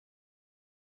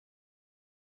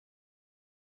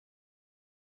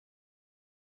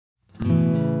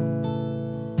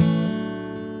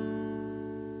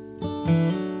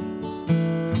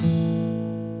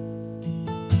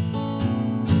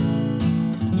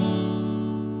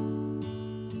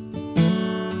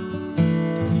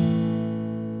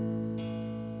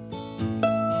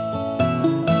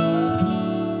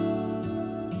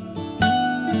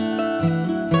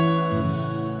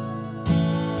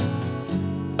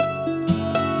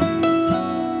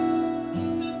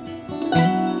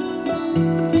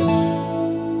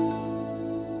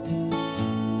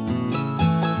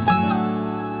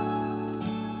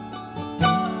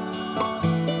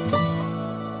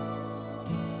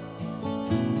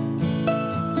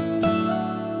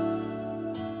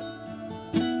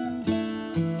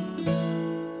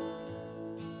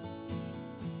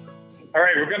All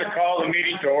right, we're going to call the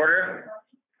meeting to order.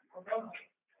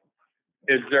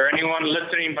 Is there anyone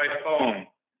listening by phone?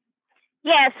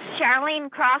 Yes, Charlene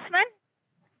Crossman.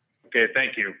 Okay,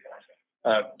 thank you.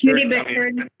 Judy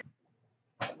Bickford.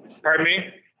 Pardon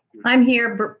me? I'm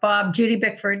here, Bob. Judy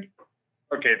Bickford.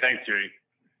 Okay, thanks, Judy.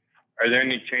 Are there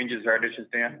any changes or additions,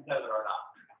 Dan? No, there are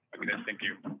not. Okay, thank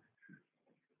you.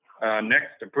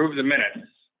 Next, approve the minutes.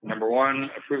 Number one,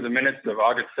 approve the minutes of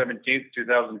August 17th,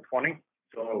 2020.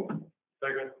 So,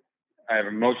 second. I have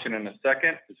a motion and a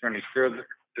second. Is there any further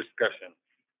discussion?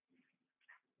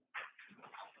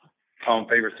 All in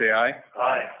favor, say aye.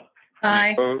 Aye.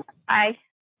 Aye. Opposed? Aye.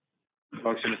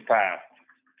 Motion is passed.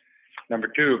 Number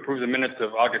two, approve the minutes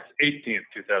of August 18th,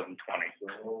 2020.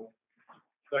 So,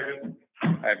 second.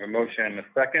 I have a motion and a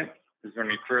second. Is there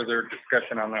any further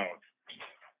discussion on those?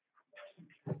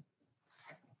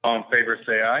 All in favor,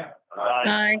 say aye.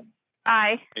 Aye.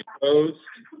 Aye. Any opposed?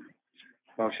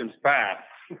 Motion's passed.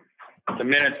 The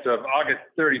minutes of August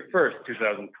 31st,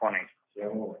 2020.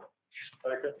 So,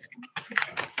 second.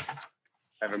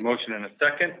 I have a motion and a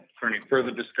second. For any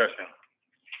further discussion?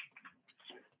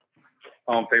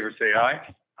 All in favor, say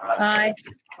aye. Aye.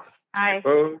 Aye.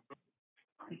 Opposed?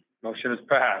 Motion is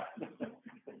passed.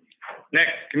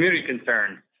 Next, community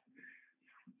concerns.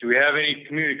 Do we have any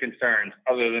community concerns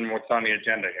other than what's on the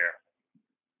agenda here?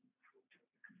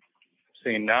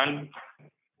 Seeing none.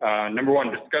 Number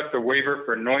one, discuss the waiver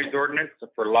for noise ordinance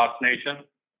for Lost Nation.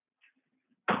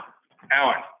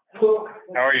 Alan, Hello.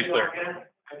 how are you, sir?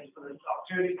 Thank you for this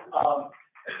opportunity.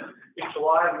 In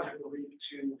July, we took the lead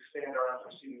to expand our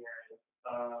outdoor seating area.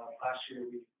 Last year,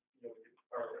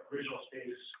 our original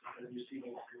space, the new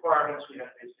seating requirements, we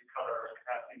had to basically cut our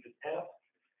capacity to 10.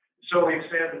 So we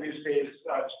expanded the new space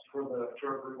for the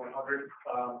Route 100.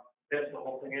 That's the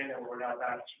whole thing in, and we're now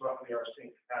back to roughly our same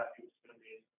capacity. It's going to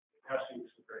be capacity is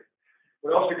great.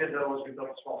 What else we did though was we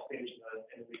built a small stage in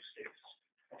the new space.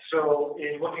 So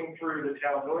in looking through the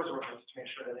town noise ordinance to make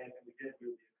sure that anything we did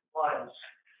would be in compliance,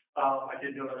 I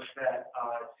did notice that,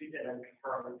 and then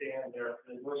confirm with Dan there,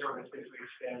 the noise ordinance basically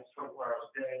extends 24 hours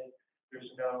a day.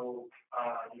 There's no,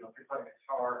 if you're playing a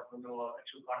guitar in the middle of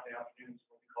 2 o'clock in the afternoon, is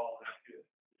what we call it.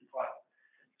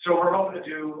 So we're hoping to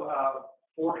do 5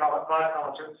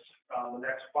 concerts the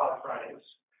next 5 Fridays,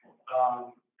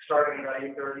 starting at about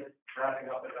 8:30, wrapping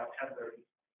up at about 10:30.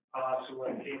 So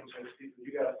when it came to speak with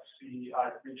you guys to see, I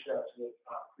reached out to the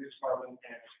police department,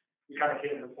 and we kind of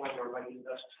came to the point where it might be the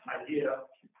best idea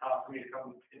for me to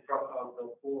come in front of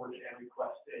the board and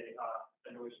request a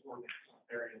noise ordinance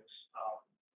variance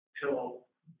till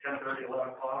 10:30,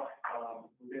 11 o'clock.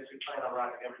 We basically plan on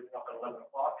wrapping everything up at 11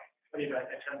 o'clock. I mean, at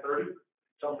 10:30.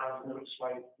 Sometimes notes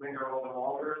might linger a little bit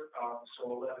longer, so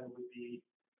 11 would be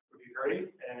great.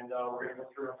 And we're going to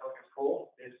go through until it gets cold.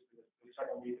 It's the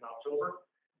second week in October.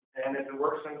 And if it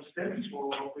works and sticks, we'll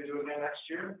hopefully do it again next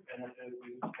year. And if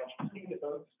it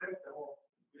doesn't stick, then we'll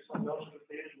do something else with the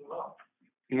stage as well.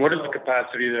 And what is the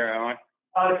capacity there, Alan?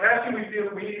 The capacity we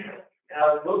feel we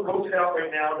voted out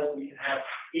right now that we have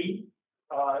 10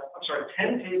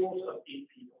 tables of 8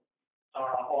 people.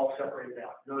 All separated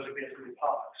out. Those are basically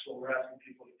pods. So what we're asking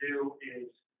people to do is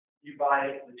you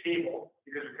buy the table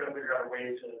because we couldn't figure out a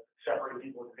way to separate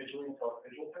people individually and sell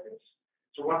individual tickets.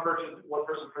 So one person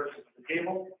purchases the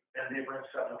table and they bring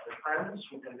 7 of their friends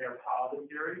within their pod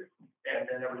in theory, and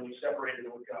then everything's separated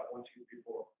and we've got 1, 2, 3,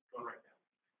 4 going right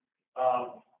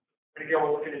now. And again,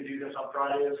 we're looking to do this on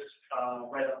Fridays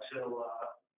right up till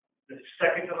the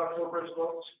 2nd of October is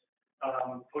booked,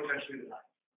 potentially the 9th.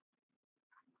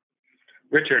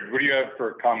 Richard, what do you have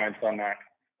for comments on that?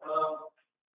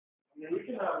 I mean, we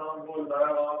can have an ongoing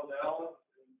dialogue with Alan,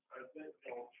 and I think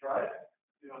we'll try it,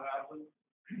 see what happens.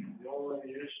 The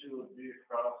only issue would be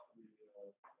across the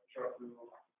truck route,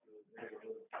 the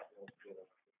neighborhood,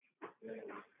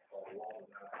 along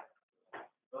that.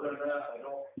 Other than that,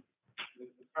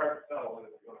 it's hard to tell whether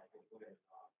we're going to complain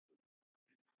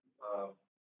or not.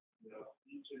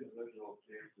 Each individual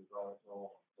case is on its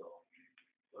own,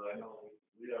 but I know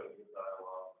we have a good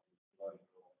dialogue.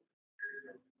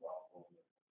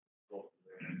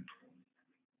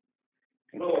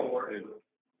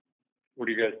 What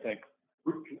do you guys think?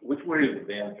 Which way is the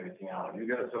band facing out? You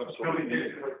got to set up something.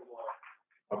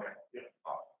 Okay. Yeah.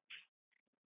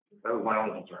 That was my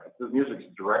only concern. If the music's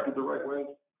directed the right way,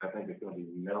 I think it's going to be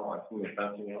minimal. I've seen the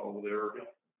fencing over there.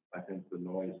 I think the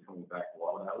noise coming back to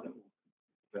Water House is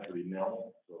going to be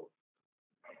minimal. So,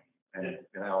 and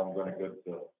now I'm going to get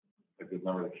a good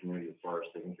number of the community as far as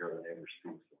taking care of the neighbors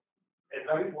too. So. If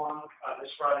everyone,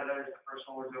 this Friday night is the first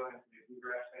one we're doing, it's the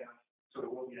bluegrass band, so it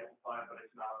will be amplified, but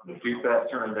it's not. Keep that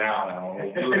turned down,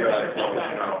 Alan. We'll do that.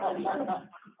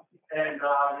 And,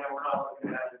 we're not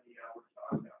looking at the,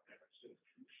 Woodstock down there. It's just,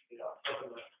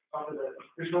 something that,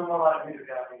 there's not a lot of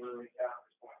music happening really in town at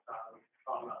this point in time.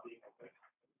 Probably not being open.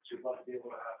 So we'd love to be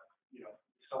able to have,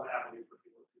 some avenue for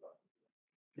people to do that.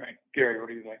 Right. Gary,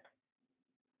 what do you think?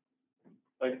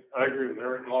 I agree with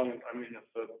Eric Long. I mean, if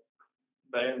the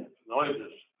band noise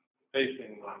is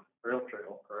facing the rail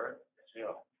trail, correct?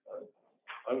 Yeah.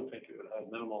 I would think it would have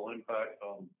minimal impact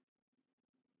on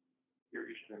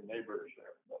your eastern neighbors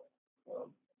there.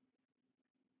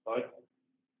 But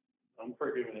I'm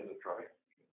for giving it a try.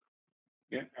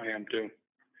 Yeah, I am too.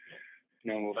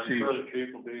 We'll I'm see. sure the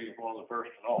chief will be one of the first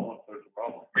to know if there's a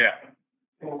problem. Yeah.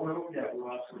 Well, we'll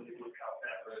absolutely look out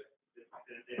that, but if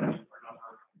they ask for a number,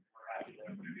 we're happy to.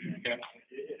 Yeah.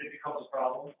 If it becomes a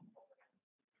problem.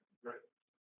 Right.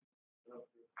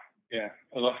 Yeah.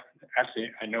 Well, actually,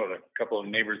 I know a couple of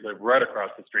neighbors that live right across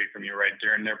the street from you right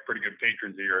there, and they're pretty good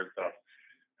patrons of yours, so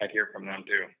I'd hear from them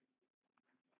too.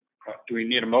 Do we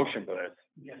need a motion for this?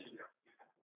 Yes, you do.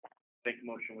 Make a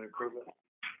motion, we approve it.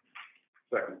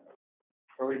 Second.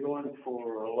 Are we going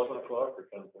for 11 o'clock or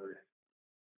 10:30?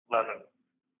 11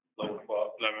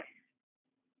 o'clock. 11.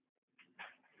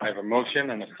 I have a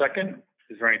motion and a second.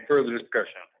 Is there any further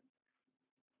discussion?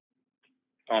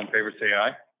 All in favor, say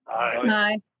aye.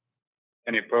 Aye.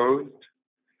 Any opposed?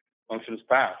 Motion is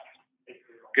passed.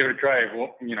 Give it a try.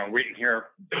 We'll, waiting here,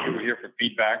 people here for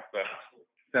feedback, but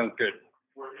sounds good.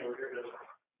 We're here to,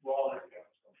 all there.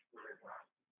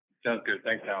 Sounds good.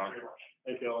 Thanks, Alan.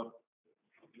 Thank you, Alan.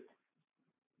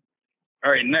 All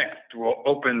right, next, we'll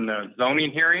open the zoning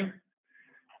hearing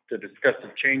to discuss the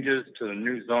changes to the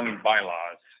new zoning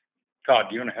bylaws. Todd,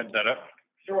 do you want to head that up?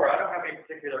 Sure, I don't have any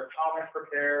particular comments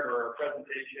prepared or a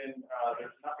presentation.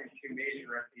 There's nothing too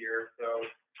major in here, so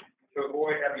to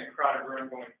avoid having a crowded room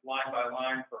going line by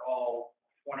line for all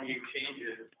 28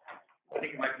 changes, I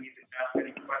think it might be easy to ask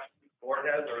any questions the board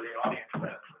has or the audience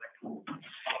has, so that can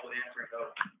probably answer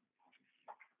those.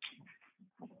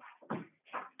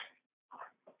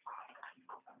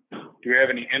 Do we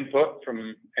have any input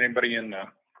from anybody in the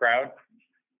crowd?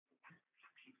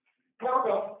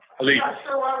 No, Elise? I'm not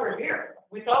sure why we're here.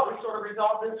 We thought we sort of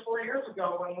resolved this 4 years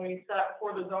ago when we sat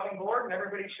before the zoning board and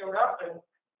everybody showed up and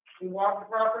we walked the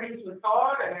properties with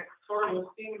Todd and it sort of was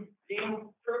deemed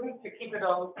prudent to keep it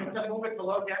to move it to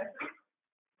low density.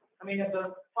 I mean, it's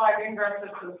a 5 ingresses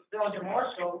to the village of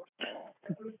Morristown.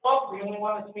 Route 12 is the only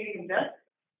one that's meeting density.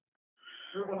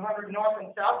 Route 100 north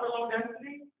and south are low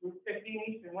density. Route 15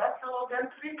 east and west are low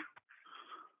density.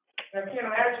 And I can't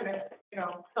imagine if,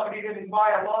 somebody didn't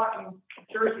buy a lot in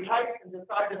Jersey Heights and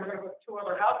decided they're gonna put 2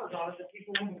 other houses on it, that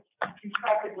people wouldn't be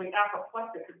practically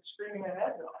apoplectic and screaming their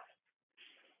heads off.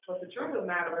 But the truth of the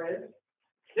matter is,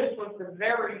 this was the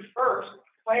very first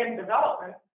planned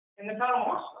development in the town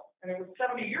of Morristown, and it was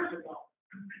 70 years ago.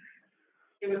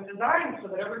 It was designed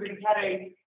so that everybody had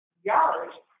a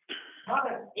yard, not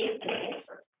an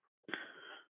acre.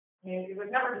 I mean, it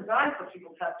was never designed for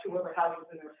people to have 2 other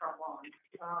houses in their front lawn.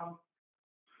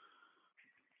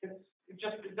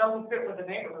 It doesn't fit with the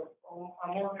neighborhood.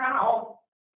 And we're kind of all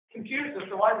confused as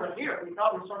to why we're here. We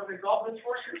thought we sort of resolved this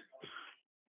 4 years ago.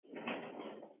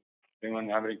 Anyone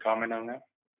have any comment on that?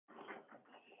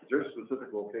 Is there a specific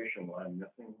location I'm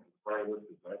missing as part of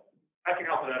this? I can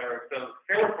help with that, Eric. So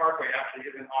Fairwood Parkway actually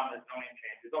isn't on the zoning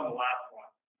change. It's on the last one.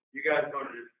 You guys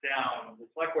voted it down. The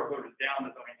select board voted down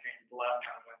the zoning change the last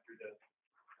time we went through this.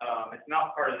 It's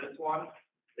not part of this one.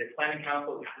 The planning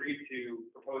council has agreed to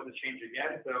propose the change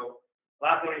again. So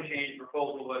last zoning change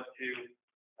proposal was to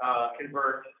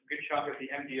convert a good chunk of the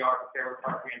MDR from Fairwood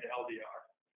Parkway into LDR.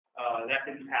 That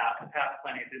didn't pass. It passed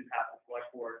planning. It didn't pass the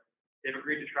select board. They've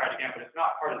agreed to try it again, but it's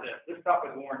not part of this. This stuff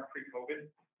was warned pre-COVID.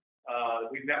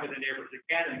 We've met with the neighbors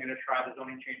again and going to try the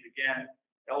zoning change again.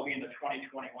 That'll be in the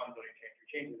 2021 zoning change. We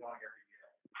change the zoning every year.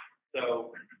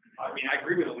 So, I mean, I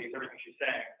agree with Elise, everything she's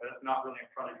saying, but it's not really in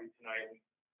front of you tonight.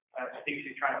 I think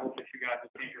she's trying to hope that you guys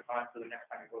will change your minds for the next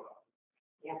time you vote on it.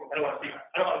 I don't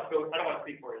want to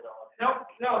speak for you though.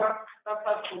 No, that's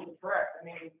absolutely correct. I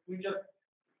mean, we just.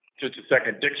 Just a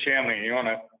second. Dick Shanley, you want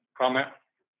to comment?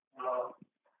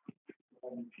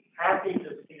 I'm happy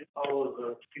to see all of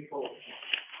the people,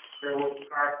 Fairwood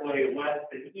Parkway west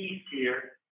and east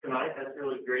here tonight. That's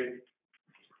really great.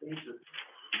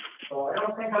 So I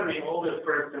don't think I'm the oldest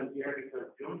person here because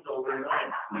June's older than I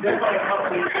am. Just like a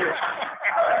couple of years.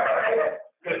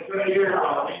 Good 2 years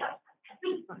ago.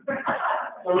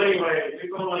 So anyway,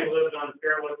 we've only lived on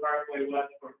Fairwood Parkway West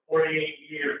for 48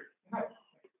 years.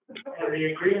 And the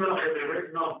agreement with the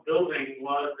original building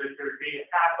was that there'd be a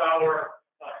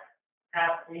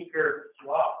half-acre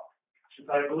swap.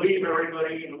 I believe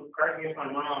everybody, correct me if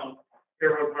I'm wrong,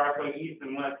 Fairwood Parkway east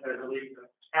and west, there's at least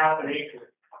half an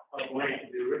acre of land,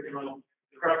 the original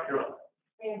structure of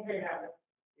it. And pay that.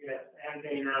 Yes, and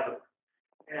Dane Avenue.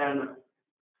 And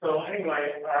so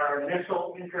anyway, our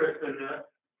initial interest in this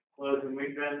was, and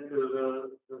we've been to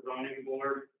the zoning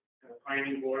board, and the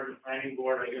planning board,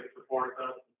 I guess, supports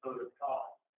us, and so does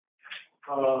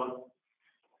Todd.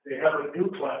 They have a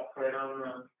duplex right on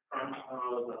the front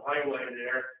of the highway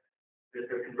there that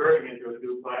they're converting into a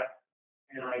duplex.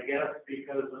 And I guess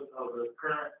because of the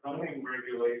current zoning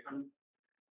regulations,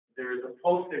 there's a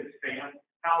postage stamp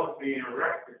house being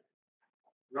erected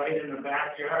right in the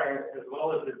backyard, as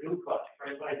well as the duplex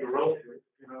right by the grocery,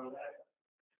 you know, that.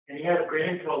 And he has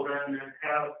grandchildren that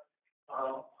have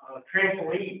a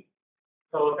trampoline.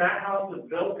 So if that house is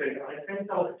built there, I think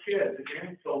those kids, the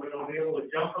grandchildren, will be able to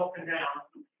jump up and down.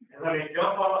 And when they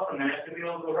jump off from that, they'll be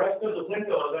able to go right through the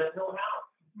window of that new house.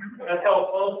 That's how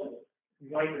close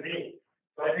it's going to be.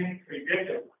 So I think it's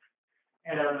ridiculous.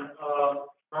 And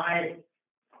my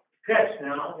pitch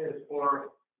now is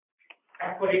for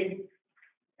equity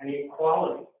and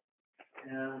equality.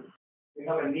 And we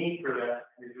have a need for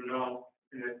that, as you know,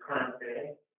 in the current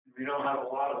day. We don't have a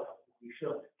lot of it. We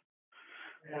should.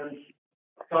 And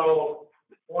so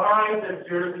why does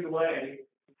Jersey Way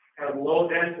have low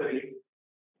density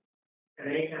and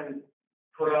they can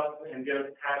put up and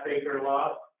get half-acre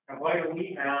lots? And why do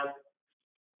we have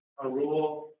a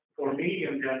rule for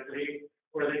medium density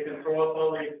where they can throw up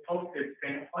all these postage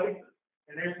stamp places?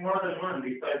 And there's more than one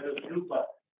besides this duplex.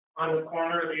 On the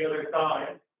corner of the other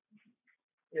side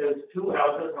is two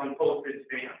houses on postage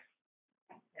stamps.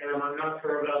 And I'm not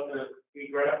sure about the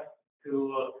egress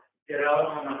to get out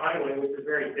on the highway, which is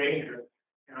very dangerous.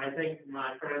 And I think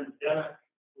my friend Dennis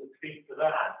would speak to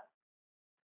that.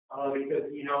 Because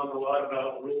he knows a lot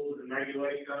about rules and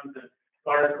regulations and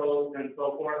fire codes and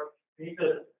so forth. He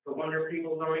says, the wonder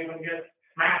people don't even get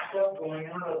smashed up going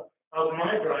out of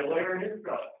my driveway or his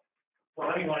driveway. So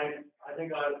anyway, I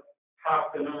think I've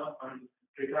talked enough on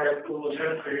retired school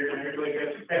administrator and everybody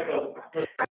gets tickled.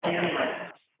 Anyway,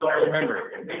 so I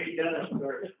remember, maybe Dennis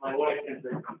or my wife can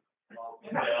say.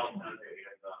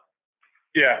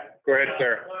 Yeah, go ahead,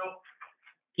 sir. Well,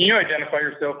 Can you identify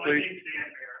yourself, my please? name's Dan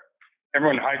Bear.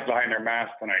 Everyone hides behind their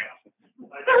mask tonight.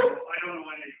 I don't know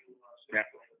any of you. Yeah.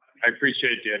 I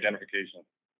appreciate the identification.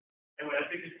 Anyway, I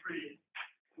think it's pretty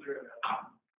clear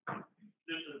that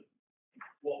this is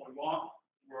what we want.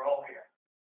 We're all here.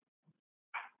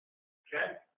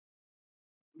 Okay?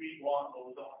 We want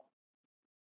those on.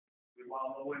 We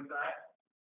want low impact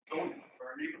zoning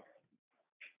for our neighborhood.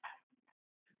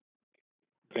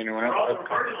 Anyone We're else? all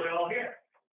virtually all here.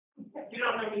 You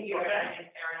don't know me, you're right,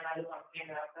 Aaron, I just want to stand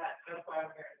out that, that's why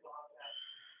I'm here as well, that,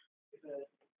 because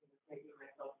it's making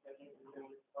myself, I think, I'm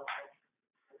doing this stuff.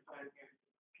 That's why I'm here.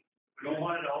 We don't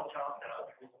want it all chopped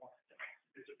up.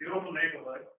 It's a beautiful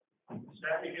neighborhood.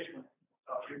 Starting to get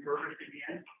refurbished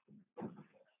again.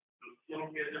 The little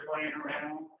kids are playing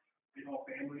around, you know,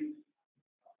 families.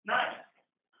 Nice.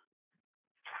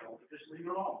 So just leave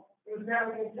it alone. It was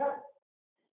never good job.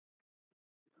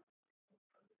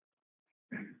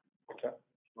 What's that?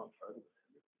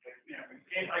 Yeah,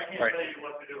 I can't Right. tell you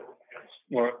what to do. Yes.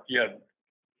 Well, yeah.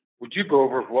 Would you go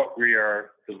over what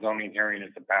the zoning hearing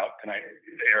is about tonight,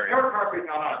 the area? Fairwood Parkway's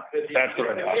not on. That's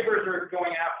what I The thought. neighbors are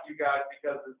going after you guys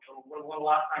because it's when the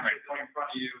last time they were going in front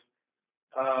of you,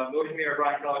 motion mayor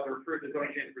Brian Kellogg to approve the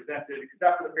zoning change presented,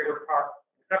 except for the Fairwood Park,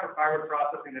 except for firewood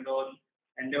processing in the village,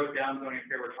 and no down zoning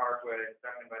Fairwood Parkway,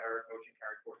 seconded by Eric, motion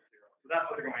carried 4-0. So that's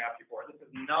what they're going after you for. This is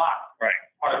not Right.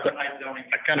 part of tonight's zoning.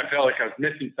 I kind of felt like I was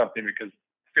missing something because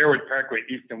Fairwood Parkway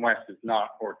East and West is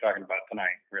not what we're talking about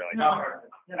tonight, really. No.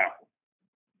 No.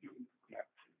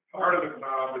 Part of it,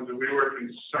 Bob, is that we were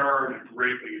concerned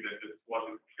greatly that this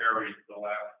wasn't carried the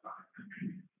last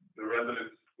time. The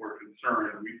residents were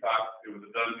concerned. We thought it was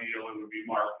a done deal, it would be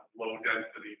marked low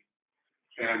density,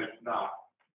 and it's not.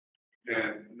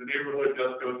 And the neighborhood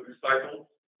does go through cycles.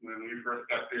 When we first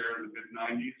got there in the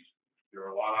mid-90s, there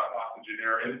were a lot of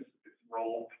octogenarians. It's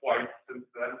rolled twice since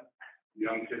then.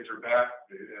 Young kids are back.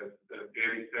 As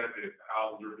Danny said, the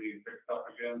houses are being fixed up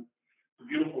again. It's a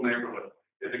beautiful neighborhood.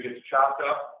 If it gets chopped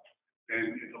up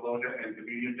and it's a low and to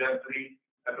medium density,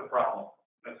 that's a problem.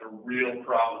 That's a real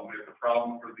problem. It's a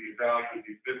problem for the value of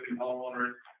the existing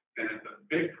homeowners, and it's a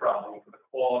big problem for the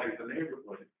quality of the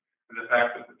neighborhood and the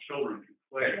fact that the children can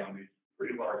play on these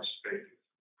pretty large spaces.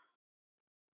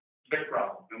 Big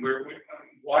problem. And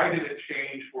why did it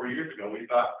change 4 years ago? We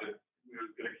thought that we were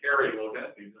going to carry low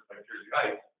density just like Jersey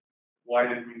Heights. Why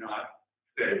did we not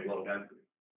stay low density?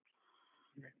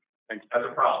 That's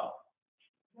a problem.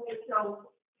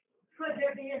 So, could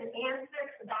there be an answer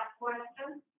to that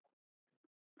question?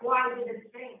 Why did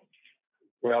it change?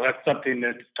 Well, that's something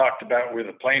that's talked about with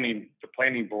the planning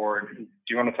board. Do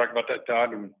you want to talk about that, Todd?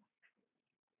 Could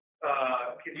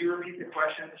you repeat the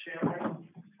question, Shannon?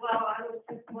 Well, I was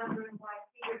just wondering why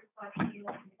Peter's question.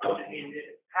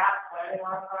 Past planning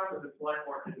last time, but the select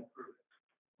board didn't approve it.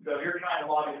 So if you're trying to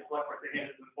lobby the select board, saying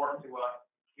it's important to us,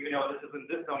 even though this isn't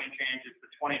this zoning change, it's the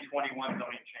 2021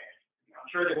 zoning change. I'm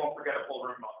sure they won't forget a full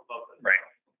room about this. Right.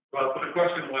 Well, so the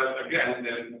question was, again,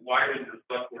 then why did the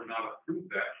select board not approve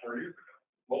that 4 years ago?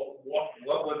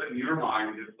 What was it in your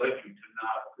mind that led you to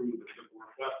not approve the simple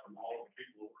request from all of the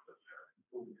people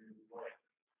who were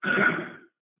there?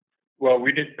 Well,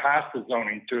 we didn't pass the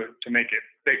zoning to make it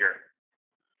bigger,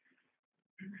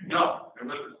 No,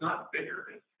 it's not bigger,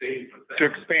 it stays the to same.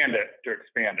 expand it.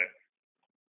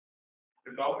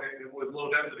 It was low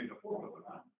density before, was it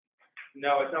not?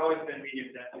 No, it's always been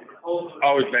medium density. Proposal was-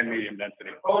 Always been medium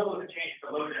density. Proposal was to change to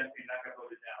low density, and that got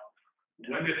voted down.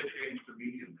 When did it change to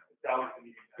medium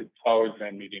density? It's always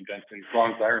been medium density. It's always been medium density, as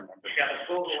long as I remember. We got a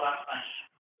proposal last time,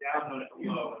 down when it's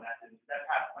low, and that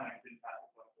past plan didn't pass.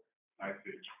 I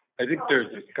see. I think there's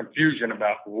this confusion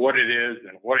about what it is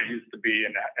and what it used to be,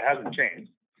 and it hasn't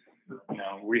changed. You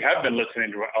know, we have been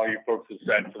listening to what all you folks have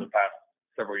said for the past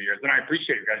several years, and I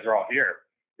appreciate you guys are all here.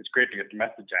 It's great to get the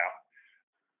message out.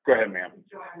 Go ahead, ma'am.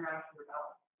 Joanne Rasher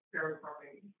about Fair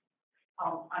Property.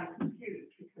 I'm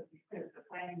confused because you said the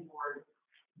planning board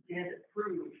did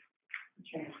approve the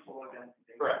change to low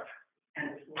density. Correct.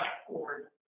 And the select board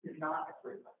did not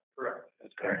approve it. Correct.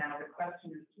 That's And now the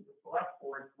question is to the select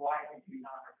board, why did you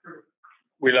not approve?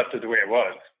 We left it the way it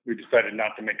was. We decided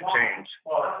not to make a change.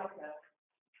 Why?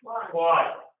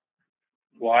 Why?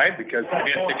 Why? Because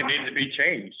we didn't think it needed to be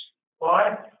changed.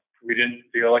 Why? We didn't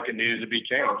feel like it needed to be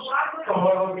changed. So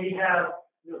why would we have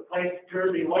the place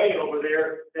Jersey Way over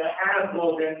there that has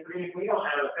low density, we don't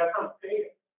have it, that's unsafe.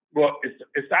 Well,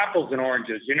 it's apples and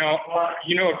oranges. You know,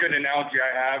 a good analogy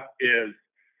I have is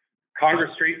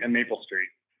Congress Street and Maple Street.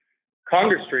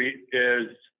 Congress Street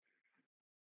is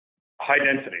high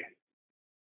density,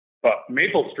 but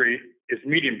Maple Street is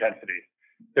medium density.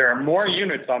 There are more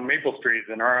units on Maple Street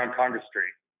than are on Congress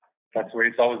Street. That's the way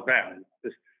it's always been.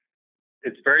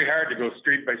 It's very hard to go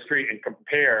street by street and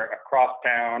compare across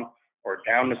town or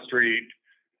down the street.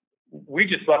 We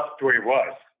just left it the way it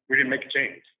was. We didn't make a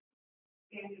change.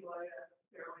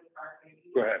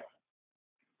 Go ahead.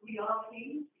 We all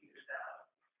came to you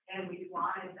though, and we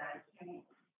wanted that change,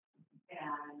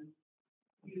 and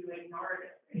you ignored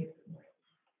it, basically.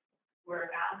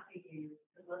 We're asking you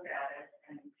to look at it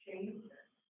and change it.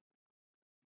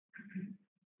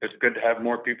 It's good to have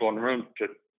more people in the room to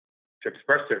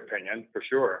express their opinion, for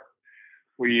sure.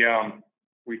 We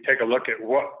take a look at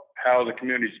how the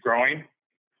community's growing,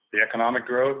 the economic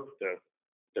growth, the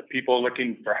people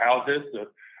looking for houses,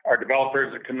 our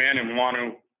developers that come in and want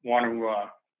to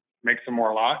make some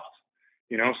more lots.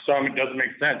 You know, some it doesn't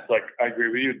make sense. Like I agree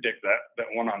with you, Dick, that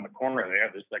one on the corner there,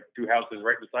 there's like two houses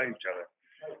right beside each other.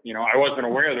 You know, I wasn't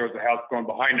aware there was a house going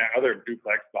behind that other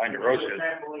duplex behind the Roches.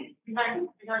 I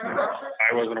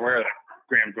wasn't aware of that.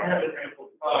 Graham, go ahead.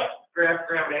 Graham,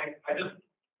 I just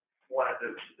wanted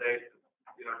to say,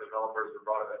 you know, developers are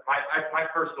brought up. My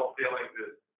personal feelings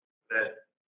is that,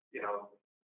 you know,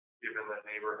 given the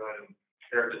neighborhood and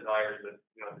their desires that,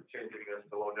 you know, changing this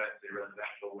to low density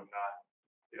residential would not,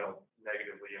 you know,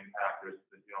 negatively impact this.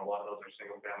 You know, a lot of those are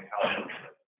single family houses.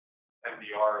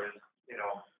 MDR is, you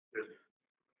know, there's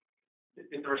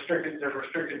restricted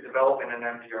development in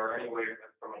MDR anyway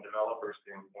from a developer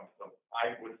standpoint. So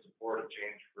I would support a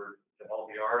change for the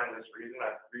LDR in this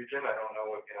region. I don't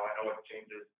know what, you know, I know it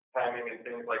changes timing and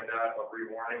things like that, but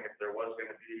rewarning if there was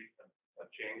going to be a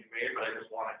change made, but I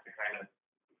just wanted to kind of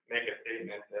make a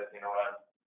statement that, you know, as,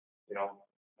 you know,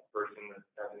 a person that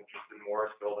has interest in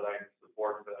Morrisville, that I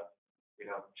support the, you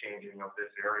know, changing of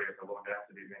this area to low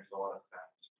density makes a lot of sense.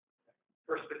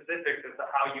 For specifics as to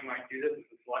how you might do this as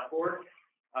a select board,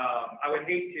 I would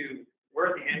hate to, we're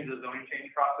at the end of the zoning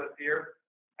change process here.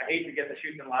 I hate to get the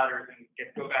chutes and ladders and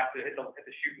hit the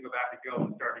chute and go back to go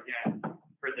and start again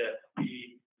for this.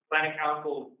 The planning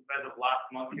council, as of last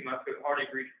month, 2 months ago,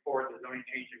 already agreed to forward the zoning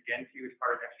change again to you as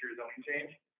part of next year's zoning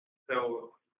change.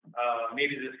 So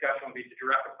maybe the discussion will be to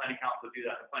direct the planning council to do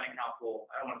that. The planning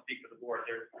council, I don't want to speak for the board,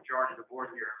 there's a majority of the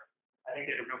board here. I think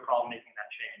they have no problem making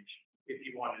that change if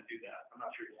you wanted to do that. I'm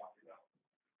not sure you want to do that.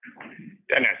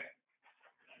 Dennis.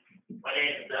 My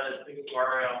name is Dennis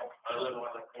Picario. I live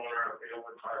on the corner of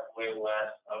Gilbert Parkway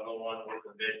West. I'm the one with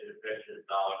the vicious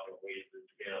dog that weighs the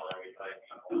scale every time.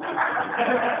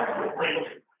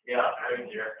 Yeah, I'm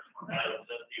here.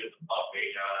 Since he was a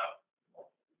puppy.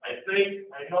 I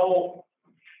know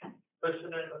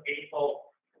listening to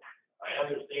people I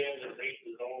understand the rate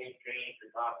is only change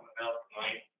you're talking about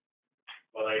tonight,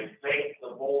 but I think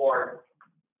the board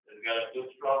has got a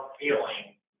good strong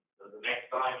feeling that the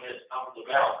next time this comes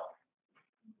about,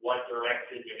 what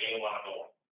direction you may want to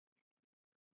go.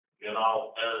 You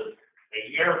know, as a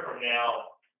year from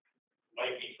now,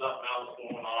 might be something else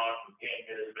going on, you can't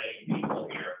get as many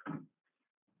people here.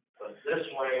 But this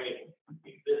way,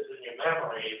 keep this in your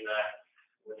memory that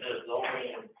when this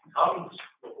zoning comes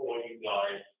before you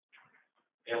guys,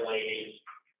 and ladies,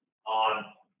 on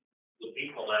the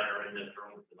people that are in this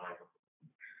room tonight.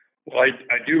 Well,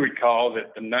 I do recall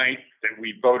that the night that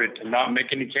we voted to not make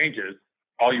any changes,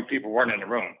 all you people weren't in the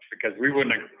room, because we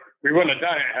wouldn't have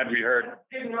done it had we heard.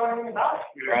 Didn't know anything about it.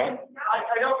 Well,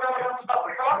 I don't know enough about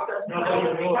the process.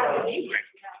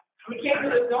 We came to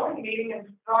the zoning meeting and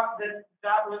thought that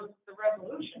that was the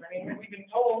resolution. I mean, we've been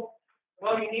told,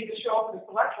 well, you need to show up at the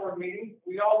select board meeting,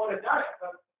 we all would have done it,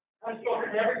 but I spoke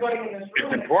to everybody in this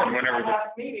room. It's important whenever the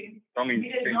Last meeting, zoning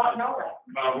we did changes. not know that.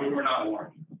 We were not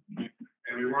warned.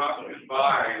 And we were not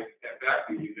advised at that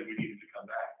meeting that we needed to come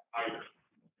back either.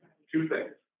 Two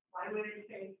things. Why would it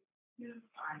take 2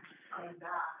 times coming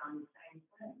back on the same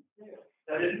thing, too?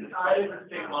 That is the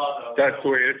state law, though. That's the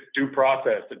way it's due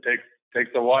process. It takes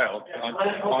a while. Yeah,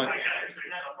 let's hope I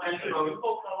got it. Who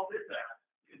called it that?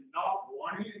 Not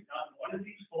one of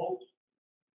these folks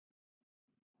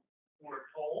were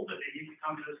told that they need to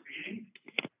come to this meeting.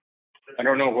 I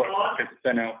don't know what gets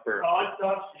sent out for. Todd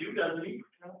talks to you, doesn't he?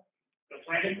 The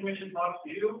planning commission talks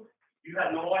to you. You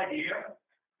had no idea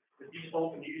that these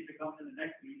folks needed to come to the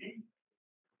next meeting.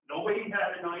 Nobody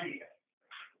had an idea.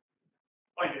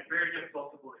 Like, it's very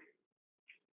difficult to believe.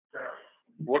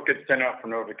 What gets sent out for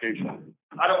notification?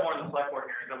 I don't warn the select board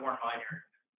hearings, I warn my hearings.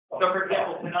 So for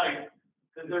example, tonight,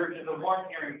 because there is a warrant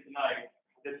hearing tonight,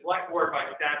 the select board by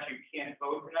statute can't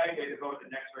vote tonight, they have to vote at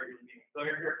the next regular meeting. So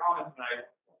here's your comments tonight,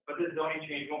 but this zoning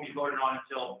change won't be voted on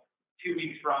until 2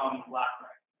 weeks from last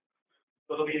night.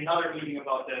 So there'll be another meeting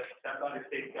about this, that's under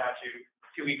state statute,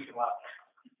 2 weeks from last night.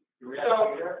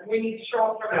 So we need to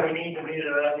show up for that. we need to be at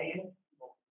that meeting?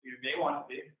 You may want to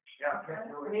be. Yeah. To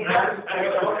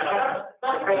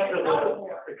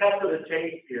cut to the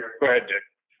chase here, Go ahead, Dick.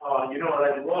 you know what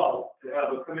I'd love to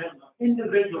have a commitment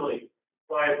individually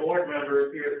by board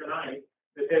members here tonight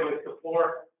that they would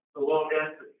support the low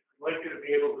density. I'd like you to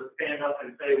be able to stand up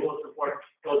and say, we'll support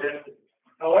low density.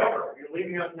 However, you're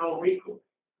leaving us no recourse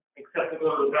except to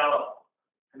go to the ballot,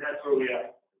 and that's where we are.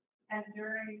 And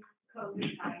during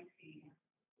COVID-19,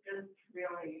 just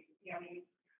really, to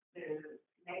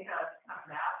make us come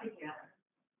back again.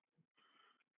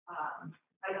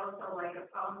 I'd also like a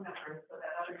phone number so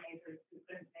that other neighbors who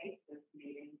couldn't make this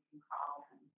meeting can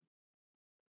call and.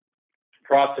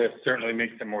 Process certainly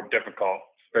makes it more difficult,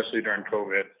 especially during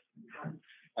COVID.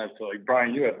 Absolutely.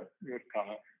 Brian, you had a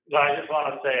comment. No, I just want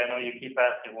to say, I know you keep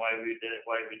asking why we did it.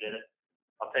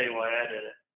 I'll tell you why I did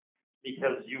it.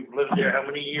 Because you've lived there how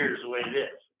many years the way it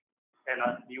is. And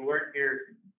you weren't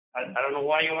here, I don't know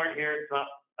why you weren't here. It's not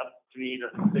up to me to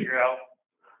figure out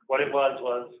what it was.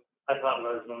 I thought I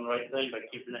was doing the right thing by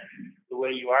keeping it the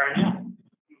way you are now.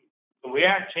 So we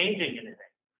aren't changing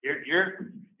anything.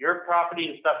 Your property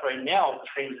and stuff right now is the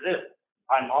same as this.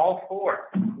 I'm all for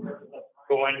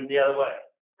going the other way.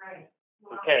 Right.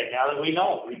 Okay, now that we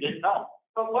know, we didn't know.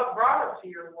 But what brought us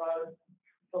here was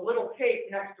the little cake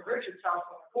next to Richard's house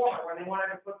on the corner, where they wanted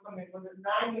to put something, was it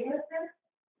 9 units in?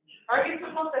 Aren't you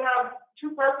supposed to have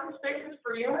 2 parking spaces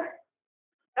per unit?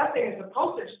 That thing is a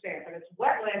postage stamp, and it's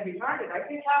wetland behind it. I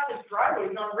think half his driveway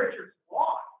is on Richard's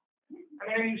lawn. I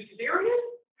mean, are you serious?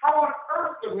 How on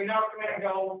earth could we not come in and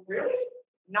go, really?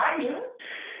 9 units?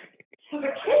 To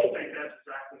the cake? I think that's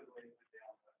exactly the way it went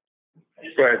down.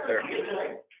 Go ahead, sir.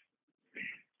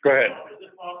 Go ahead. Is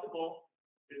it possible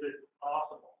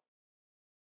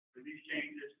for these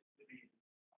changes to be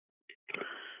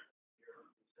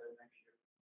next year?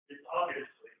 It's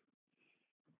obviously,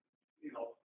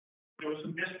 there was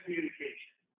some miscommunication,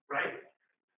 right?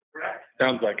 Correct?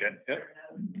 Sounds like it. Yep.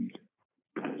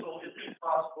 So is it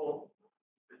possible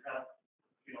to have,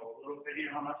 a little video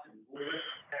on us and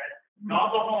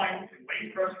not go home and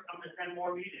wait for us to come to 10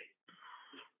 more meetings?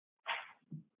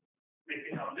 Make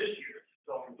it on this year,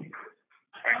 so is it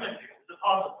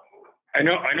possible? I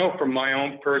know from my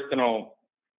own personal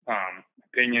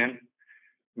opinion,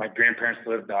 my grandparents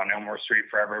lived on Elmore Street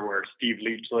forever, where Steve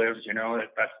Leach lives.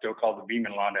 That's still called the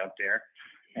Beeman Lot out there.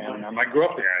 And I grew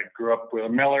up there. I grew up with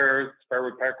Millers,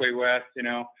 Fairwood Parkway West.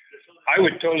 I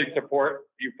would totally support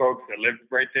you folks that lived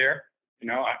right there.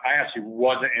 I actually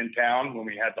wasn't in town when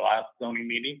we had the last zoning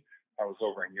meeting. I was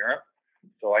over in Europe,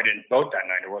 so I didn't vote that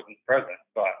night. I wasn't present.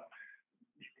 But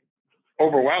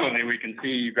overwhelmingly, we can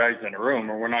see you guys in a room,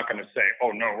 and we're not gonna say,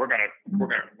 oh, no, we're gonna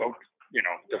vote, you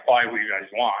know, defy what you guys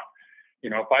want. You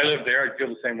know, if I lived there, I'd feel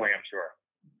the same way, I'm sure.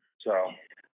 So,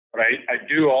 but I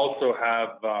do also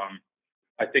have,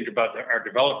 I think about our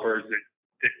developers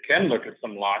that can look at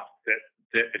some lots that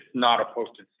it's not a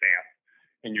posted stamp,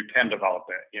 and you can develop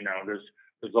it. You know, there's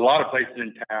a lot of places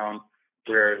in town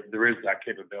where there is that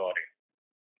capability.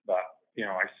 But, you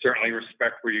know, I certainly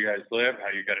respect where you guys live, how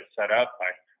you got it set up.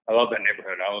 I love that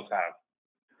neighborhood, I always have.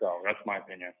 So that's my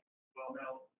opinion. Well,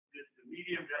 now, the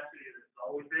medium density has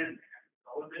always been there, it's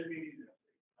always been medium density.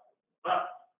 But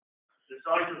the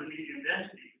size of the medium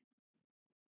density,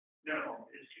 no,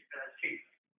 is cheap.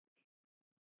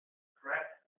 Correct?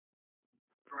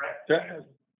 Yeah,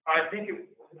 I think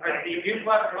the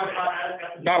duplex went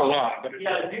on, not a lot, but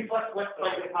yeah, the duplex went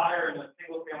slightly higher and the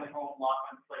single family home lot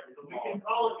went slightly So we smaller. can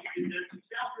call it medium density,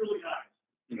 sounds really nice.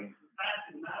 Mhm. The fact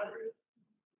of the matter is,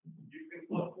 you can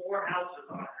put 4 houses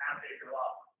on a half-acre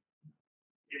lot.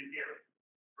 In theory,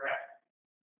 correct?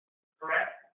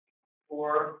 Correct.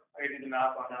 Four, I did the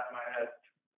math on that in my head.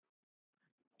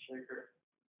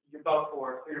 About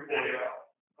 4, 3 or 4, yeah.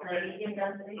 Okay. So things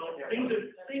have changed,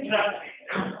 it's all been the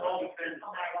same.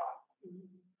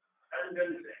 Hasn't been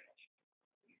the same.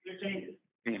 It changes.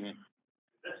 Mhm.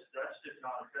 That's just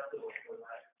not acceptable for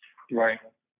that. Right.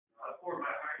 For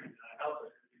my parents, I help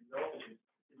it,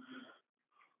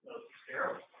 it's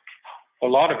terrible. A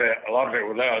lot of it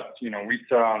with us, you know, we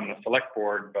saw on the select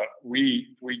board, but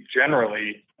we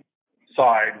generally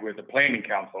side with the planning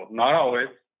council. Not always,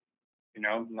 you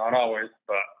know, not always,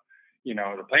 but, you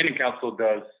know, the planning council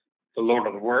does the load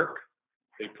of the work.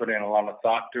 They put in a lot of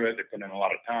thought to it, they put in a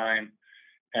lot of time,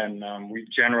 and we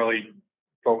generally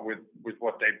vote with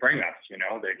what they bring us, you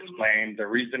know, they explain their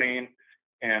reasoning,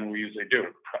 and we usually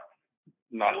do.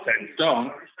 Not set in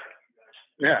stone.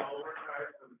 Yeah.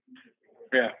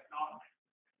 Yeah.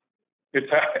 It's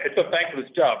a thankless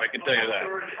job, I can tell you that.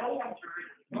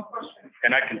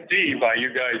 And I can see by you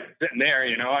guys sitting there,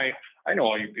 you know, I know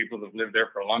all you people that have lived there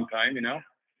for a long time, you know.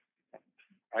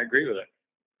 I agree with it.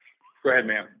 Go ahead,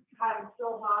 ma'am. Hi, I'm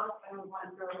still Thomas, I was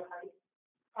on Fairway Heights.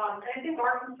 I think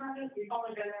our concern is, we've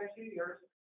only been there 2 years.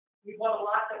 We've bought a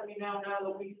lot that we now know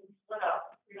that we can split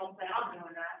up. We don't plan on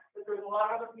doing that, but there's a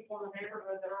lot of other people in the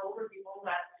neighborhood that are older people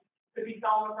that could be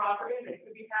selling the property, they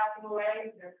could be passing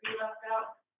away, they're pretty left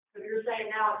out. So you're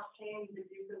saying now it's changed, if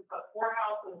you can put 4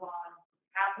 houses on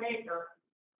half an acre,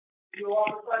 you all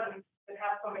of a sudden could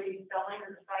have somebody selling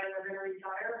or deciding they're gonna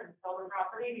retire and sell their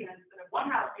property, and instead of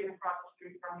 1 house being across the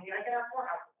street from me, I can have 4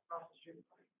 houses across the street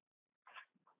from me.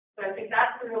 So I think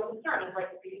that's the real concern, is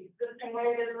like the existing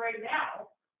way it is right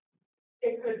now,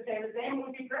 it could stay the same,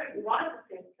 would be great, we want it to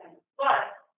stay the same,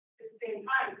 but at the same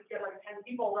time, if you get like 10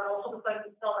 people that all of a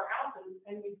sudden sell their houses,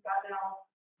 and we've got now,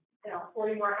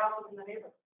 40 more houses in the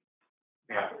neighborhood.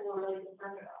 That's what we're really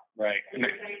concerned about. Right. And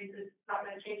you're saying it's not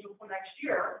gonna change until next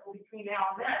year, well, between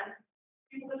now and then,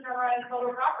 people can turn around and sell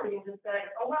their property and just say,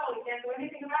 oh, well, we can't do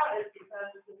anything about it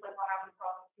because it's just like what happened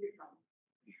across the street from us.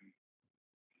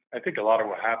 I think a lot of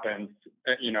what happens,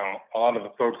 you know, a lot of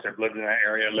the folks that have lived in that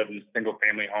area, live in single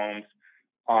family homes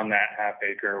on that half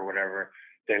acre or whatever.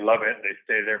 They love it. They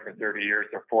stay there for 30 years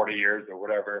or 40 years or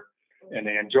whatever, and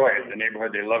they enjoy it. The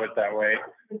neighborhood, they love it that way.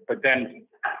 But then,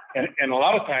 and a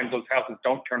lot of times those houses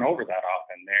don't turn over that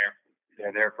often.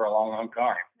 They're there for a long, long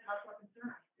time.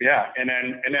 Yeah, and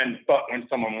then, but when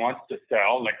someone wants to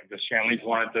sell, like the Shanleys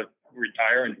wanted to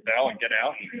retire and sell and get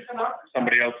out, and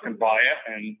somebody else can buy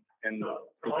it and.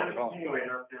 So I'm continuing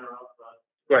up there,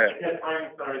 Go ahead. At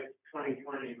hindsight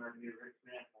 2020, when you were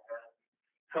example,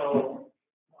 so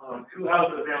 2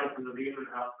 houses down from the Beaver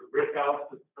house, the brick house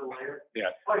is still there.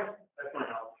 Yes. That's my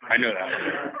house. I know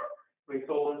that. We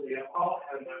sold it, yeah,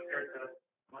 and my parents had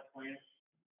much land.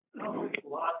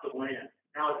 Lots of land.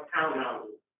 Now it's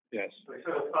townhouses. Yes. So I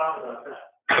should have thought about that.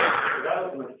 So that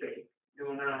was a mistake,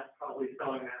 doing that, probably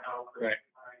selling that house. Right.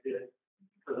 I did.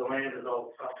 So the land is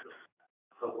all trucked,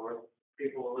 so forth.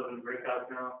 People live in brick house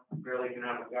now, barely can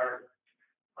have a garden,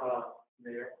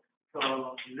 there.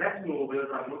 So next move is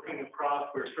I'm looking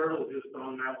across where Turtle just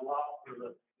owned that lot where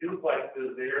the duplex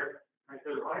is there. I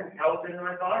said, why the hell didn't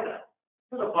I buy that?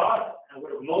 Could have bought it, I would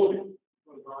have mowed it,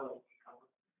 would have bought it,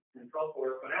 and so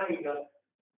forth. But now you got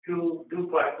 2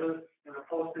 duplexes and a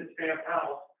postage stamp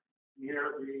house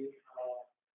near the,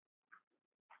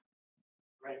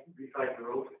 right beside the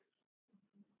road.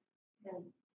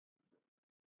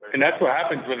 And that's what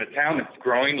happens with a town that's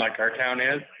growing like our town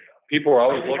is. People are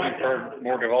always looking for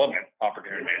more development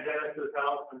opportunities.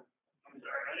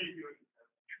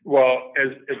 Well,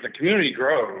 as the community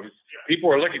grows,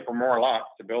 people are looking for more lots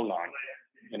to build on.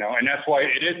 you know, and that's why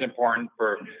it is important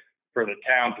for the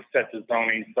town to set the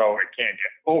zoning so it can't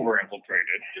get over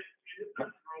infiltrated. You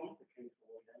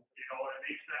know, it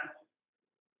makes sense.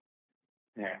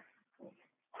 Yeah.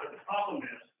 But the problem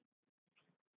is,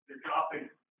 they're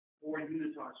dropping 4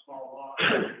 units on a small lot,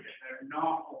 they're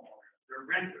not homeowners, they're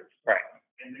renters. Right.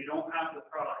 And they don't have the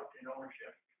product in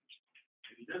ownership.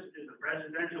 And this is a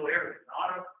residential area,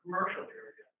 not a commercial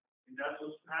area. And that's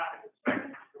what's happening,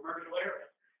 it's a commercial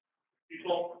area.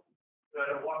 People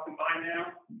that are walking by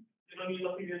now, they don't be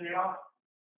looking in the office.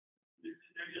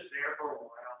 They're just there for a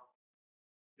while.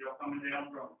 You know, coming down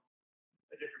from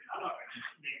a different, I'm not going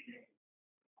to name names,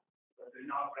 but they're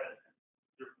not residents.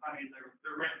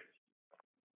 They're renters.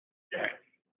 Yeah.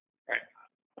 Right.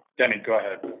 Denny, go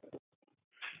ahead.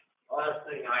 Last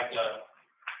thing I got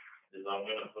is I'm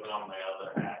gonna put on my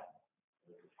other hat,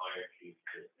 as the fire chief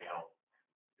discount.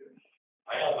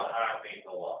 I have a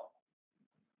half-acre lot.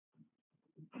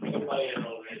 Anybody that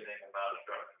knows anything about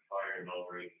structure fire knows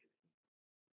where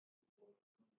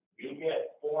you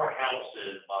get 4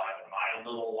 houses by my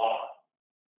little lot.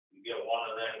 You get one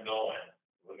of them going,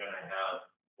 we're gonna have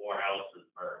 4 houses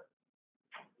burned.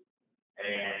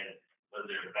 And when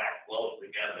they're back close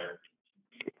together,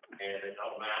 and it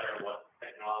don't matter what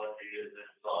technology is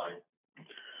inside.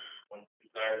 Once you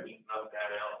start heating up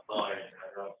that outside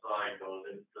goes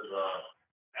into the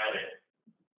attic.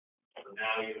 So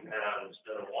now you have,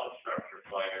 instead of 1 structure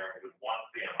fire with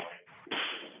 1 family,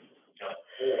 just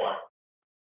 4.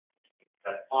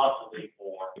 That's possibly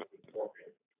 4 with 4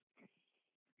 kids.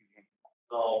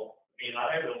 So, I mean,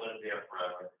 I haven't lived there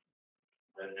forever.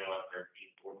 Been there 13,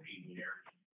 14 years.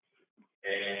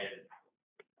 And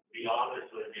to be honest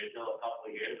with you, until a couple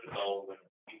of years ago, when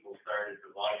people started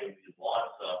dividing these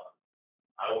lots up,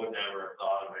 I would never have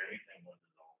thought of anything with the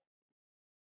zone.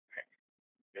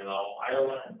 You know, I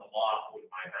learned a lot with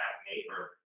my back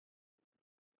neighbor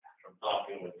from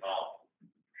talking with Tom.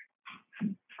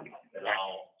 You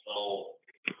know, so,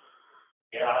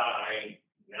 yeah, I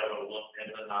never looked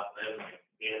into nothing. I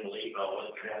can't believe I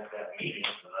wasn't at that meeting,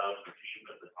 because I was the chief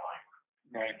at the time.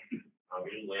 Right. I'm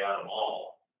usually at them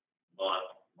all,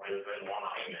 but might have been one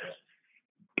I missed.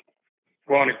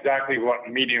 Well, and exactly what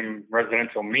medium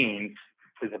residential means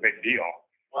is a big deal.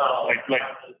 Well,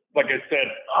 Like I said,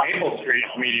 Maple Street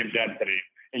is medium density,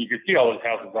 and you can see all those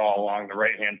houses all along the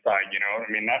right-hand side, you know, I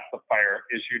mean, that's the fire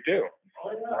issue too.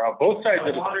 They're on both sides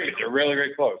of the street, they're really,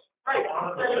 very close. Right,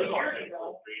 30 years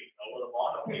ago,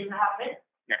 we didn't have it.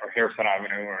 Yeah, or Harrison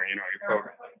Avenue, or, you know, you go.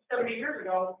 70 years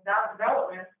ago, that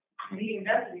development, medium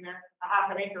density meant a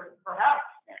half an acre per house.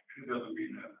 It doesn't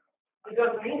mean that. It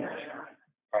doesn't mean that anymore.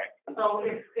 Right. So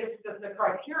it's the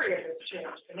criteria has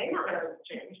changed, the neighborhood has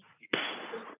changed, the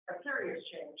criteria has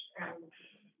changed, and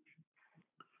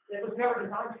it was never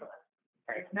designed for that.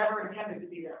 Right. It's never intended to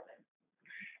be that thing.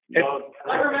 It's-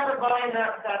 I remember buying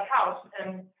that house,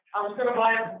 and I was gonna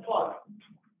buy it from flood.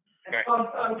 And Okay. some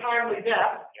untimely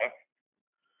death. Yep.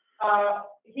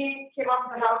 He came up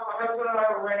to the house, my husband and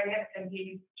I were renting it, and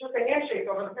he took a handshake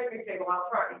over the picnic table out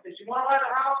front. He says, "You wanna buy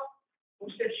the house?"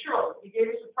 We said, "Sure." He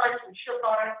gave us the price, we shook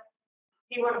on it.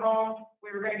 He went home,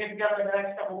 we were gonna get together in the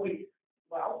next couple of weeks.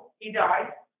 Well, he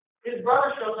died. His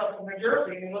brother shows up from New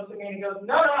Jersey, and he looks at me and he goes,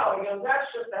 No, he goes,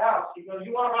 "That's just the house." He goes,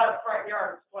 "You wanna buy the front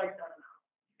yard, it's twice that amount."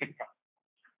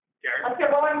 I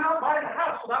said, "Well, I'm not buying the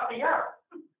house without the yard."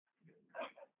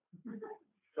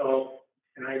 So,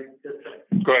 can I just,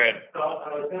 Go ahead. so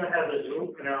I was gonna have this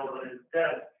root canal, but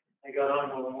instead, I got on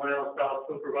the Memorial South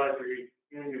Supervisory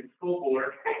Union School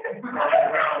Board,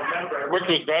 member. Which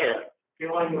was better?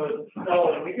 Feeling was,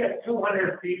 so we get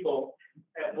 200 people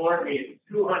at board meetings,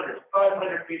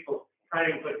 500 people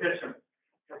signing petitions.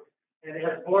 And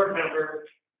as board members,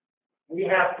 we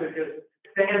have to just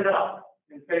stand up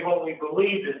and say what we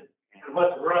believe in and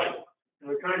what's right. And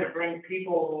we're trying to bring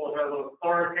people who have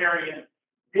authoritarian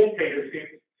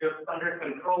dictatorship just under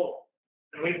control.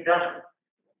 And we've done it.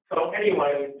 So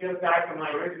anyway, just back to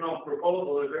my original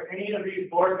proposal, is there any of these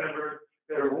board members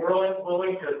that are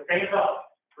willing to stand up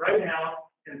right now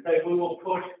and say, we will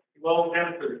push low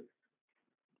density?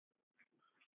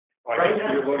 Right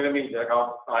now, you're looking at me, Jack,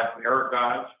 I'm Eric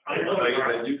Dodge. I know.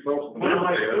 That you folks. One of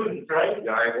my students, right?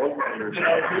 Yeah, I work on your.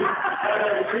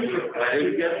 I agree with that. I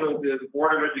didn't get the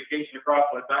Board of Education across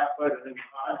my backside at any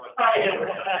time, but. I never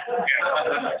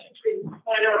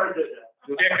did that.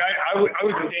 Dick, I would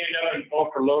stand up and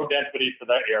vote for low density for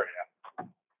that area.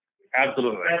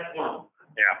 Absolutely. That's one.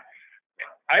 Yeah.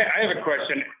 I have a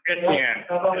question at the end.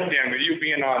 Dan, with you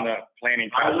being on the planning.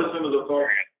 I listen to the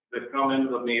folks that come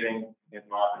into the meeting and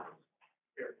talk.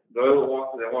 They're the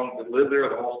ones that live there,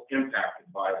 the most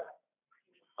impacted by it.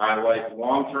 I like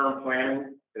long-term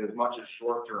planning. as much as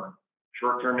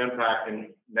short-term impact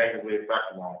can negatively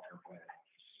affect long-term planning.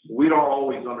 We don't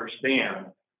always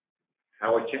understand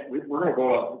how we can, we're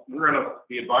gonna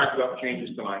be advised about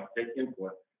changes tonight, take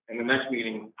input, and the next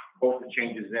meeting, vote the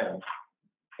changes in.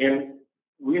 And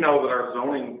we know that our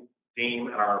zoning team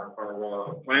and our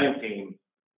planning team,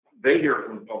 they hear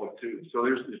from the public too. So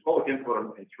there's public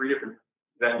input in 3 different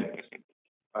venues,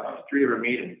 3 different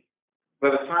meetings. By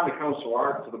the time it comes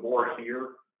to the board here,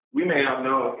 we may not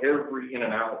know every in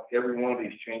and out, every one of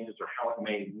these changes or how it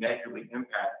may negatively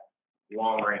impact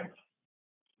long range.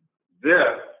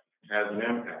 This has an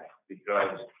impact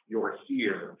because you're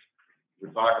here.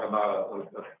 We're talking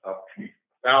about a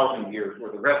 1,000 years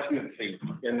worth of residency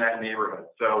in that neighborhood.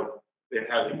 So it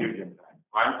has a huge impact.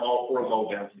 I'm all for low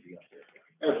density up there.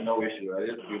 I have no issue with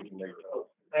that. It's a beautiful neighborhood.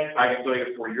 I can tell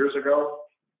you 4 years ago,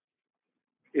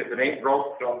 if it ain't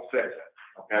broke, don't fix it.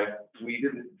 Okay, we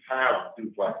didn't have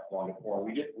duplex on the corner.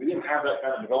 We didn't have that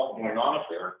kind of development going on up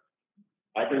there.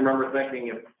 I can remember thinking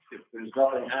if there's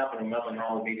nothing happening, nothing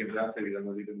wrong with medium density, then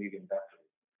we'll leave it medium density.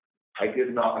 I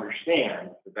did not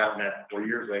understand that meant 4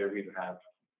 years later we'd have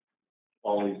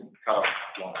all these cut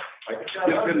lines. I just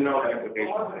didn't know the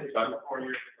implications. 4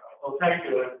 years ago. Well, thank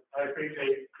you. I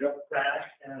appreciate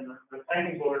that. And the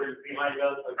planning board is behind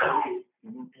us, I believe.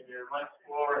 And you're much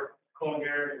more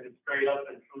coherent and straight up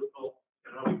and truthful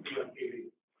than what we see on TV.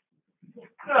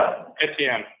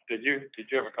 Etienne, did you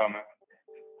have a comment?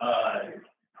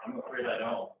 I'm afraid I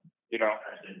don't. You don't?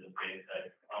 Actually, in this case,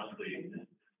 honestly, it's a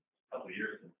couple of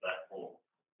years since that whole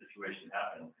situation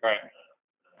happened. Right.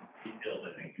 Details,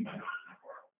 I think, you might have listened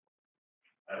for.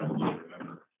 I don't really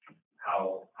remember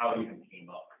how it even came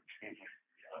up.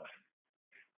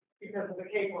 Because of the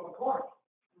cake on the corner.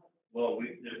 Well,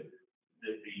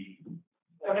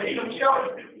 Somebody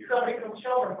from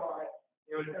Shelburne bought it.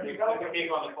 It was the cake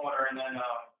on the corner, and then,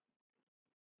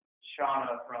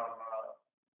 Shauna from,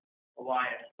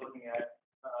 Alliance looking at,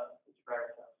 the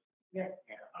driver's house. Yeah.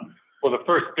 Well, the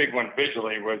first big one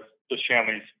visually was the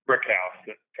Shanley's brick house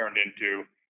that turned into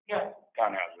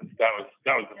townhouses. That was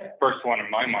the first one in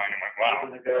my mind. I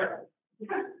went, wow.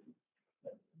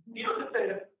 You just say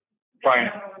that.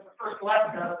 Brian. Was the first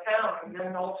left out of town, and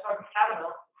then all of a sudden,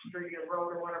 Kavanaugh Street or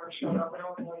road or whatever showed up, and I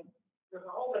was like, there's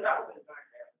a whole development back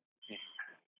there.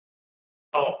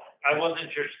 Oh, I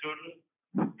wasn't your student,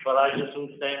 but I just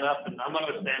would stand up, and I'm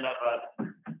gonna stand up,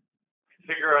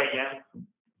 figure I can.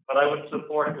 But I would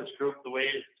support this group the way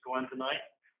it's going tonight,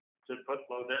 to put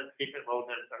low density, keep it low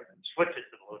density, or switch it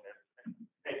to low density.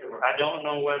 I don't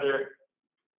know whether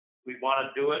we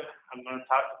wanna do it. I'm gonna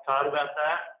talk to Todd about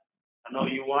that. I know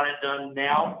you want it done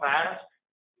now, fast,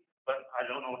 but I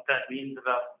don't know what that means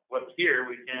about what's here.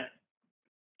 We can't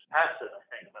pass it, I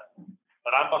think,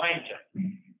 but I'm behind you.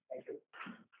 Thank you.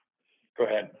 Go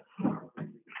ahead.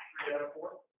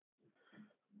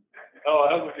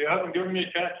 Oh, you haven't given me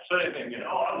a chance to say anything yet.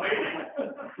 Oh, I'm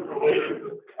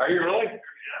waiting. Are you really?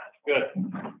 Yeah. Good.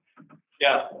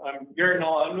 Yeah, I'm Gary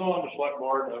Knoll. I'm new on the select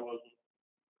board. I was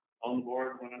on the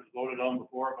board when it was voted on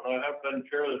before, but I have been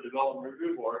chair of the development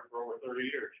review board for over 30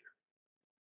 years here.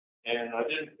 And I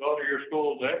didn't go to your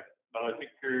school, Dick, but I think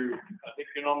you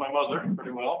know my mother pretty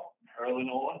well, Arlie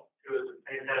Nolan. It was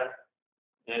fantastic.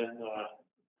 And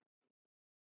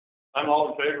I'm all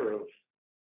in favor of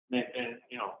maintaining,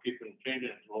 keeping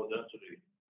changing to low density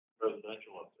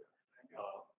residential up there.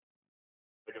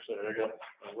 Like I said,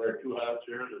 I wear 2 hats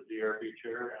here, the DRB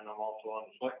chair, and I'm also on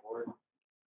the select board,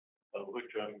 of which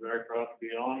I'm very proud to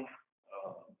be on.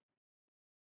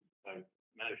 I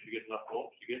managed to get enough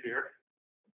votes to get here.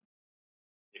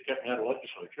 They kept me out of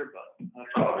legislature, but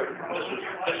that's all right.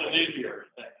 This is easier,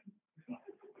 I think.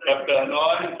 But no,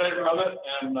 I'm in favor of it,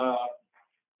 and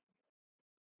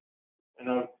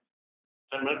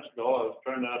 10 minutes ago, I was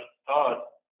trying to ask Todd,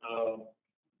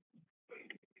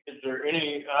 is there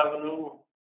any avenue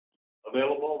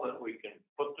available that we can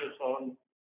put this on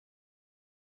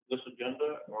this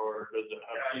agenda, or does it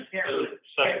have You can't does it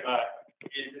set it back?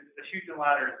 The chutes and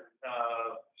ladders,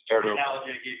 Start over.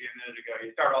 analogy I gave you a minute ago,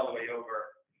 you start all the way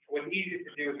over. What's easiest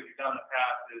to do is what you've done in the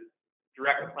past is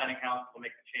direct the planning council to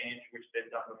make the change, which they've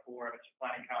done before, and it's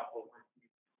planning council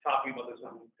talking about this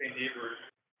with the same neighbors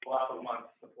the last month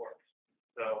supports.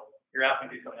 So you're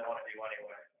asking to do something I want to do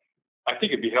anyway. I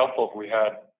think it'd be helpful if we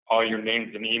had all your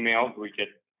names and emails. We could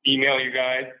email you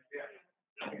guys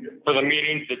for the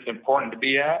meetings it's important to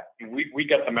be at. We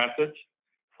get the message,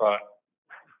 but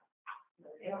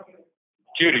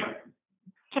Judy,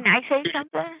 Can I say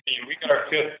something? we got our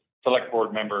 5th select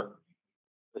board member,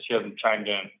 but she hasn't chimed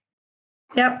in.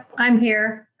 Yep, I'm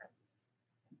here.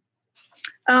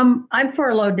 I'm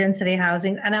for low density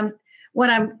housing, and what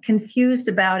I'm confused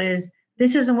about is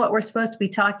this isn't what we're supposed to be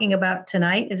talking about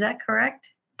tonight. Is that correct?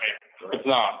 It's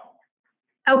not.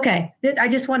 Okay, I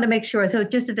just wanted to make sure. So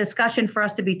just a discussion for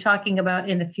us to be talking about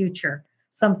in the future,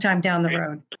 sometime down the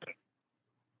road.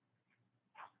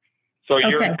 So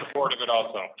you're in Okay. support of it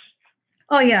also?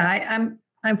 Oh, yeah,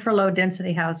 I'm for low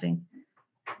density housing,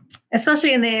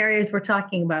 especially in the areas we're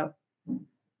talking about.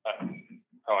 I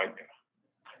like it.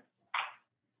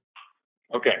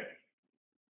 Okay.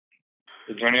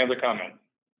 Is there any other comment?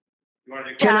 You want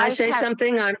to do? Yeah, Can I I say have-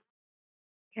 something? Yeah.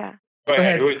 Go ahead.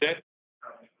 ahead, who is it?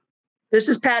 This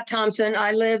is Pat Thompson.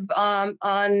 I live on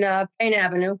Payne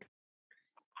Avenue.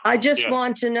 I just Yeah.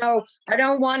 want to know, I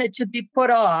don't want it to be put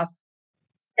off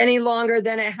any longer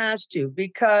than it has to,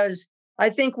 because I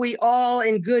think we all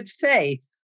in good faith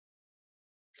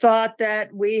thought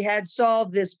that we had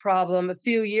solved this problem a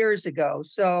few years ago.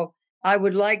 So I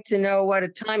would like to know what a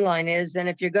timeline is. And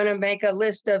if you're going to make a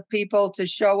list of people to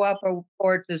show up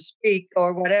or to speak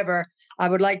or whatever, I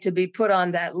would like to be put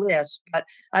on that list, but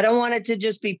I don't want it to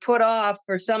just be put off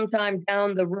for some time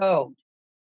down the road.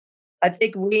 I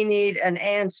think we need an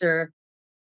answer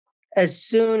as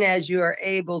soon as you are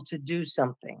able to do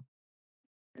something.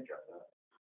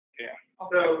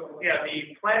 So, yeah,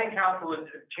 the planning council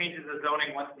changes the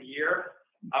zoning once a year.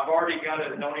 I've already got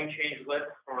a zoning change list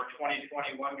for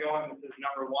 2021 going. This is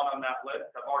number 1 on that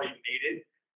list. I've already made it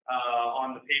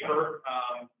on the paper.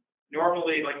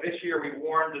 Normally, like this year, we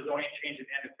warned the zoning change at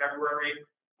the end of February.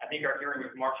 I think our hearing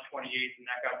was March 28th, and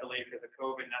that got delayed because of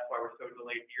COVID, and that's why we're so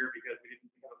delayed here, because we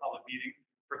didn't have a public meeting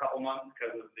for a couple months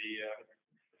because of the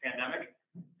pandemic.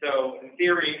 So in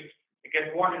theory, it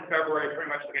gets warned in February, pretty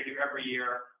much like I do every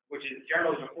year, which is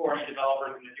generally before any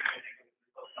developers can do anything because it's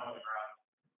still snow on the ground.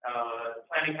 The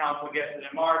planning council gets it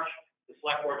in March, the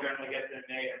select board generally gets it in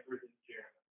May, and approves it in June.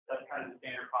 That's kind of the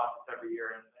standard process every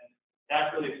year, and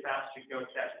that's really as fast as you go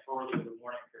statutorily with the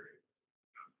warning period.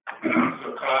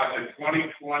 So, in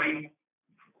 2020,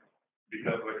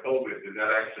 because of the COVID, did that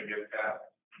actually get passed?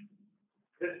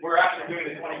 We're actually doing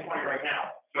the 2020 right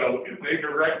now. So if they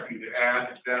direct you to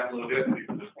add that low density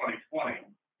to the 2020,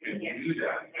 can you do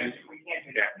that? We can't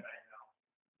do that tonight, no.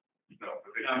 No,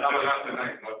 but they should do that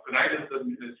tonight. No, tonight is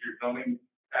your zoning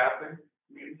passing.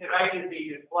 Tonight is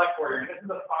the select board hearing. This is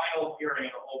the final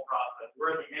hearing of the whole process.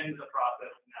 We're at the end of the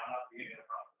process now, not the beginning of the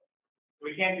process. So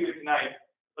we can't do it tonight,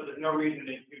 but there's no reason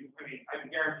to do, I mean, I can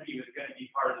guarantee you it's going to be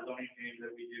part of the zoning change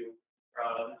that we do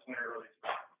this winter early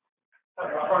spring.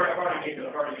 I've already made the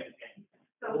change.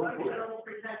 So what will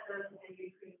present us in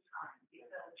between time?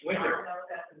 Because we Winter. know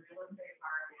that the real estate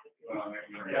market is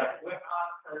Yeah. with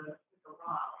off the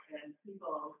law and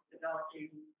people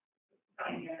developing,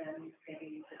 coming in and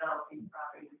maybe developing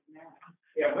properties now.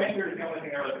 Yeah, winter is the only thing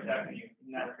that really protects you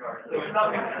in that regard. So it's not,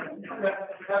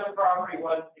 the property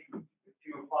was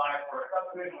to apply for a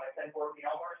subdivision like 1014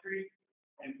 Elmore Street.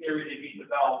 In theory, they beat the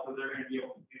bell, so they're going to be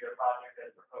able to do their project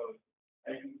as proposed.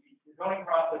 And the zoning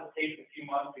process takes a few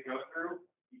months to go through.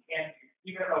 You can't,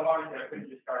 even if I wanted to, I couldn't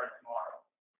just start it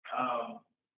tomorrow.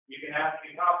 You can ask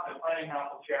the planning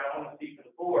council chair, I want to speak to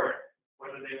the board,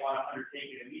 whether they want to undertake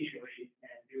it immediately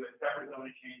and do a separate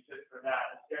zoning change just for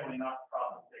that. It's generally not the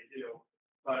process they do.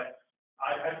 But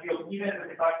I feel even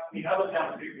if I mean, I live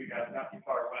down the street from you guys, not too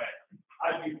far away,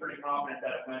 I'd be pretty confident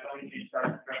that if my zoning change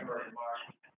starts in February and March,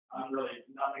 I'm really,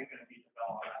 nothing's going to beat the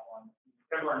bell on that one.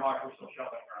 February and March, we're still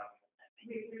shoveling around.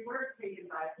 We were taken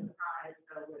by surprise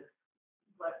with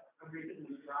what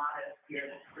originally brought us here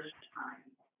the first time.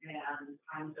 And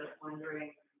I'm just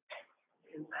wondering,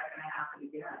 is that going to happen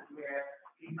again, where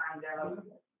we find out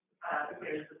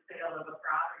there's a sale of a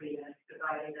property and it's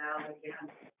divided out again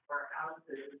for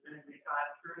houses and it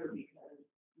got through because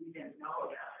we didn't know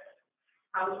about it?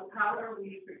 How are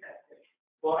we protected?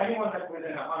 Well, anyone that's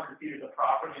within 100 feet of the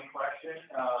property in question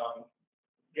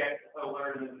gets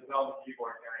alerted of the development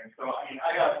board hearing. So, I mean,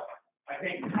 I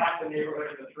think half the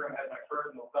neighborhood in this room has my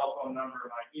personal cell phone number,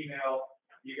 my email.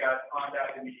 You guys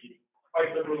contacted me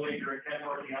quite liberally during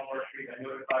 1014 Elmore Street. I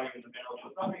notified you in the mail. So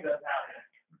something that's happened,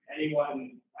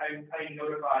 anyone, I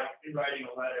notify in writing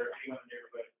a letter, anyone in the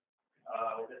neighborhood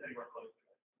that's anywhere close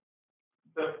to it.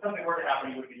 So if something were to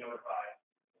happen, you would be notified.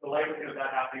 The likelihood of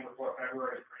that happening before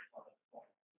February is pretty small at this point.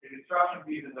 The construction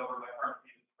season is over, my permit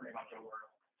season is pretty much over.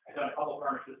 I've done a couple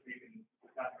permits this week and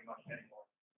it's not pretty much anymore.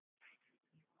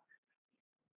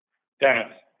 Dennis?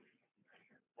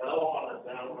 I don't want to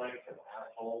sound like an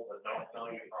asshole, but don't sell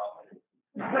your property.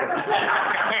 I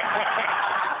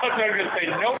was going to say,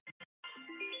 no.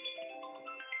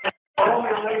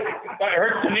 That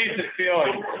hurts Denise's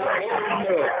feelings. Well,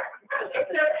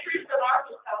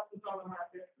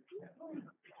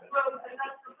 and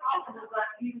that's the problem, is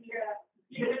that you get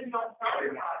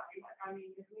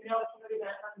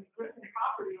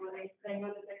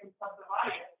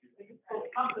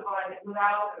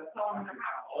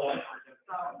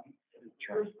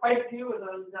quite a few of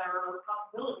those that are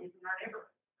possibilities in our neighborhood.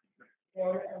 You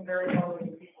know, and very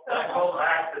elderly people. I told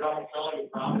Max that I'm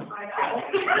selling from. I know.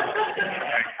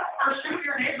 Or shoot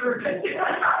your neighbor.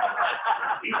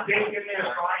 He's taking their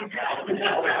fine now.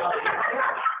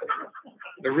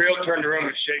 The realtor in the room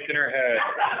is shaking her head.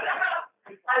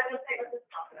 I just think it's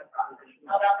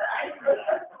how about that?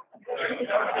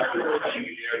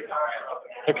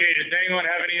 Okay, does anyone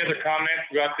have any other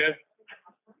comments about this?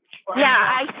 Yeah,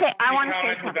 I want to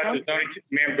say Comments about the something. zoning,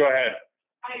 ma'am, go ahead.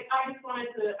 I just wanted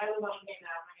to, I live on Main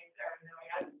Ave, my name's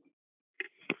Erin,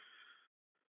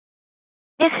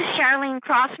 This is Charlene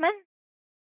Crossman.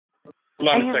 Hold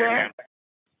on Are a you second, there?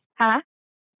 ma'am.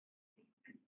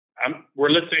 Huh? We're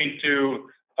listening to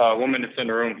a woman that's in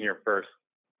the room here first.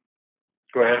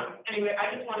 Go ahead. Anyway,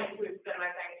 I just wanted to extend my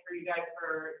thanks for you guys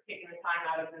for taking the time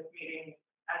out of this meeting,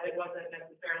 as it wasn't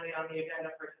necessarily on the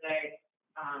agenda for today,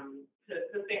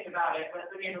 to think about it, but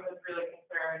the neighborhood's really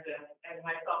concerned, and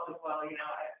myself as well, you know,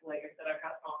 like I said, I've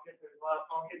got small kids, there's a lot of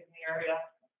small kids in the area,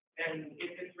 and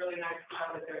it's really nice to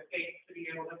know that there's space to be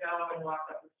able to go and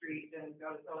walk up the street and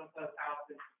go to so-and-so's house,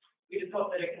 and we just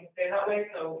hope that it can stay that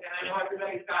way, so, and I know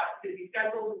everybody's got busy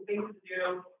schedules and things to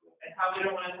do, and probably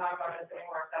don't want to talk about this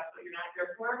anymore if that's what you're not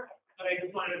here for, but I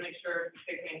just wanted to make sure to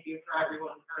say thank you for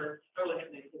everyone for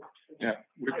listening. Yeah,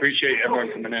 we appreciate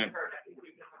everyone coming in.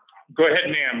 Go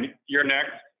ahead, ma'am. You're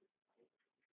next.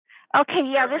 Okay,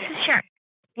 yeah, this is Sharon.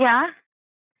 Yeah?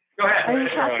 Go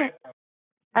ahead.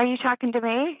 Are you talking to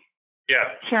me?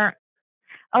 Yeah. Sure.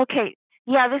 Okay,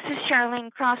 yeah, this is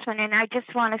Charlene Crossman, and I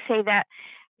just want to say that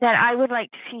I would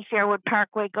like to see Fairwood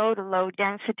Parkway go to low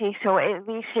density, so at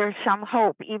least there's some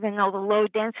hope, even though the low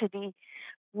density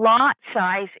lot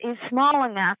size is small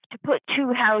enough to put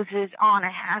two houses on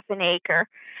a half an acre.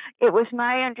 It was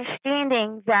my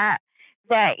understanding that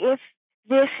if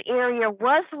this area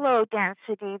was low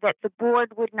density, that the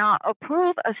board would not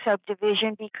approve a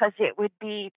subdivision because it would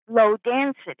be low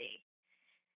density.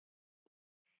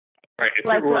 Right, if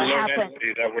Like it were what low happened.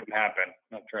 density, that wouldn't happen.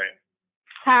 That's right.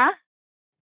 Huh?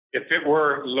 If it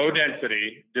were low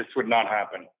density, this would not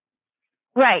happen.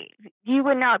 Right. You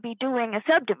would not be doing a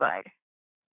subdivide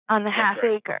on the half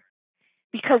acre.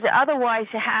 Because otherwise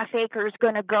the half acre is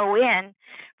going to go in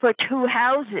for two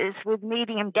houses with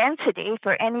medium density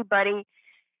for anybody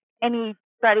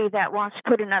that wants to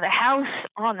put another house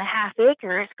on the half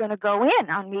acre is going to go in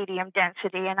on medium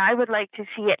density. And I would like to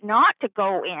see it not to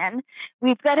go in.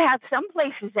 We've got to have some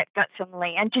places that got some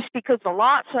land, just because the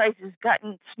lot size has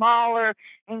gotten smaller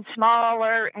and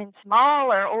smaller and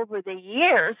smaller over the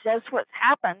years. That's what's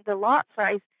happened. The lot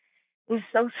size is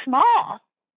so small.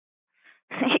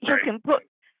 You can put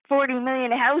 40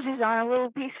 million houses on a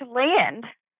little piece of land.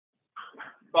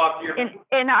 Bob,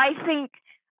 And I think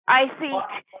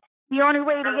the only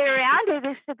way to get around it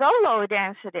is to go low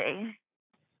density.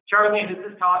 Charlene, this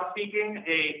is Todd speaking.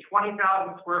 A 20,000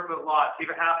 square foot lot, so you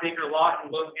have a half acre lot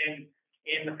in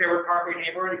the Fairwood Parkway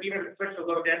neighborhood, even if it's switched to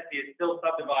low density, it's still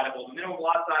subdividable. The minimum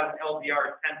lot size in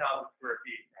LDR is 10,000 square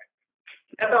feet.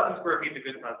 10,000 square feet is a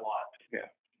good sized lot. Yeah.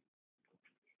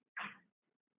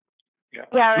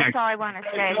 Yeah, that's all I want to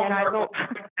say. No That I more vote.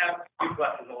 have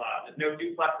duplexes allowed. There's no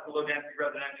duplexes for low density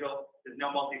residential. There's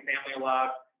no multifamily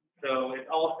allowed. So it's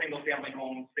all single family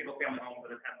homes that are 10,000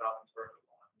 square foot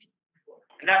lot.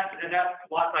 And that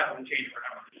lot size hasn't changed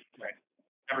forever. Right.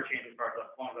 Never changed as far as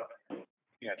up.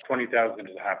 Yeah, 20,000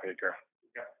 is a half acre.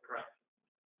 Yeah, correct.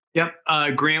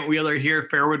 Yep, Grant Wheeler here,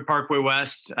 Fairwood Parkway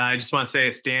West. I just want to say I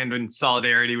stand in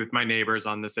solidarity with my neighbors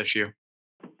on this issue.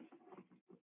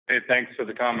 Hey, thanks for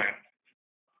the comment.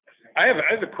 I have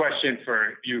a question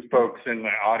for you folks in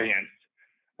the audience.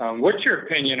 What's your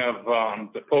opinion of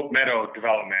the Pope Meadow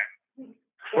development?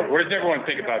 What does everyone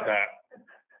think about that?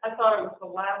 I thought it was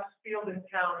the last field in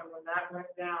town, and when that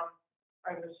went down,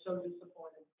 I was so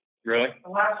disappointed. Really? The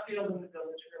last field in the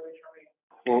village, really, for me.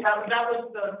 Well,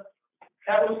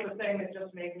 That was the thing that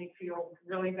just made me feel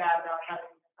really bad about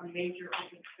having a major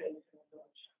open space in the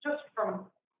village. Just from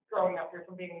growing up here,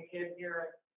 from being a kid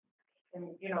here, and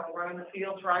you know, running the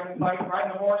fields, riding a bike,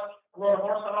 riding a horse, rode a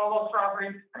horse on all those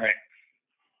properties. right.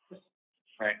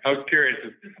 Right. I was curious.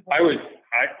 I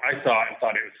saw it and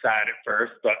thought it was sad at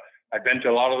first, but I've been to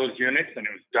a lot of those units and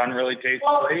it was done really tastefully.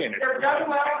 Well, And they're done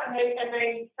well, and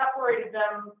they separated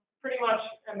them pretty much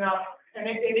enough, and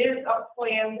it is a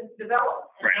planned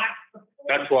development. And Right.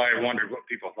 That's why I wondered what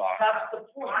people thought. That's the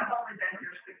point. I've only been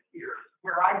here 6 years.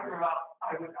 Where I grew up,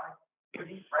 I couldn't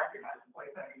recognize the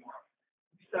place anymore.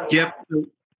 So Yep.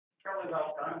 fairly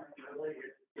well done, really.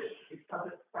 It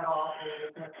doesn't spell off.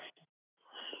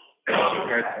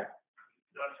 Right.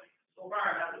 So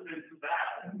far, it hasn't been too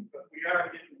bad, but we are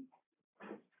getting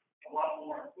a lot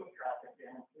more foot traffic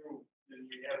down through than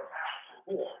we ever have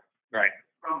before. Right.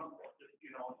 From,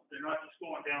 you know, they're not just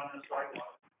going down the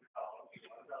sidewalk.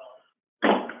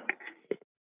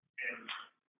 And,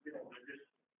 you know, they're just,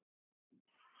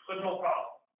 but no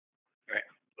problem. Right.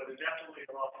 But it's definitely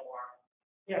a lot more.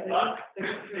 Yeah,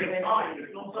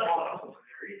 There's no sidewalks over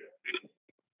there either.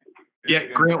 Yeah,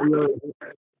 Grant Wheeler.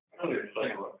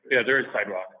 Yeah, there is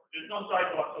sidewalk. There's no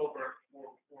sidewalks over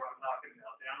where I'm talking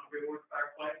about, down Greenwood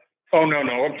Parkway. Oh, no,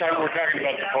 we're talking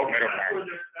about the Pope Meadow Farm.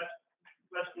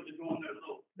 That's where they're doing their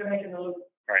loop. they're making the loop.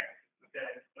 Right. Okay,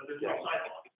 but there's no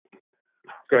sidewalks.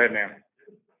 Go ahead, ma'am.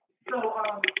 So,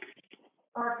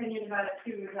 our opinion about it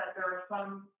too is that there are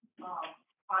some,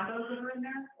 condos that are in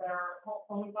there that are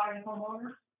owned by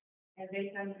homeowners. And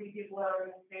they tend to be people that are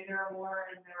going to stay there more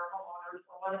and they're homeowners. A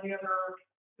lot of the other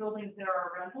buildings there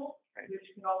are rentals, which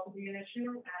can also be an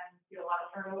issue and see a lot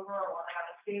of turnover, a lot of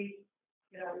out of state.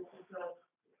 You know, this is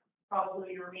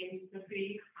probably or maybe could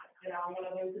be, you know, one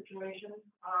of those situations.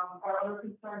 Our other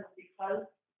concern is because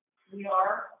we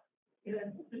are in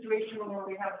a situation where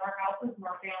we have more houses,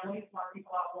 more families, more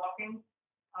people out walking.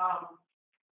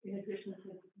 In addition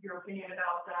to your opinion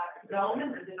about that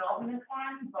development, the development is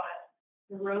fine, but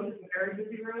the road is a very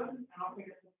busy road. I don't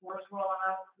think it's enforced well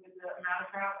enough with the amount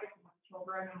of traffic and with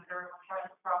children and with everyone trying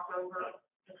to cross over,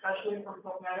 especially from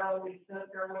Pope Meadow, we the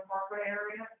Fairwood Parkway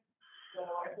area. So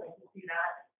I'd like to see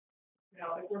that. You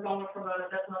know, if we're going from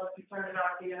that's another concern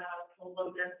about the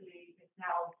low density, it's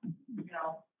now, you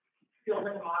know, feels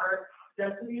like a moderate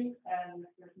density and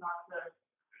there's not the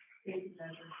safety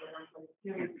measures that are like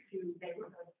to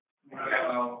neighborhoods.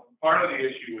 Well, part of the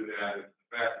issue with that is the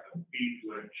fact that the speed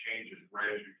limit changes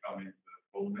right as you come into the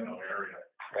Pope Meadow area.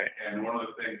 Right. And one of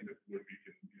the things that would be,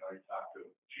 you know, you talk to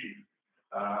the chief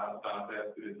about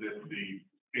that is that the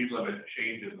speed limit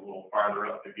changes a little farther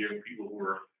up to give people who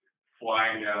are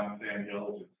flying down sand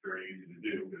hills. It's very easy to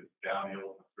do because down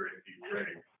hills it's very steep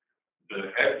grade. The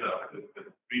heads up, the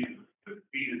speed is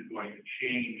going to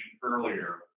change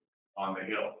earlier on the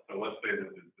hill. So let's say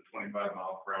that the 25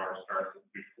 miles per hour starts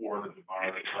before the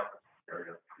Demar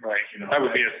area. Right. You know, that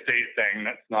would be a state thing.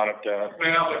 That's not up to us.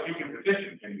 Well, but you can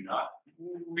petition, can you not?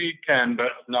 We can,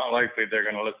 but it's not likely they're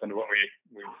going to listen to what we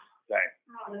say.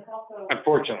 There's also,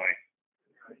 Unfortunately.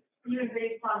 even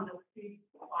based on the speed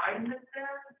line that's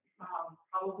there,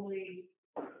 probably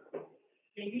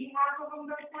maybe half of them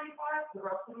go 25, the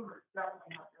rest of them are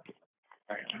definitely not.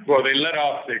 Right. Well, they let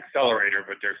off the accelerator,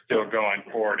 but they're still going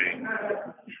 40.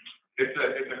 It's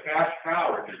a cash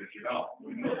cow, Richard, as you know.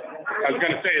 I was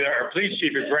going to say that our police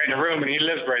chief is right in the room and he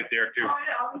lives right there too.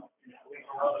 All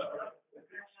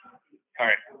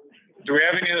right. Do we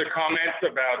have any other comments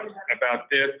about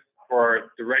this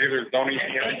for the regular zoning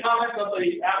hearing? Any comments on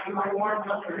the after the warrant?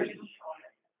 I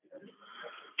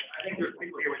think there's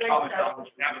people here with comments on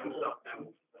the after stuff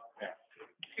too.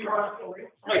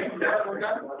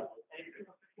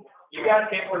 You guys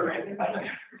can't order anything. I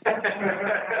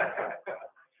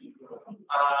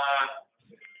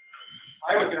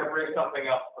was gonna bring something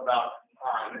up about,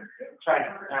 trying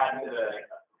to add to the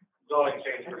zoning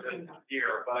change for this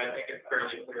year, but I think it's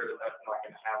fairly clear that that's not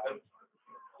gonna happen.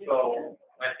 So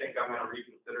I think I'm gonna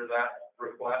reconsider that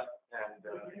request and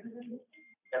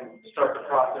start the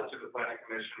process through the planning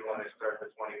commission when they start the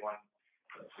 21.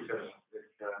 Because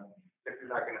it's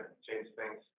not gonna change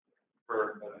things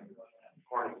for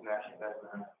Corning National,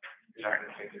 you're not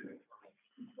gonna change it.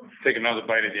 Take another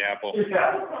bite of the apple.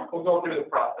 Yeah, we'll go through the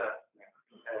process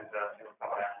and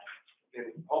come back.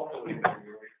 And hopefully,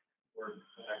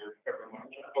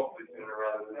 hopefully sooner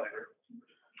rather than later.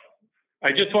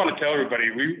 I just want to tell everybody,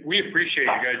 we appreciate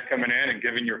you guys coming in and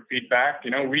giving your feedback.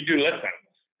 You know, we do listen.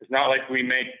 It's not like we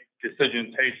make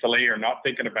decisions hastily or not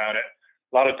thinking about it.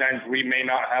 A lot of times we may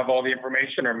not have all the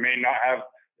information or may not have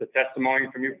the testimony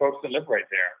from you folks that live right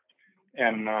there.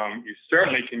 And you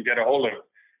certainly can get a hold of it.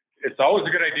 It's always a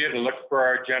good idea to look for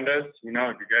our agendas. You know,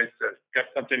 if you guys got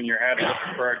something in your head, look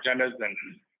for our agendas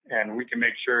and we can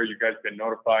make sure you guys been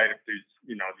notified if these,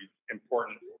 you know, these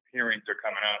important hearings are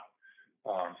coming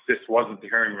up. This wasn't the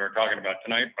hearing we were talking about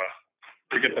tonight, but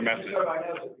we get the message. So I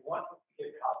know if you want to get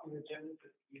a copy of the agenda,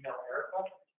 just email Erica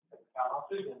at the town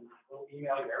office and we'll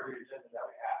email you every agenda that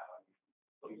we have.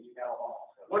 So you email them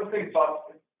all. One thing, Bob,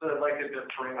 that I'd like to just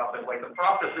bring up is like the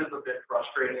process is a bit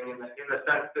frustrating in the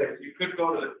sense that you could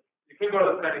go to the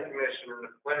planning commission and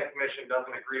the planning commission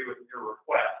doesn't agree with your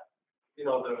request. You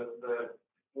know, the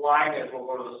line is we'll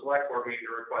go to the select board meeting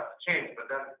to request a change, but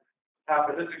then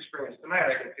after this experience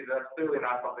tonight, I can see that's clearly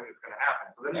not something that's going to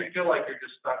happen. So then you feel like you're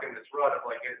just stuck in this rut of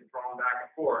like getting thrown back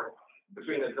and forth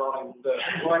between the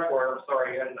select board,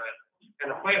 and the and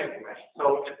the planning commission.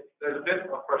 So there's a bit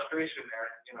of frustration there,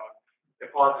 you know, it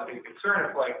causes a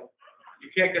concern. It's like, you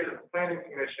can't get the planning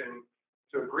commission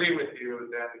to agree with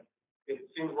you, then it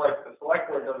seems like the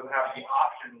select board doesn't have the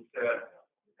option to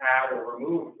add or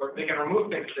remove, or they can remove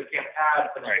things, but they can't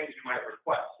add the things you might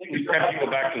request. We send people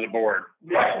back to the board.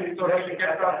 Right, so it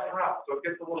gets bounced around, so it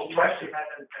gets a little messy. Had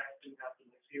that exact thing happen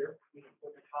this year, we can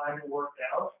put the time and worked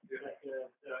out, the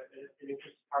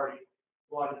interest party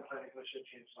wanted the planning commission to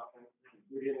change something,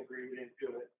 we didn't agree, we didn't do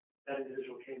it, that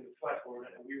individual came to the select board,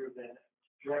 and we were then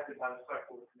directed by the select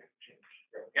board to make the change.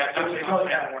 Yeah, so they know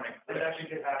that morning. It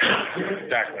actually did happen.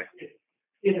 Exactly.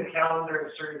 In the calendar,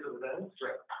 a series of events,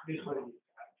 right, these when you.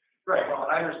 Right, well,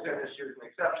 I understand this year's an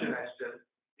exception, it's just,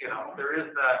 you know, there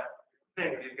is that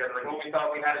thing, these guys are like, well, we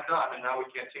thought we had it done, and now we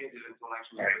can't change it until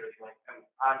next year. And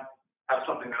I have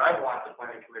something that I want the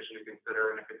planning commission to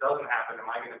consider, and if it doesn't happen, am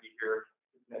I gonna be here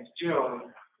next June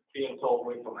being told,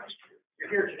 wait till next year? You're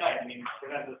here tonight, I mean,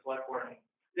 we're not the select board, and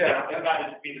Yeah. they've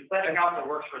got to be, the planning council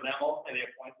works for them ultimately,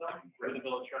 they appoint them, for the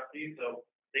village trustees, so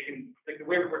they can, like the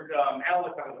waiver, Alan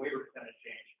on the waiver percentage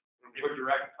change. They were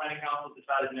direct, planning council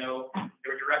decided no,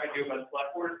 they were directed to by the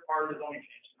select board as part of the zoning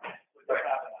change. Which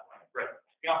happened that way. Right.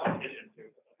 We also petitioned too.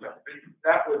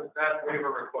 That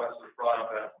waiver request was brought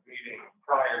up at a meeting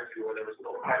prior to, where there was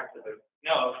still time to the.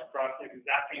 No, it's brought up,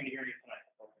 that came to hearing tonight.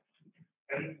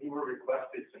 And we were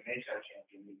requested to make that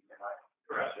change in meeting tonight.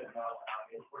 Correct.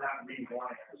 We're not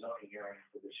rewarning our zoning hearing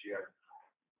for this year.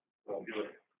 We'll do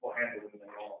it, we'll handle it in the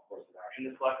normal course of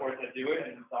action. And the select board said do it,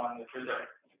 and it's on the Thursday.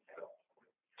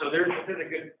 So this is a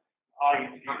good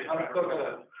audience. I'm still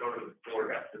gonna go to the board,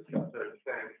 discuss the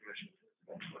planning commission.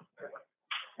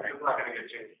 It's not gonna get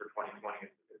changed for 2020.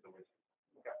 It's a waste.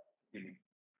 Mhm.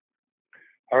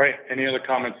 All right, any other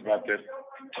comments about this?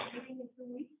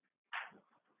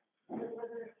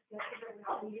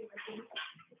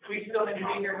 We still need to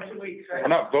be here in 2 weeks, right? We're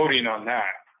not voting on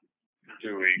that in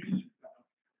 2 weeks.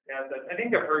 Yeah, I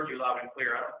think I've heard you loud and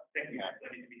clear. I don't think you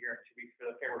need to be here in 2 weeks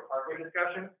for the Fairwood Parkway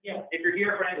discussion. Yeah. If you're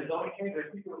here for any of the zoning changes, there's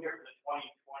people here for the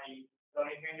 2020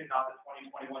 zoning changes, not the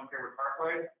 2021 Fairwood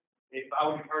Parkway. If I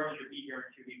would encourage you to be here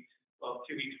in 2 weeks, well,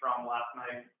 2 weeks from last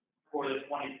night for the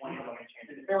 2020 zoning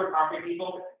changes. The Fairwood Parkway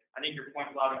people, I think your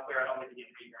point's loud and clear. I don't think you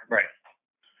need to be here. Right.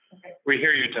 Okay. We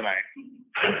hear you tonight.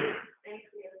 Thank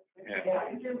you. Yeah.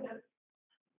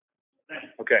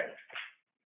 Okay.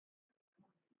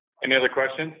 Any other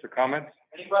questions or comments?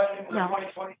 Any questions on the No.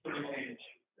 2020 zoning change?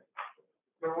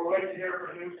 So we're waiting to hear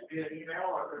from you via email,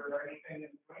 or is there anything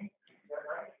in between? Is that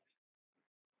right?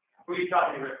 Who are you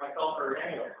talking to, Rick? Myself or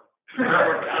anyone?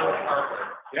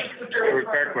 Yeah, Fairwood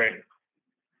Parkway.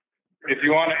 If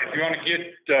you wanna get,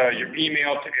 your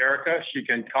email to Erica, she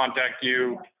can contact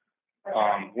you,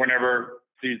 whenever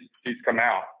these come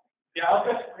out. Yeah, I'll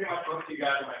just pretty much post you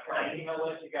guys on my friend email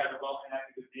list. You guys are well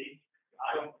connected with me.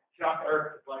 I don't, Chuck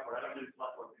or select board, I don't do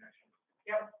select board connection.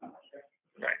 Yep.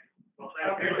 Right. Well,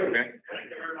 thank you. Okay.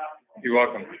 Thank you very much. You're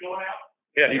welcome. We going out?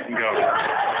 Yeah, you can go.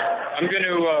 I'm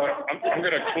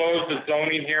gonna close the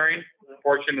zoning hearing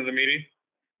portion of the meeting.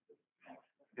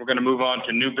 We're gonna move on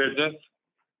to new business.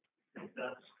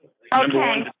 Number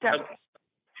one, Okay,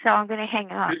 so I'm gonna hang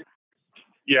up.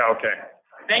 yeah, okay.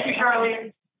 Thank you,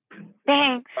 Charlie.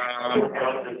 Thanks.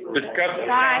 Discuss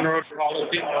town road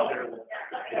policy.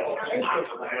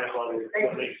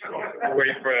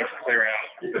 Wait for it to clear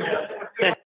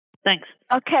out. Thanks.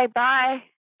 Okay, bye.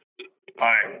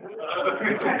 Bye.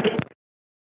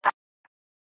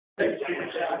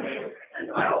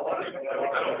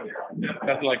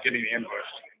 Nothing like getting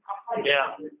ambushed.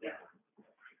 Yeah.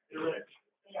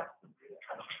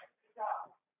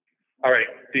 All right,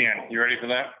 Dan, you ready for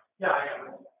that? Yeah, I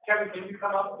am. Kevin, can you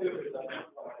come up to?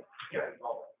 Yeah.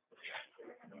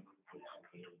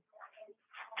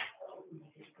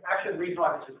 Actually, the reason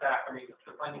why this is back, I mean,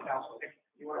 the planning council,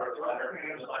 you want to letter,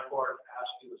 and the select board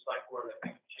asked you, the select board, I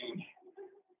think, change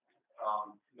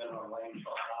minimum wage, so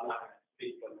I'm not going to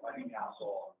speak with the planning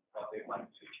council on what they'd like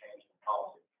to change the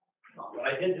policy. But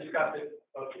I did discuss it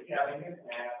both with Kevin, and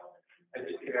I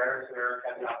did get Eric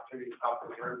had the opportunity to talk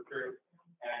to the road crew,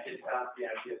 and I did bounce the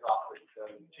ideas off with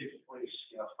the chief of police,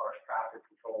 you know, as far as traffic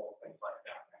control, things like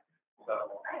that.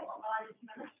 So,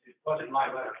 it wasn't my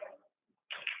letter.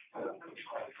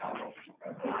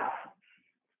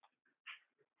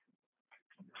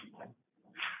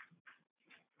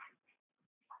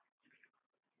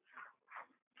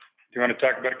 Do you want to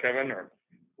talk about it, Kevin, or?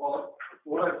 Well,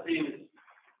 what I've seen is,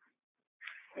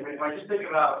 I mean, if I just think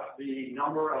about the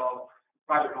number of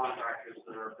private contractors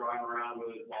that are driving around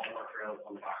with all our trailers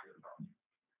on the back of their trucks.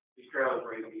 These trailers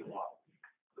bring people up.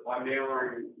 So by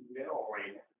nailing the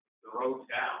roads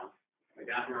down, Like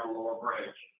down here on Lower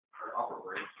Bridge, or Upper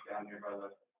Bridge, down here by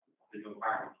the new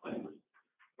apartment places.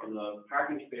 From the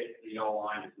parking space to the yellow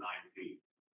line is 9 feet.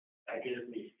 That gives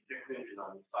me 6 inches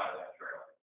on the side of that trailer.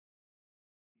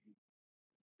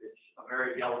 It's a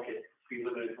very delicate speed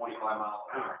limit of 25 miles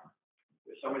an hour.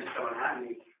 If somebody's coming at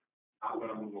me, I'm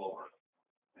gonna move over.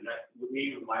 And that's with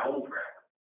me with my own trailer.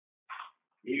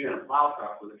 Even a plow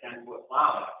truck with a 10-foot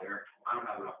plow out there, I don't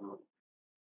have enough room.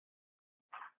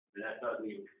 And that doesn't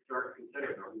even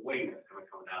consider the weight that's gonna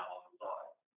come down on the side.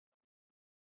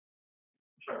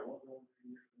 Sorry, what road are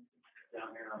you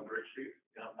Down here on Bridge Street,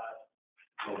 down past?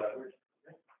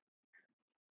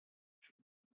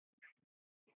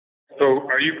 So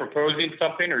are you proposing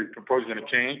something, or are you proposing a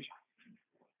change?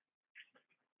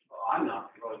 Well, I'm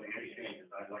not proposing any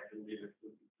changes. I'd like to leave it,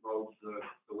 the roads,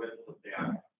 the width of the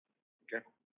aisle. Okay.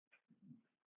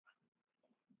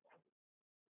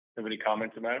 Have any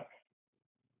comments about it?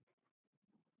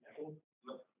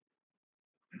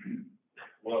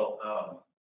 Well,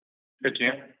 Good,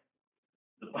 Jim.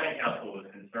 the planning council was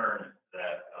concerned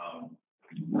that,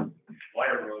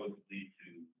 wider roads lead to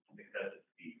excessive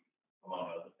speed,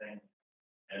 among other things.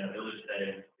 And the village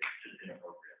said it's just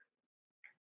inappropriate.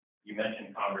 You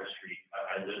mentioned Congress Street.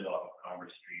 I live off of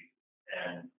Congress Street,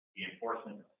 and the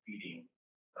enforcement of speeding,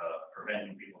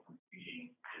 preventing people from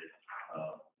speeding is,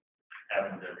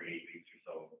 happens every 8 weeks or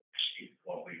so, 8 to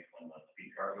 12 weeks when the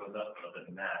speed car goes up. But other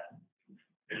than that,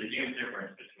 there's a huge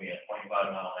difference between a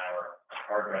 25-mile-an-hour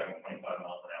car driving 25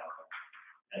 miles an hour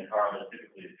and a car that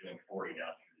typically is doing 40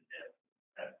 down through the dip.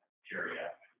 That's Cherry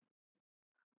Avenue.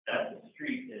 That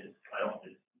street is,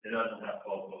 it doesn't have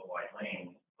 12-foot wide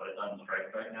lanes, but it's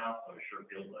unstriped right now, so it sure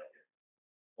feels like it.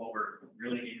 What we're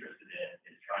really interested in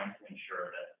is trying to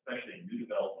ensure that, especially new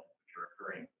developments which are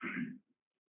occurring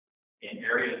in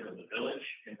areas of the village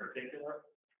in particular,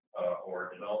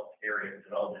 or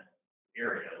development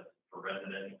areas for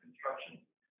residential construction,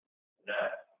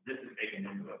 that this is taken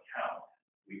into account.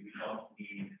 We don't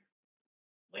need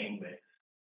lane widths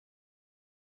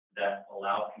that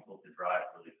allow people to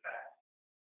drive really fast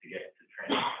to get to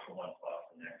transit from one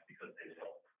spot to the next, because they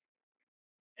will.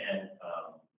 And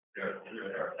there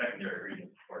are secondary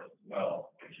reasons, of course, as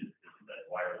well, which is that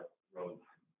wider roads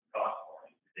cost more,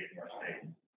 take more space,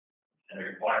 and they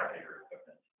require bigger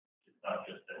equipment. It's not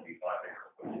just that we buy bigger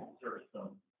equipment to service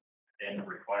them, and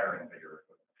requiring bigger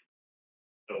equipment.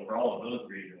 So for all of those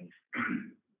reasons,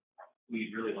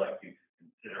 we'd really like you to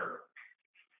consider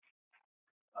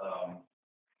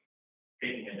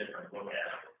taking a different look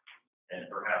at it, and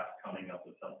perhaps coming up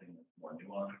with something that's more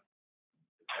nuanced,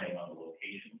 depending on the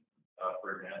location,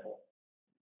 for example.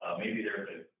 Maybe there's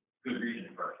a good reason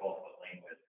for a 12-foot lane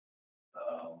width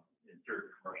in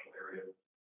certain commercial areas,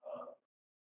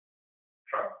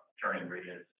 truck turning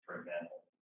radius, for example.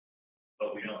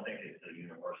 But we don't think it's a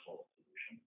universal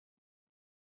solution.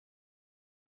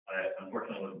 I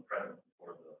unfortunately wasn't present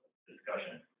for the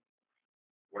discussion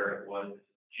where it was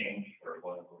changed, where it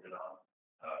was voted on.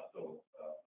 So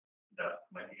that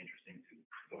might be interesting to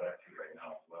go back to right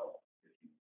now as well, if you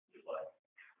would like.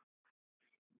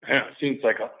 Yeah, it seems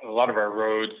like a lot of our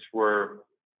roads were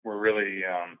really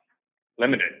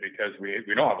limited because we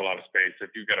don't have a lot of space.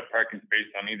 If you've got a parking space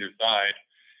on either side,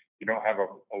 you don't have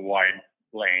a wide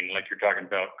lane like you're talking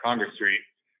about. Congress Street,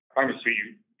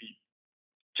 you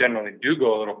generally do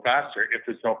go a little faster if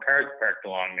there's no cars parked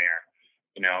along there,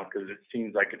 because it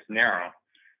seems like it's narrow.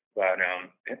 But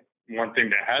one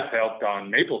thing that has helped on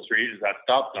Maple Street is that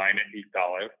stop sign at East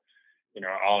Olive,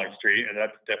 Olive Street, and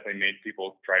that's definitely made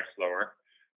people drive slower.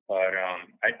 But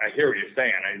I hear what you're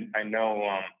saying. I know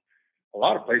a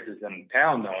lot of places in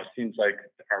town, though, it seems like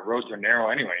our roads are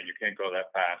narrow anyway, and you can't go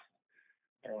that fast.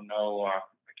 I don't know. I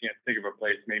can't think of a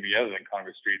place maybe other than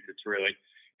Congress Street that's really,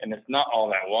 and it's not all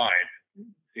that wide,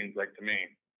 seems like to me,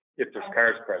 if there's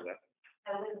cars present.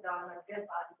 I lived on a good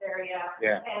area.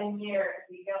 Yeah. 10 years,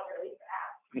 we go really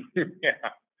fast.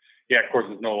 Yeah, of course,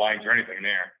 there's no lines or anything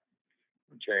there.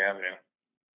 Cherry Avenue.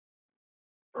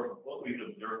 For what we've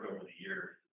observed over the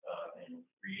years in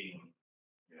reading,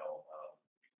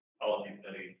 policy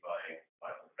studies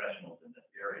by professionals in this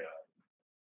area,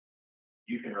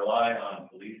 you can rely on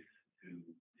police to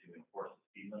enforce the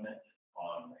speed limit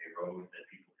on a road that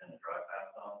people tend to drive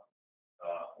fast on,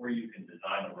 or you can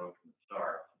design a road from the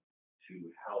start to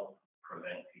help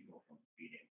prevent people from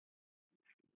speeding.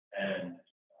 And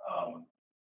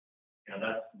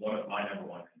that's one of my number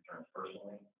one concerns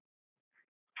personally.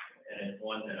 And it's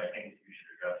one that I think you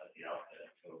should address at the outset.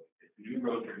 So if new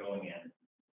roads are going in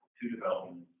to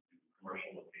development, to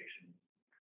commercial locations,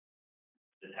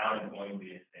 the town is going to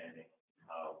be expanding.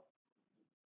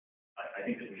 I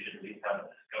think that we should at least have a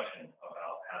discussion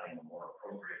about having a more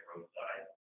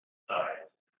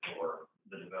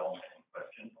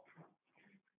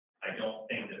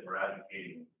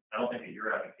advocating, I don't think that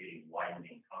you're advocating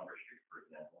widening Congress Street, for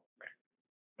example.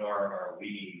 Nor are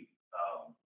we,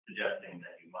 suggesting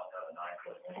that you must have a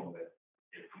 9-foot lane width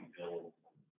if you build,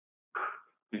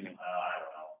 I don't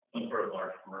know, some sort of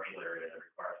large commercial area that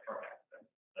requires car access.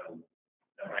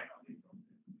 That might not be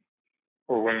something.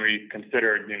 Or when we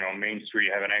considered, Main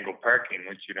Street having angled parking,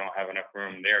 which you don't have enough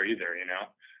room there either,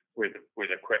 with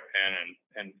equipment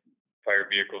and fire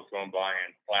vehicles going by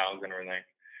and plows and everything.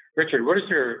 Richard, what is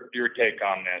your take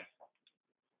on this?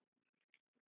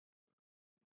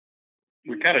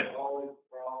 We kind of. Always a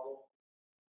problem,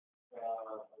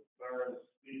 as far as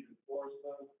speed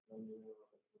enforcement, and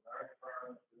the fire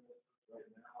department right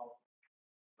now,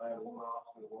 I have one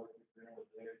officer working there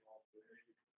all day.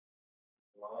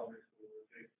 So obviously, we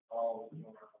take all the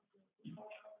speed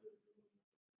enforcement.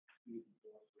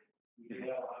 We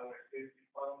have highway safety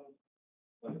funds,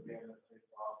 but again, it takes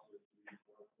officers to be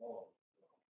more.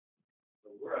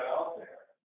 So we're out there,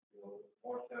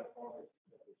 more step forward.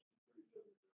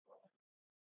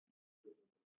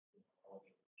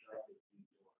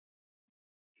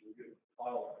 We get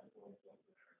power points up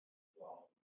there. Well,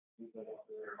 we've been up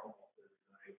there almost every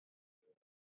night.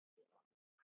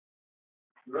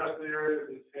 The rest of the area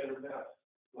is hit or miss.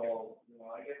 So,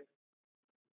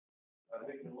 I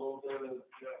think a little bit of,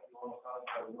 you want to talk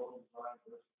about road design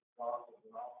versus cost of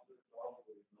an officer,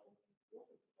 probably,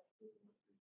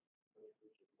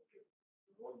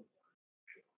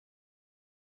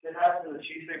 It has to the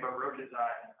chief thing about road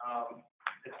design.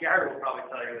 As Gary will probably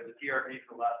tell you, as a DRB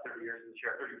for the last 30 years,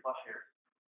 30 plus years,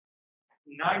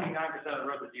 99% of the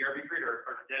roads that DRB create are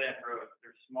dead end roads.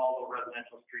 They're small little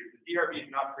residential streets. The DRB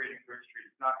is not creating third street.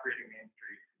 It's not creating Main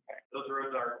Street. Those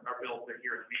roads are built. They're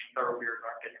here. The main thoroughfares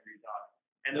aren't getting redone.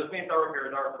 And those main thoroughfares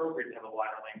are appropriate to have a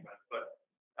wider lane width. But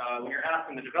when you're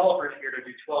asking the developers here to do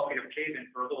 12 feet of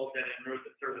pavement for a little dead end road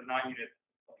that serves a 9-unit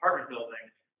apartment building,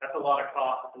 that's a lot of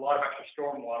cost. It's a lot of extra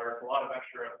stormwater. It's a lot of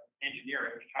extra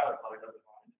engineering, which Tyler probably doesn't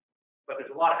mind. But there's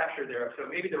a lot of extra there. So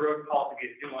maybe the road policy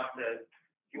is you want to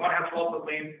have 12-foot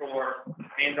lanes for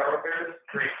main thoroughfares,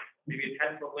 great. Maybe a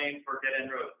 10-foot lane for dead end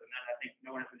roads, and then I think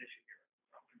no one has an issue here.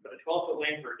 But a 12-foot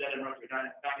lane for dead end roads for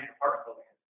 9-unit apartment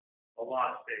building is a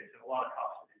lot of space and a lot of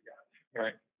cost for these guys.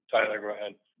 Right, Tyler, go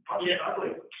ahead. Yeah,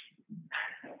 ugly.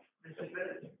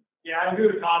 Yeah, I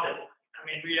agree with Thomas. I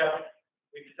mean, we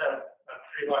just had a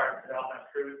pretty large development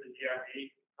approved the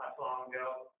DRB not so long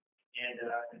ago, and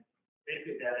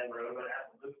basically dead end road, but it has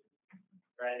a loop,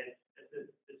 right? This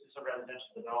is a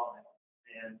residential development,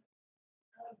 and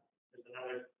there's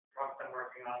another project I'm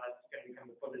working on that's going to become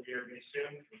before the DRB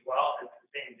soon as well. It's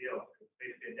the same deal. It's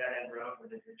basically a dead end road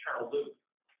with an internal loop,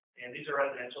 and these are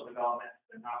residential developments.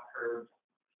 They're not curved,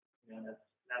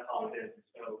 that's all it is.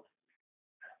 So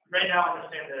right now, I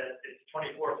understand that it's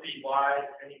 24 feet wide.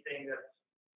 Anything that's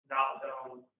not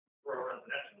zoned for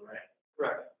residential, right?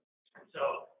 Correct.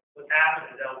 So what's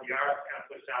happened is LDR kind of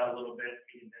pushed out a little bit,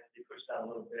 medium density pushed out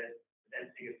a little bit, the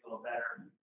density gets a little better.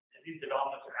 And these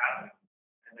developments are happening.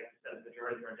 And like I said, the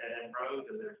majority are dead end roads,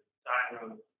 and there's side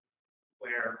roads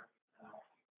where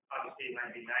obviously it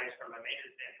might be nice from a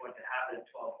maintenance standpoint to have it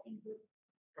at 12 feet, but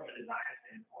from a design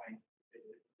standpoint,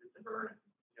 it's a burden,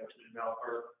 to the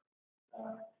developer,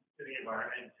 to the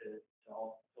environment, to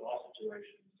all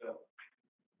situations. So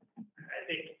I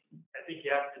think we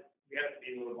have to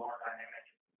be a little more dynamic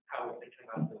how we're thinking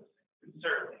about those things.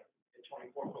 Certainly, a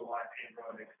 24-foot wide paved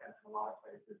road makes sense in a lot of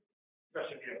places,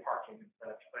 especially if you have parking and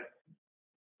such. But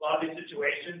a lot of these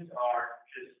situations are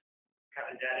just kind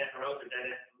of dead end roads or dead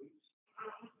end routes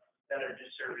that are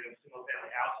just serving single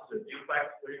family houses or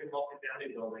duplex or even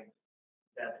multi-family buildings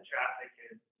that the traffic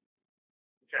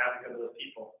of those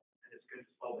people, and it's good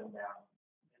to slow them down.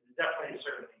 And definitely,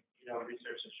 certainly,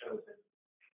 research that shows that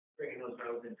bringing those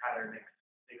roads in tighter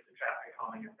makes the traffic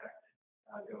calming effect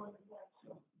going as well.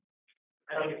 So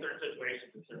I think in certain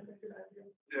situations, it's certainly a good idea.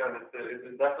 Yeah,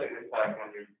 it's definitely an impact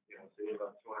when you say you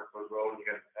have a 200-foot road, and you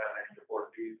got to add an extra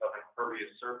 4 feet of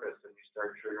impervious surface, and you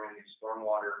start triggering these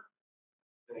stormwater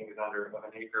things under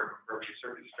an acre of impervious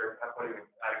surface. You start putting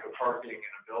adequate parking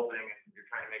in a building, and you're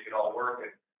trying to make it all work.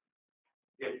 And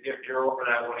if you're over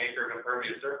that 1 acre of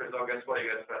impervious surface, oh, guess what?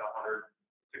 You got to spend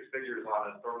 6 figures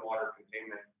on a stormwater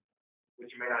containment, which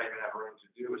you may not even have room to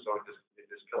do. So it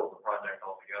just kills the project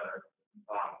altogether.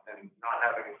 And not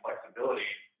having flexibility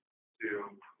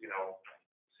to,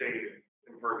 save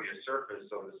impervious surface,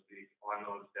 so to speak, on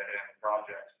those dead end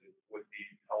projects, it would be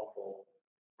helpful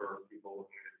for people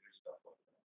looking to do stuff like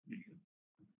that.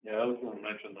 Yeah, I was going to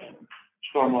mention the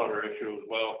stormwater issue as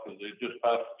well, because they just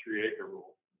passed the 3-acre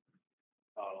rule.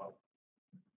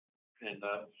 And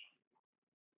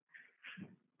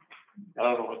I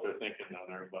don't know what they're thinking down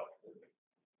there, but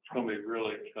it's gonna be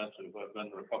really expensive. I've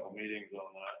been to a couple meetings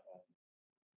on that.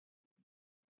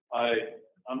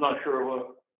 I'm not sure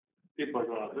what people are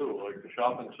gonna do, like the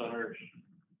shopping centers.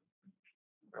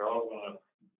 They're all gonna,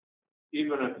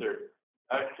 even if they're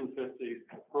Act 250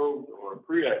 approved or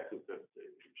pre-Act 250,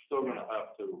 you're still gonna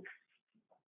have to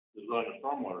design a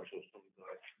stormwater system.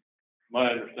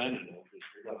 My understanding is that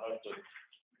you're gonna have to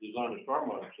design a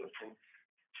stormwater system.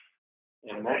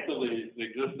 And most of the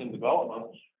existing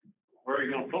developments, where are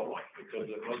you gonna put one? Because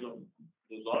it wasn't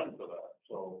designed for that.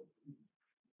 So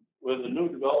with the new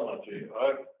development,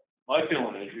 my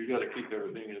feeling is you gotta keep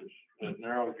everything as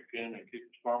narrow as you can and keep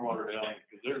the stormwater down,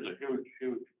 because there's a huge,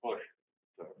 huge push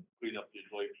to clean up these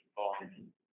lakes and ponds and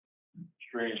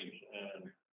streams,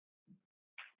 and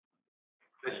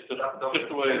it's just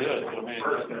the way it is. I mean,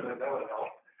 that would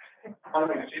help. I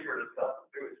mean, cheaper to stuff to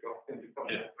do is go into.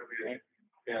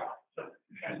 Yeah.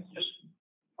 And just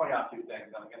point out two things,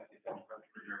 I'm gonna say something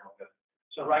for your real quick.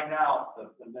 So right now,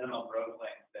 the minimum road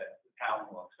length that the town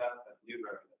will accept, the new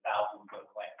road is 1,000 foot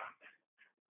length.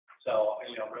 So,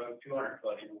 road 200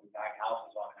 foot, even with 9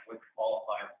 houses on it, would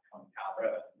qualify to become town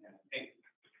road. And I think,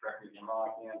 correct me if I'm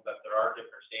wrong, Ian, but there are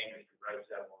different standards for roads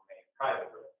that will make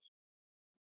private roads.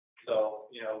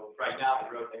 So, right now, the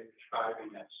road they're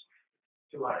describing that's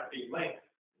 200 feet length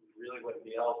really wouldn't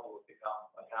be eligible to become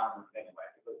a town road anyway,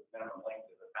 because the minimum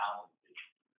length is 1,000 feet.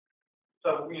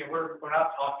 So, we're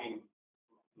not talking,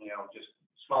 just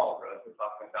smaller roads, we're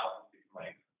talking 1,000 feet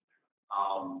length.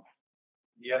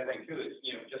 The other thing too is,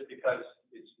 just because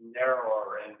it's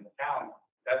narrower in the town,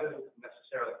 that doesn't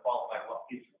necessarily qualify what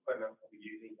piece of equipment we'll be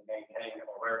using to maintain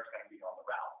or where it's going to be on the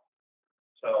route.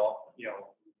 So,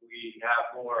 we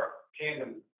have more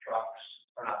tandem trucks,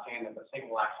 or not tandem, but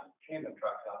single axle tandem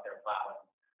trucks out there plowing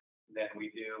than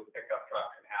we do pickup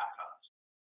trucks and half tons.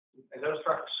 And those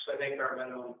trucks, I think, are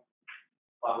minimum,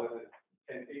 probably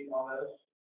 10 feet on those.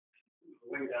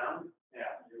 Way down?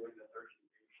 Yeah, you're within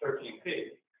 13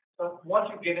 feet. So once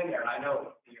you get in there, and I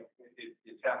know,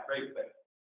 it sounds great, but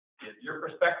your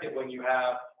perspective when you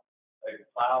have a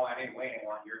plow and a wing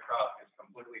on your truck is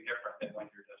completely different than when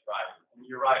you're just riding. And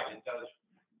you're right, it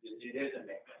is a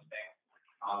maintenance thing.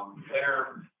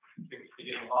 Winter seems to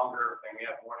be getting longer and we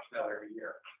have more snow every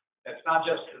year. It's not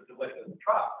just the width of the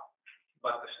truck,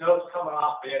 but the snow's coming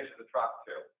off the edge of the truck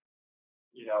too.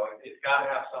 It's got to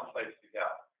have some place to go.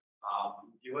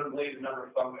 You wouldn't believe the number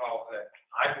of phone calls that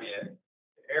I get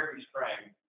every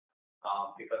spring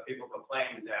because people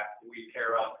complain that we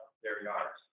tear up their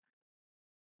yards,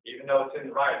 even though it's in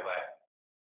the right of way.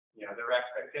 Their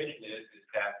expectation is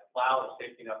that the plow is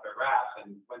taking up their grass,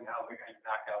 and when now we're going to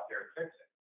back out there and fix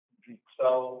it.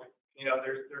 So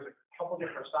there's a couple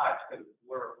different sides, because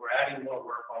we're adding more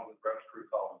work on with road crews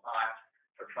all the time.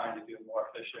 We're trying to do more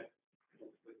efficient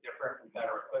with different and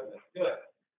better equipment to do it.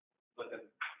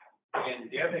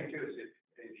 And the other thing too is if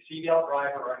a CDL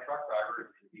driver or a truck driver,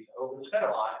 if he's over the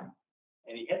center line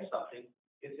and he hits something,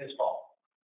 it's his fault.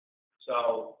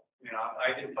 So,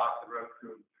 I didn't talk to the road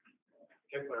crew in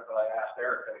particular, but I asked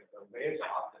Erica, the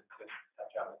liaison, to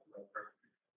touch out with the road crew.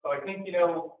 So I think,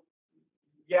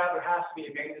 yeah, there has to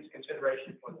be a maintenance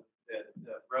consideration for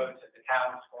the roads that the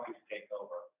town is going to take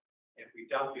over. If we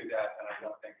don't do that, then I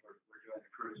don't think we're doing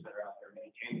the crews that are out there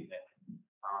maintaining it,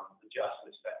 the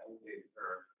justice that we do.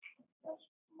 That's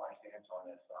my stance on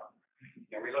this.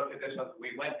 We looked at this,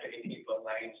 we went to 18-foot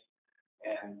lanes,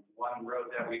 and one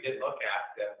road that we did look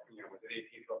at that, was an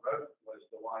 18-foot road was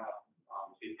the one up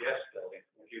CPS building.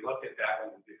 If you look at that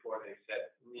one before, they said,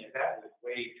 that is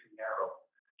way too narrow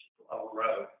of a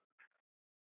road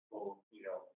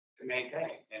to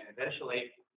maintain. And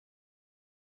eventually,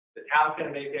 the town's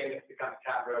going to maintain it, becomes a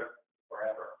town road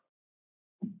forever.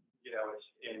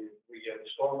 We get the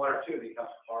stormwater too,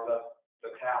 becomes part of the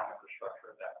town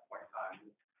infrastructure at that point in time.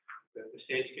 The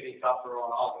state's getting tougher on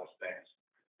all those things.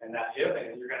 And that's the other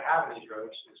thing that you're going to have in these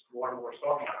roads is more and more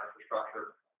stormwater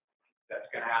infrastructure that's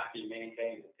going to have to be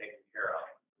maintained and taken care of.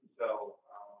 So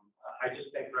I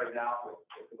just think right now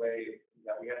with the way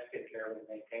that we have to take care of and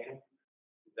maintain them,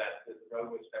 that the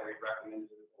roadways that we recommend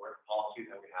to the board, policy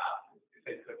that we have, is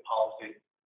a good policy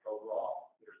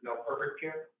overall. There's no perfect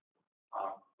here,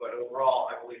 but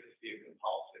overall, I believe this to be a good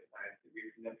policy.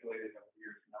 We've manipulated it over the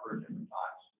years a number of different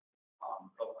times.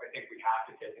 But I think we have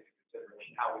to take into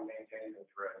consideration how we maintain those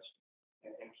roads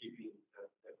and keeping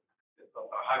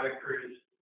both our highway crews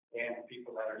and the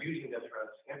people that are using those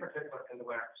roads, in particular in the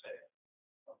winter, safe.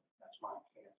 So that's my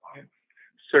stance on it.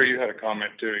 Sir, you had a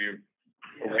comment too. You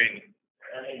were waiting.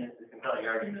 I mean, it's a compelling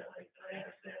argument. I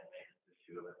understand the maintenance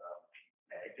issue of it.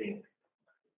 I think,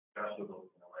 especially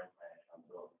with the land plan, I'm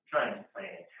trying to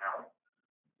plan a town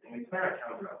plan of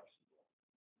town roads,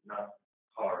 not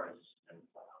cars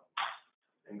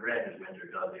and granted,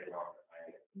 winter does get longer. I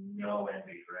have no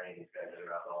envy for any of these guys that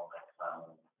are out all night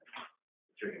plowing and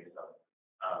triggering stuff.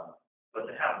 But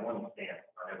to have one stamp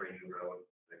on every new road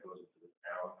that goes into the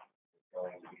town, is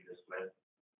going to be this width,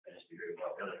 I just agree with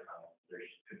all the other comments. There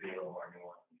could be a little more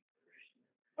nuance,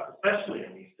 especially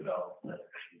in these developments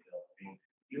that are being built. I mean,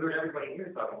 you heard everybody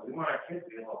here talking, we want our kids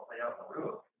to be able to play out on the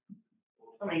road.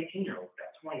 Well, some 18-year-old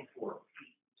got 24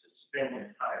 feet to spin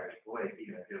his tires. Boy, is he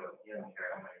gonna do it. You don't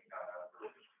care how many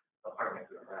apartments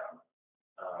are around.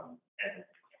 And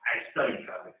I study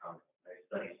traffic calming. I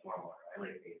study stormwater. I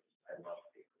like papers. I love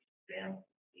papers. Damn,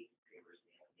 hate papers,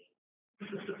 damn me.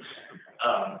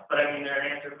 But I mean, they're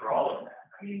an answer for all of that.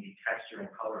 I mean, the texture and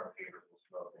color of papers will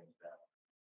slow things down.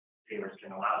 Papers can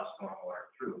allow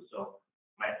stormwater through. So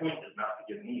my point is not to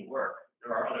give me work. There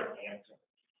are other answers.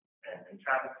 And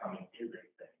traffic calming is a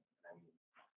thing. I mean,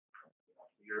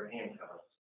 the European coast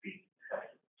speaks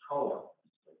totally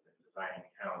designing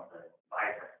towns that are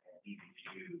vibrant and easy to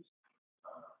use,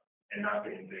 and not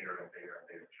getting bigger and bigger and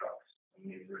bigger trucks. I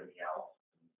mean, these are in the Alps,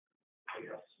 and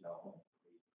they don't snow.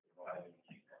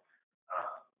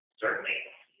 Certainly,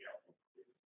 you know,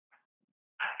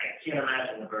 I can't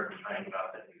imagine the burden trying to go out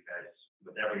to you guys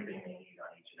with everything they need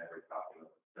on each and every property,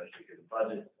 especially because of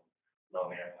budgets and low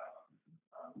manpower.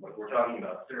 But if we're talking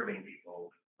about serving people,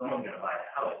 someone's going to buy a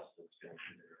house that's going to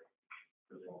consider it.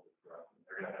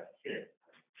 They're going to have kids.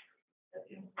 That's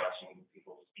in watching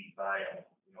people speed by on,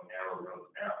 you know, narrow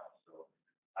roads now. So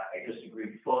I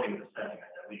disagree fully with the sentiment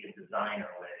that we can design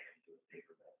our way into a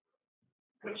safer bed,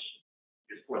 which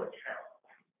is for the town,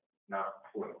 not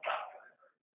for the platform.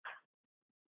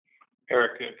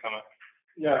 Eric, comment.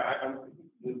 Yeah,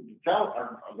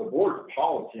 the board's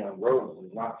policy on roads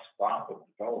does not stop a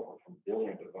developer from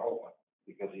building development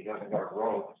because he hasn't got a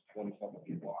road that's 20-something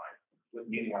feet wide with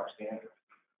meeting our standards.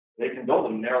 They can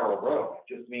build a narrow road.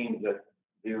 It just means that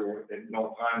there, at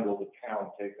no time will the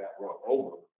town take that road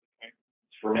over.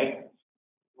 It's for maintenance.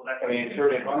 Well, that's, I mean,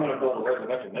 certainly if I'm going to build a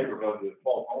residential neighborhood with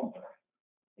 12 homes in it,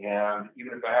 and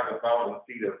even if I have 1,000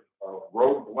 feet of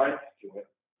road length to it,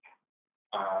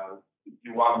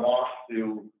 do I want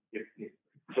to,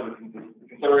 so the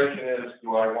consideration is,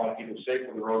 do I want to keep it safe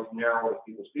for the roads narrow as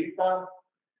people speed down,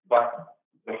 but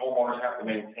the homeowners have to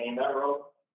maintain that road?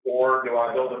 Or do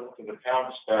I build it to the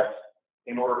town specs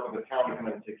in order for the town to come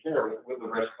in and take care of it with the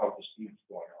risk of the speeds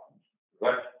going on?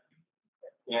 Right?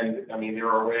 And I mean, there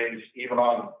are ways, even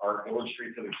on our village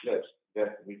streets that exist,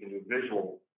 that we can do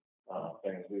visual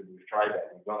things. We've tried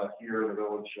that. We've done it here in the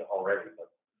village already. But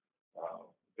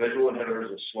visual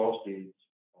inhibitors of slow speeds.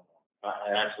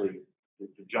 I actually,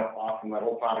 to jump off from that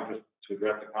whole topic, just to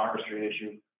address the Congress Street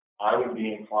issue, I would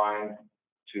be inclined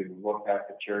to look at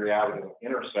the Cherry Avenue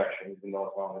intersection, even though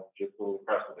it's on just a little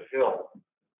crest of the hill,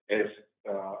 as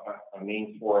a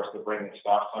means for us to bring a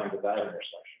stop sign to that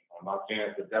intersection. I'm not saying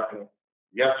it's a definite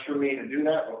yes for me to do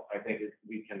that, but I think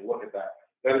we can look at that.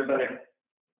 That has been a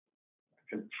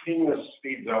continuous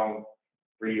speed zone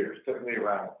for years, typically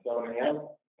around 7 a.m.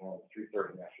 and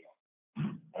 3:30 national.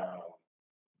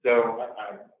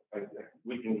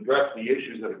 We can address the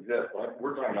issues that exist, but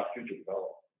we're talking about future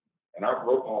development. And our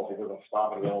road policy doesn't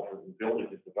stop a developer from building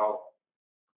his development.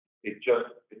 It's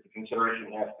a consideration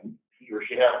he or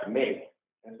she has to make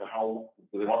as to how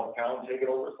do they want the town to take it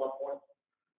over at some point.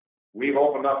 We've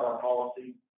opened up our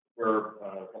policy where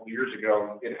a couple of years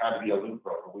ago it had to be a loop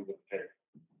road or we would take.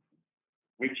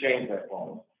 We changed that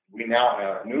policy. We now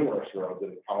have numerous roads that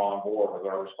have come on board with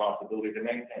our responsibility to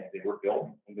maintain. They were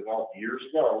built and developed years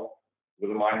ago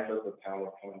with a mindset that the town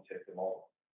would come and take them over.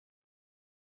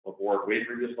 The board, we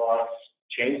previous laws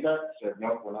changed that, said,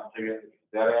 no, we're not taking it, it's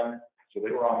dead end. So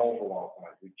they were on hold for a long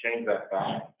time. We changed that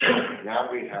back. Now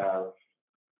we have a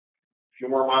few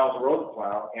more miles of road to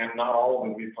plow, and not all of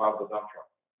them we plowed the dump truck.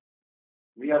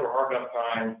 We have a hard enough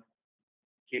time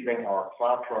keeping our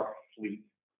plow truck fleet.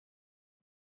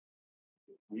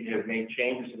 We have made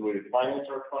changes to the way we finance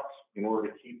our trucks in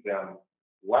order to keep them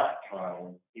less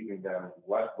time, keeping them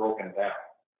less broken down,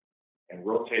 and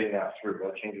rotating that through.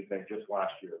 That change was made just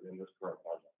last year in this current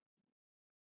budget.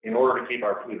 In order to keep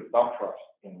our fleet of dump trucks,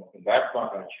 and that's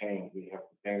not going to change. We have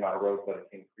the same amount of roads, but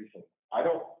it's increasing. I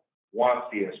don't want to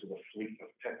see us with a fleet of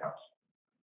pickups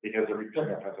because every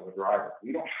pickup has a driver.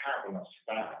 We don't have enough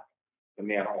staff to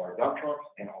man all our dump trucks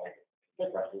and all the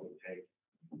pickups it would take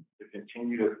to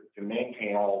continue to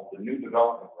maintain all the new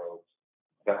development roads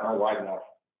that aren't wide enough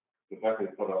to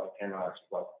effectively put a 10-axle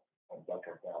dump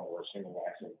truck down or a single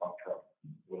axle dump truck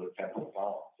with a 10-foot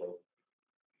column. So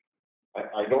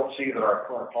I don't see that our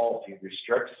current policy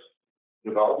restricts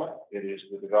development. It is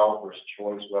the developer's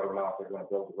choice whether or not they're gonna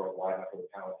build the road wide enough for the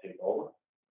town to take over.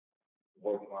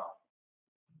 Or not.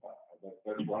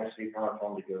 That's why I say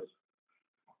Concom, because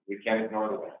we can't ignore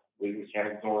the wind. We can't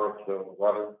ignore the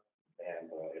weather, and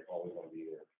it's always gonna be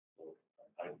there. So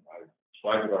I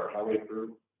strive with our highway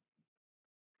crew.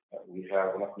 We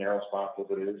have enough narrow spots as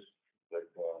it is, that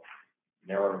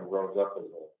narrowing the roads up as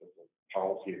a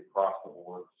policy across the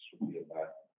board should be a bad.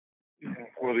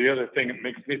 Well, the other thing it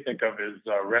makes me think of is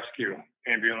rescue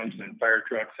ambulance and fire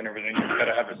trucks and everything. You've got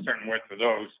to have a certain width for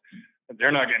those.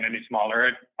 They're not getting any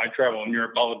smaller. I travel in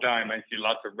Europe all the time. I see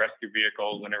lots of rescue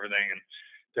vehicles and everything, and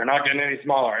they're not getting any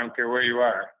smaller. I don't care where you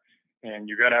are. And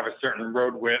you got to have a certain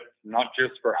road width, not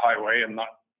just for highway, and not.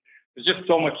 There's just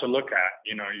so much to look at.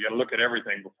 You know, you got to look at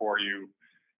everything before you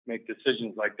make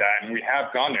decisions like that. And we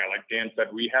have gone there, like Dan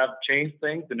said, we have changed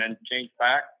things and then changed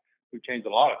back. We've changed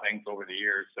a lot of things over the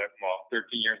years.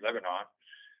 13 years I've been on,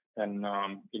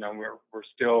 and you know, we're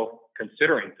still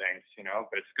considering things. You know,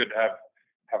 but it's good to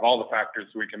have all the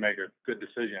factors so we can make a good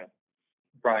decision.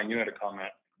 Brian, you had a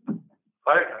comment.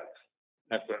 Fire trucks.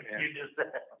 That's what. Yeah. You just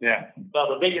said. Yeah.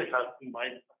 Well, the biggest,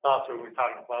 my thoughts were we're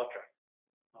talking plow truck.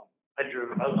 I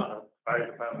was on a fire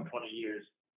department 20 years,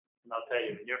 and I'll tell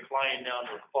you, when you're flying down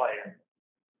to a fire,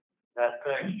 that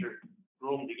extra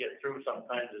room to get through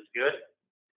sometimes is good,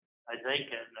 I think,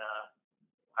 and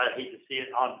I hate to see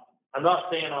it on. I'm not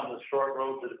saying on the short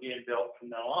roads that are being built from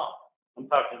now on. I'm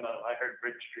talking about, I heard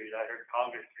Bridge Street, I heard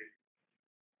Congress Street.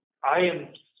 I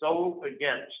am so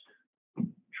against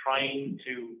trying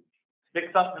to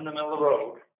stick something in the middle of the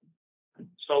road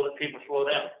so that people slow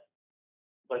down.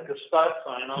 Like the stop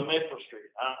sign on Maple Street.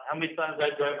 How many times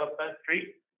I drive up that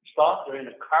street, stop, they're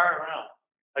in a car around.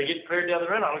 I get clear the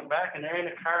other end, I look back and they're in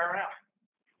a car around.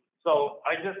 So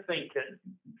I just think that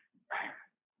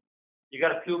you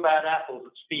got a few bad apples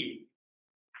at speed.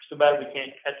 It's too bad we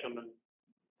can't catch them and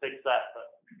fix that. But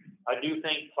I do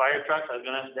think fire trucks, I was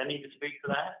gonna ask Denny to speak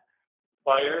to that.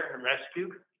 Fire and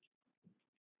rescue.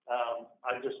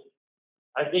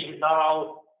 I think it's not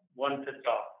all one fits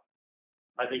all.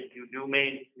 I think you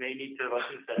may need to, like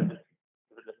you said,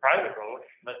 if it's a private road,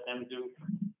 let them do,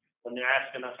 when they're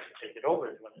asking us to take it over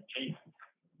is when it changes.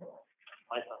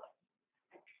 My thought.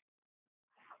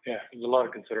 Yeah, there's a lot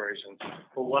of considerations.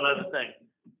 But one other thing,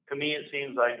 to me, it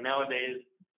seems like nowadays,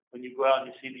 when you go out and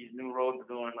you see these new roads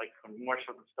going like from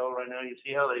Morristown to Stowe right now, you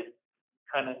see how they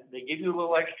give you a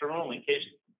little extra room in case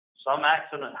some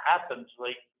accident happens,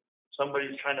 like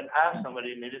somebody's trying to pass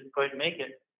somebody and they didn't quite make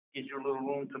it. Gives you a little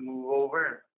room to move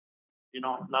over. You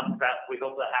know, not that we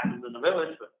hope that happens in the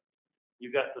village, but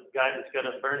you got the guy that's got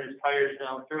to burn his tires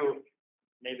down through.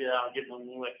 Maybe that'll give him a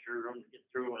little extra room to get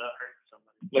through without hurting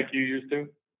somebody. Like you used to?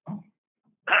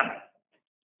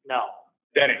 No.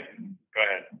 Denny, go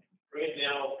ahead. Right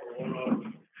now, for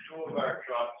two of our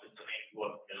trucks, it's an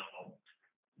 8-foot minimum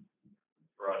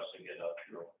for us to get up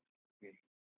through.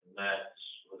 And that's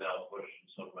without pushing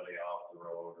somebody off the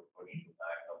road or pushing them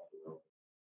back up the road.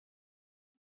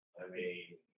 I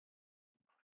mean,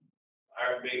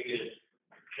 our biggest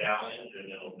challenge, and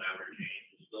it'll never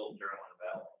change, is still German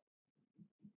Valley.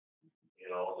 You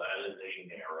know, that is a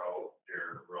narrow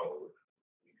dirt road.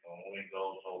 We can only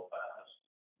go so fast.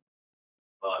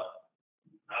 But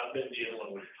I've been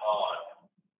dealing with Todd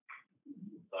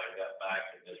since I got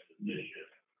back in this position.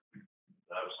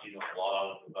 I've seen a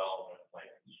lot of development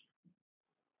plans.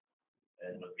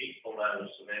 And the people that have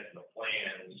submitted the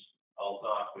plans, I'll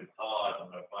talk with Todd,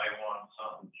 and if I want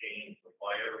something changed for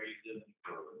fire reasons,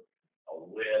 for a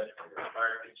width, or a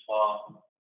parking spot,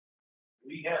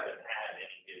 we haven't had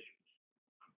any issues.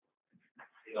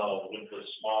 You know, with the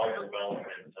small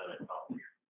developments that have come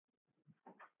here.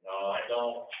 No, I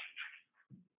don't.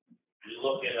 You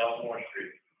look at Elmore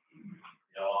Street, you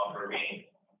know, Upper Main.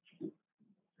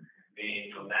 Being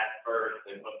from that first,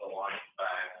 they put the lines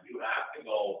back. You have to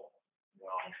go, you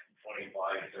know,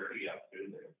 25, 30 up through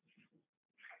there.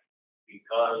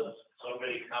 Because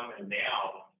somebody coming down,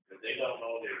 if they don't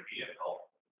know their vehicle,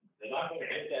 they're not going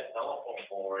to hit that telephone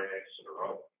pole right next to the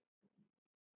road.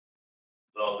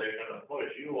 So they're going to push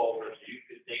you over so you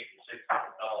can take the $600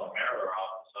 mirror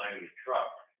off the side of your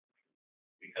truck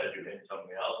because you hit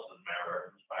somebody else's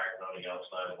mirror who's parked on the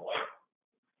outside of the light.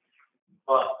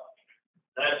 But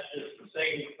that's just the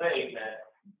same thing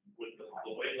that with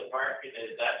the way the parking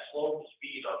is, that slows the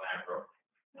speed on that road.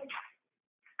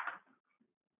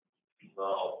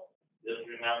 So just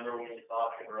remember when you're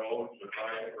talking roads or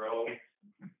private roads,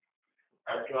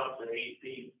 our trucks are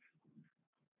 18.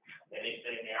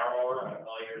 Anything narrower, I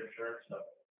call your insurance stuff.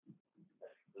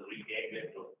 Because we can't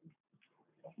get to it.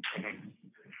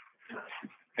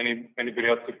 Anybody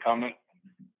else could comment?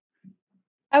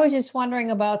 I was just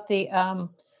wondering about the,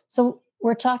 so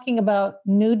we're talking about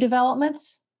new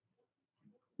developments,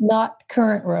 not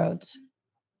current roads.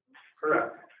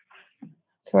 Correct.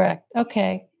 Correct.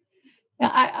 Okay.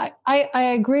 Yeah, I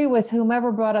agree with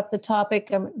whomever brought up the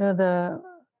topic.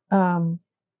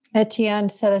 Etienne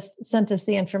sent us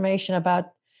the information about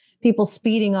people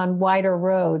speeding on wider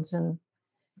roads, and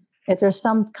if there's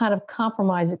some kind of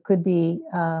compromise that could be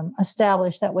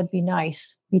established, that would be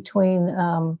nice between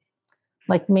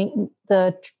like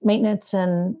the maintenance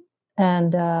and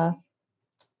the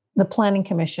planning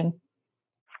commission.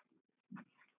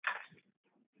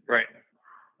 Right.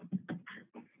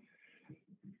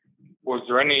 Was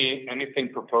there anything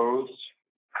proposed?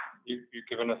 You've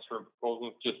given us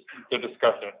proposals just to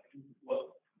discuss it.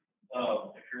 Well,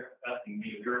 if you're asking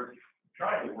me, we were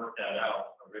trying to work that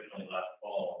out originally last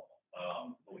fall,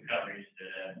 but we kind of reached the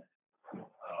end,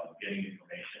 getting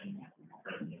information,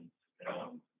 for instance,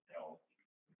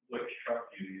 which truck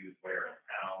do you use where in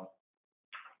town.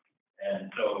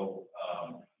 And so,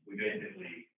 we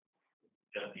basically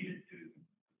just needed to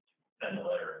send a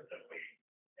letter that we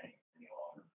any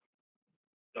longer.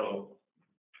 So,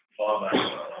 Bob,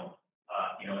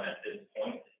 at this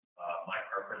point, my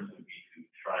preference would be to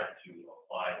try to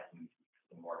apply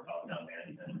some more top-down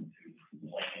management to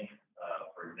planning.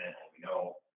 For example, we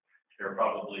know there are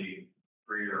probably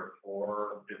 3 or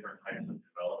 4 different types of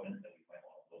developments that we might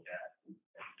want to look at and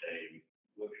say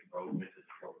which road width is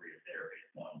appropriate there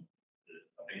based on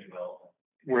a big development.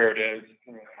 Where it is.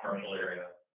 Commercial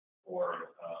area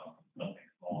or something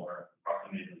smaller,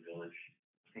 proximity to the village.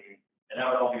 And that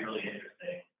would all be really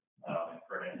interesting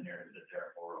for an engineer to sit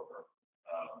there and pour over.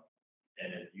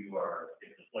 And if the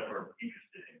select board is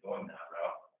interested in going that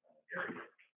route, area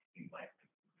seems like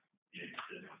be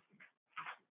interested.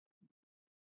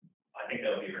 I think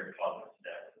that would be a very positive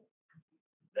step.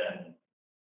 Then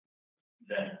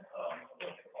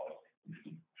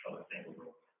other single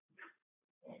road.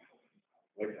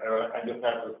 I just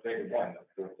have to say again,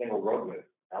 the single road width,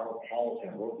 our policy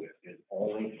on road width is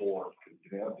only for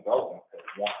development that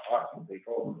want us to take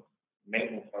over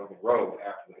maintenance of the road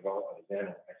after the development is in.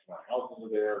 X amount of houses are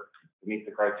there to meet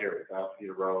the criteria, 1,000 feet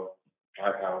of road,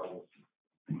 5 houses.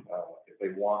 If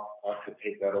they want us to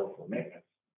take that over for maintenance,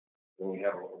 then we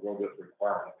have a road width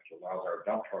requirement which allows our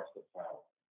dump trucks to plow.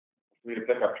 We need a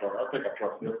pickup truck. Our pickup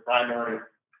trucks, their primary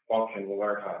function in the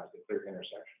winter time is to clear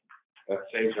intersection. That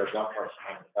saves our dump trucks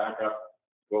time to back up,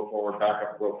 go forward,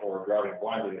 driving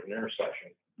blindly at an intersection,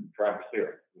 trying to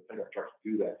steer. The pickup trucks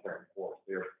do that clearing for us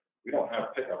there. We don't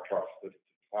have pickup trucks to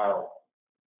plow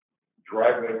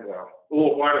driveway, a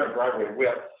little wider than driveway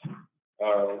width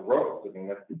roads. I mean,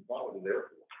 that's what we're there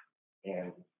for.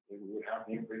 And we would have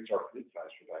to increase our fleet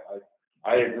size for that.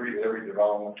 I agree that every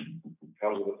development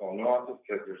comes with its own nuances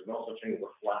because there's no such thing as a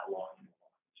flat lot.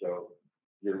 So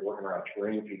you're working around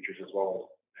terrain features as well as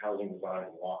housing design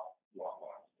and lot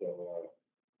lines. So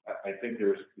I think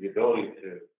there's the ability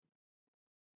to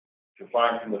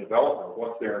find from the developer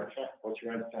what's their intent. What's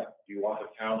your intent? Do you want the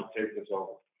town to take this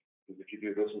over? Because if you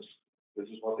do, this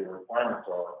is what the requirements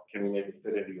are. Can we make it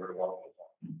fit into your development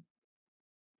plan?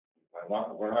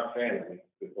 We're not saying that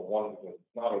it's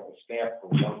not a stamp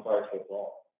for one size fits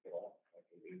all.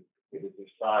 It is the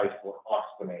size for us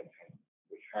to maintain.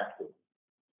 We have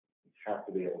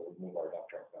to be able to move our dump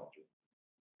trucks down to.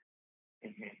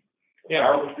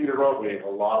 Yeah, 1,000 feet of roadway is a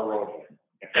lot of roadway.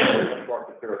 If a truck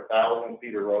to clear 1,000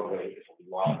 feet of roadway, it's a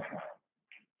lot of time.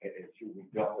 It's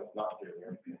not clear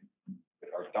there.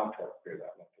 Our dump trucks clear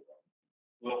that much of them.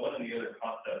 Well, one of the other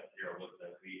concepts here was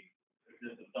that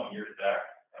this was some years back,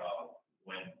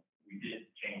 when we did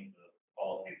change the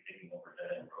policy of taking over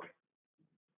dead end roads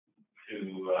to,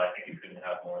 I think you couldn't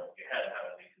have more, you had to have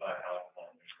at least 5 houses on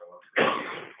this road.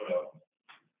 Put up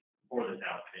for the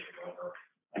town to take it over.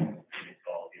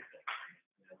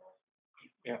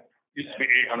 Yeah, used to be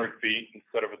 800 feet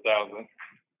instead of 1,000.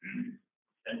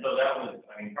 And so that was,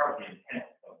 part of the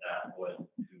intent of that was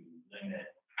to limit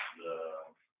the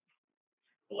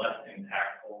less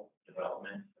impactful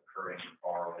developments occurring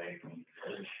far away from the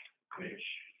village, which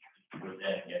would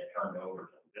then get turned over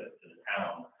to the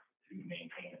town to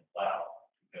maintain and plow.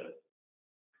 Because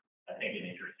I think an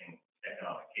interesting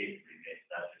economic case to be made,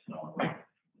 that's just not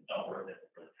worth it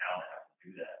for the town to have to do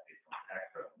that based on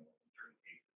tax revenue in certain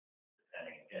cases,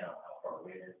 depending again on how far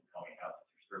away it is and how many houses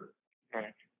are serviced.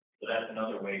 Right. So that's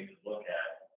another way to look at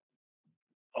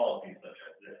policies such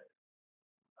as this.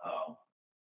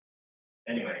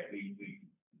 Anyway,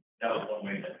 that was one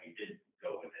way that we did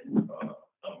go with it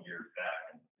some years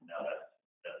back, and now that's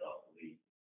obsolete.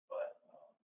 But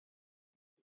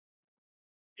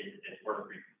it's worth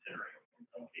reconsidering in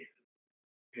some cases.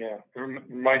 Yeah, it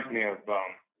reminds me of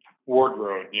Ward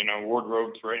Road. You know, Ward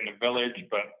Road's right in the village,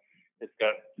 but it's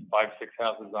got 5-6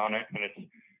 houses on it, and it's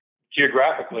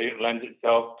geographically it lends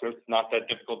itself to it's not that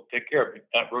difficult to take care of.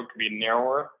 That road could be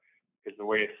narrower because the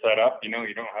way it's set up. You know,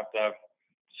 you don't have to have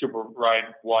super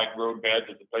wide road beds.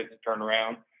 There's a place to turn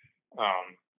around.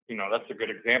 You know, that's a good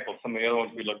example. Some of the other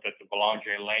ones we looked at, the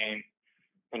Belanger Lane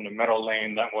and the Meadow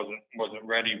Lane, that wasn't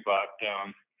ready. But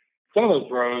some of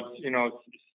those roads, you know,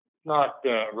 it's not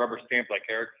rubber stamp like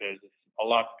Eric says. It's a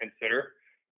lot to consider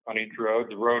on each road.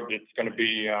 The road that's going to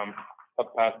be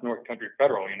up past North Country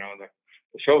Federal, you know, the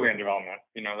Chauvin development,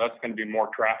 you know, that's going to be more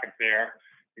traffic there.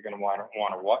 You're going to want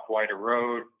a wider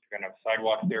road. You're going to have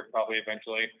sidewalks there probably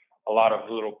eventually. A lot of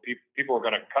little people are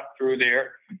going to cut through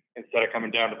there instead of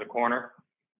coming down to the corner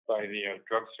by the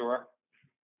drugstore.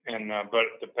 And but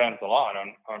it depends a lot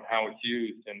on how it's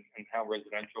used and how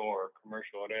residential or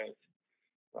commercial it is.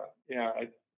 But yeah,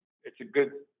 it's a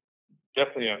good,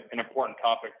 definitely an important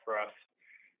topic for us,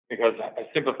 because I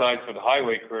sympathize with the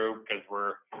highway crew, because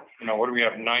we're, you know, what do we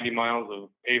have, 90 miles of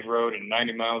paved road and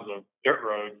 90 miles of dirt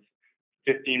roads,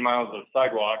 15 miles of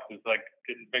sidewalks. It's like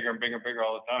getting bigger and bigger and bigger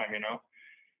all the time, you know.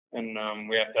 And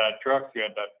we have to add trucks, we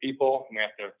have to add people, and we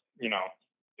have to, you know,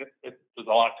 there's a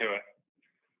lot to it.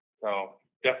 So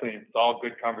definitely, it's all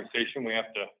good conversation. We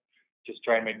have to just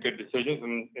try and make good decisions,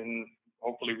 and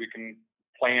hopefully we can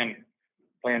plan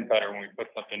better when we put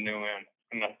something new in,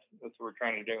 and that's what we're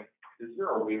trying to do. Is there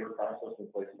a waiver process in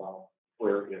place now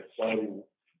where if somebody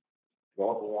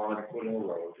developer wanted to put in a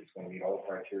road, it's going to meet all the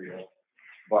criteria,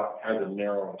 but has a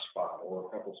narrow spot or a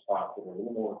couple spots that are a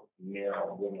little more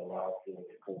narrow and wouldn't allow for the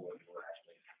full waiver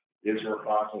actually? Is there a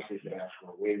process we can ask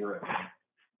for a waiver and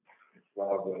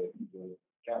allow the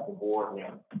capital board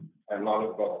and not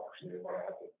the developers? So they want to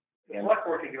have to. The select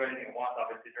board can do anything it wants,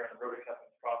 obviously, during the road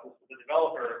acceptance process, but the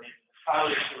developer, I mean,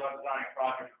 Tyler, who runs designing a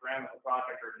project, Graham with a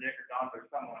project, or Nick or Don or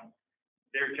someone,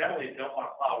 they generally don't want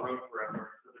to plow a road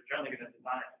forever, so they're generally going to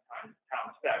design it to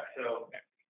town spec. So,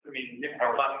 I mean, Nick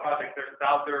has a lot of projects, they're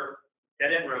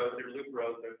dead-end roads, they're loop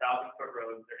roads, they're 1,000-foot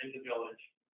roads, they're in the village,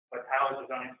 but Tyler's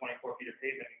designing 24 feet of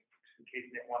pavement in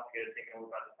case Nick wants to get it taken over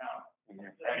by the town. I mean,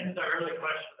 it's a early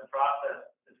question in the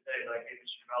process to say, like, hey,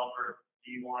 Mr. Developer,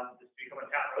 do you want this to become a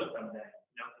town road someday?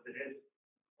 You know, because it is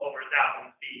over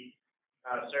 1,000 feet,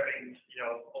 serving, you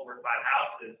know, over 5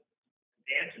 houses.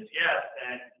 The answer is yes,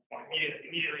 and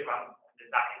immediately if I'm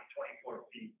designing 24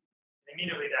 feet,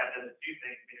 immediately that doesn't do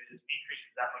things, because it just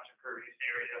decreases that much impervious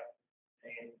area,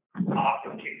 and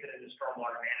often kicks it into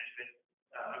stormwater management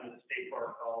under the state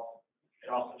protocol. It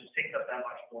also just takes up that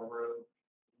much more room.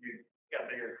 You've got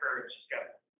bigger curves, you've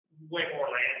got way more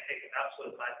land taken up, so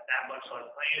it's not that much less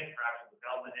land for actual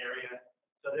development area.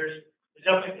 So there's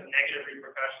definitely some negative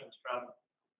repercussions from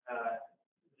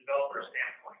the developer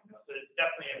standpoint. You know? So it's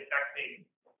definitely affecting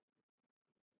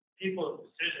people's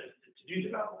decisions to do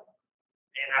development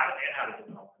and how to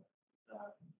develop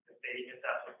it, if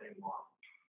that's what they want.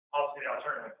 Obviously, the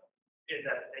alternative is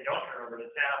that they don't turn over to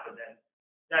town, but then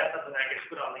that's something that gets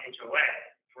put on the HOA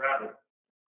forever,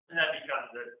 and that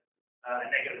becomes a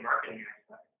negative marketing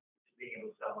aspect to being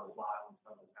able to sell those lots and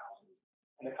sell those houses.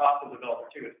 And the cost of the developer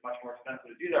too, it's much more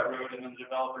expensive to do that road, and then the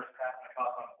developer's passing the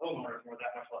cost on the homeowners, more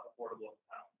that much less affordable at the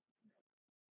town.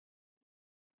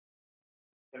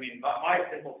 I mean, my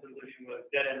simple solution was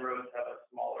dead-end roads have a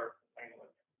smaller lane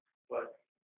width, but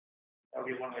that would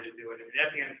be one way to do it. I mean,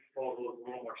 FDN's proposal is a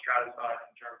little more stratified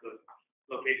in terms of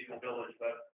location of the village,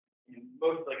 but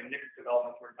most like in Nick's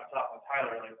developments, where I'm talking with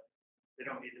Tyler, like they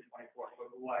don't need the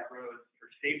 24-foot wide roads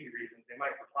for safety reasons. They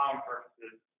might for plowing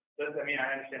purposes. But I mean,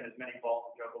 I understand there's many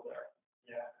balls to juggle there.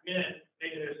 Yeah, I mean,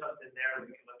 maybe there's something there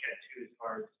we can look at too, as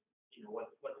far as, you know, what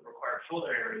the required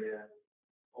shoulder area is,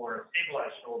 or a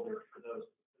stabilized shoulder for those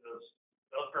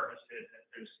purposes. If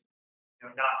there's, you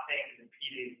know, not things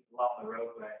impeding along the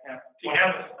roadway. Yeah. So you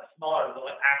have a smaller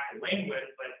actual lane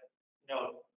width, but, you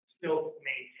know, still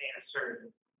maintain a certain,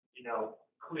 you know,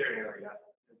 clear area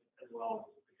as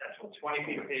well as potential. 20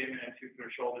 feet of pavement and 2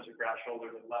 clear shoulders or grass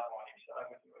shoulders with level on each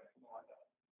side. Like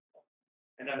that.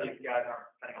 And then these guys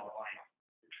aren't spending all the money.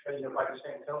 And you know, by the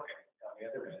same token, on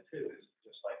the other end too, is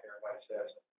just like everybody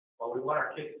says, well, we want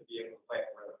our kids to be able to play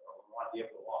on the road, or we want to be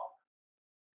able to walk.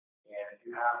 And if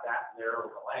you have that narrow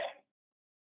of a lane,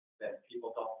 then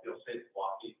people don't feel safe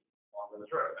walking along those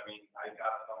roads. I mean, I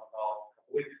got a phone call a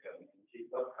couple weeks ago in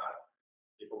Keith Lockhart.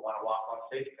 People want to walk on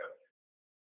stagecoach,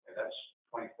 and that's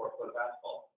 24 foot of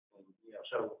asphalt. And, you know,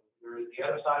 so there is the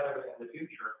other side of it in the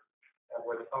future,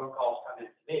 where the phone calls come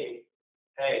in to me.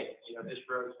 Hey, you know, this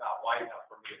road is not wide enough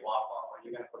for me to walk on. Are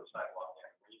you going to put a sidewalk in?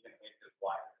 Are you going to make this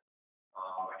wider?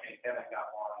 I think Kevin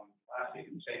got one last week,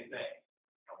 the same thing.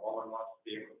 a woman wants to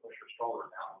be able to push her stroller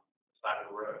down the side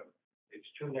of the road. It's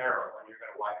too narrow and you're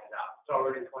gonna widen it out. It's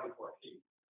already 24 feet.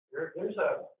 There's a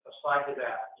side to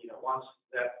that, you know, once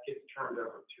that gets turned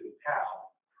over to the town,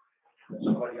 that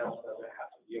somebody else doesn't have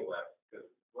to deal with. Because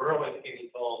we're always getting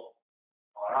told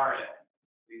on our end,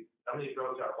 some of these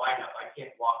roads are wide enough, I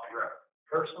can't walk the road.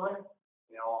 Personally,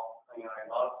 I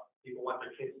love people want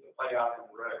their kids to play out in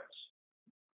the roads.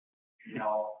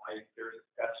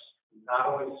 That's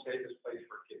not always the safest place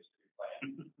for kids to be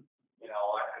playing.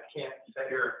 I can't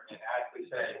sit here and actually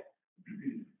say,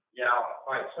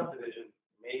 by subdivision,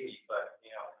 maybe, but,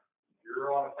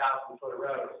 you're on a 1,000-foot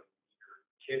road, your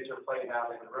kids are playing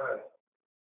out in the road,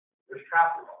 there's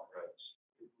traffic on the roads.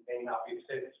 It may not be the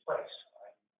safest place.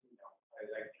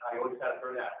 I always got to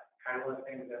throw that. Kind of one of the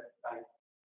things that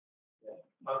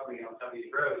bug me on some of these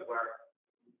roads where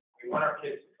we want our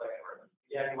kids to play in the road.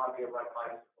 Yeah, you want to be able to ride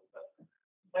bicycles, but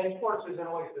playing sports isn't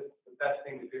always the best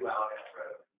thing to do out on the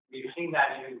road. We've seen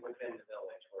that even within the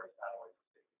village where it's not always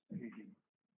the safest.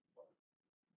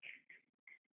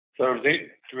 So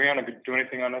do we want to do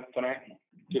anything on this tonight?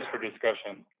 Just for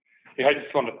discussion. Yeah, I just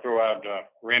want to throw out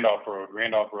Randolph Road.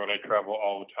 Randolph Road, I travel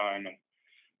all the time, and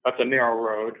that's a narrow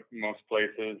road in most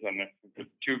places. And if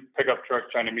there's two pickup trucks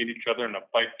trying to meet each other in a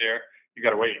fight there, you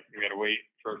got to wait. You got to wait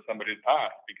for somebody to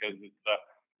pass because it's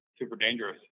super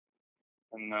dangerous.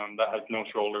 And that has no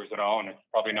shoulders at all, and it's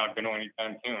probably not going to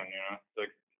anytime soon. It's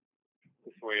like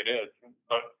this the way it is.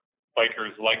 But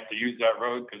bikers like to use that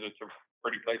road because it's a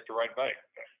pretty place to ride bikes.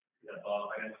 Yeah, Bob,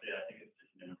 I gotta say, I think it's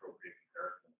just an inappropriate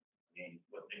comparison. I mean,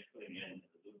 what they're putting in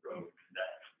the loop road,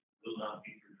 that will not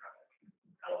be through traffic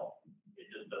at all. It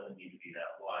just doesn't need to be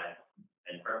that wide.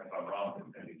 And correct me if I'm wrong,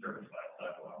 it's gonna be serviced by a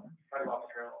sidewalk. Sidewalk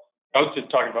trails. I was just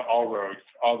talking about all roads.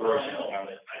 All roads. I know,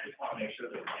 but I just wanna make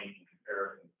sure that we're making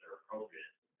comparisons that are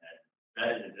appropriate. And that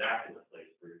is exactly the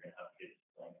place where you're gonna have kids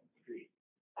playing in the street.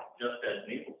 Just as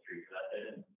Maple Street, that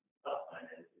didn't stop sign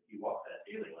is, if you walk that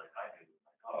daily like I do with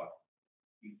my dog,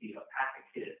 you see a pack of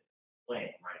kids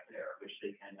playing right there, which they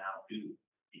can now do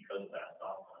because of that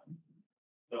stop sign.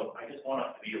 So I just want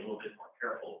us to be a little bit more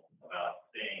careful about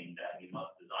saying that we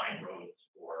must design roads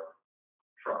for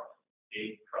trucks,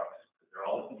 big trucks, because they're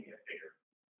always going to get bigger.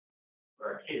 But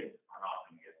our kids are not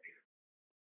going to get bigger.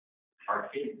 Our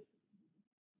kids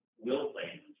will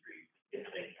play in the street if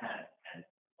they can. And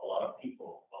a lot of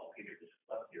people, well, Peter just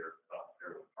left here about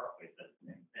Fairwood Parkway, said the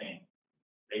same thing.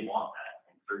 They want that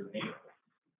in certain neighborhoods.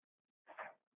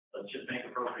 Let's just make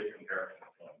appropriate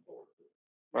comparisons going forward.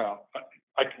 Well,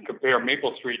 I can compare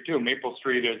Maple Street too. Maple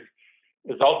Street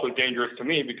is also dangerous to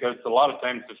me because a lot of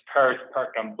times there's cars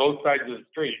parked on both sides of the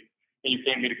street and you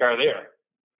can't meet a car there.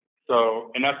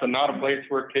 So, and that's not a place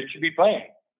where kids should be playing.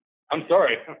 I'm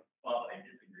sorry. Well, I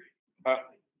disagree.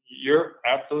 You're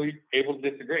absolutely able to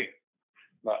disagree.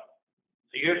 But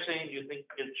So you're saying you think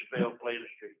kids should be able to play the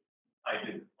street? I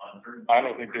do. I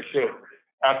don't think they should.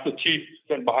 Ask the chief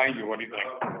sitting behind you, what do you think?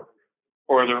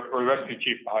 Or the rescue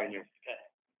chief behind you.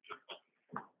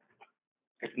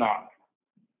 It's not.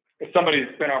 If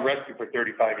somebody's been on rescue for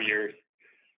 35 years,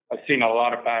 I've seen a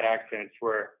lot of bad accidents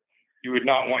where you would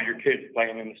not want your kids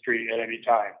playing in the street at any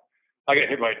time. I got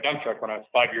hit by a dump truck when I was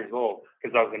 5 years old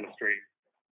because I was in the street.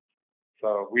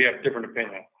 So we have different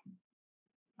opinions.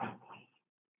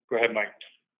 Go ahead, Mike.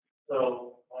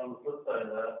 So on the flip side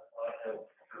of that, I have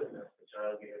witnessed a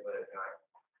child get hit by a car.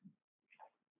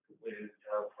 Completed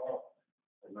child's fault.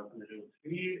 Had nothing to do with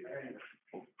speed or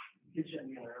anything.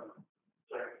 Kitchen,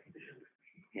 sorry.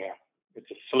 Yeah, it's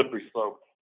a slippery slope.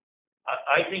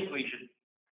 I think we should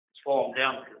slow them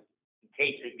down because in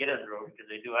case they get on the road, because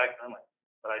they do accidentally.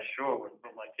 But I sure wouldn't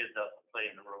put my kids out to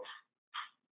play in the road.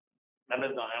 I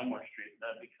lived on Elmore Street,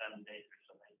 that'd be kind of dangerous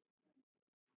to me.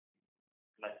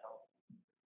 Myself.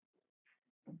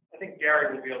 I think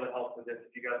Gary will be able to help with this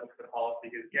if you guys look at the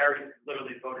policy, because Gary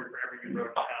literally voted for every new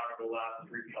road in town over the last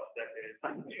 3+ decades.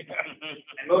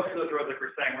 And most of those roads, like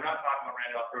we're saying, we're not talking about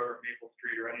Randolph Road or Maple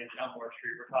Street or any of Elmore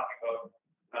Street. We're talking about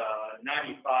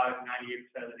 95,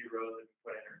 98% of the new roads that we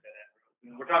put in are dead end roads.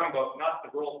 And we're talking about not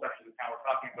the rural sections of town, we're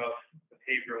talking about the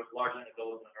paved roads largely in the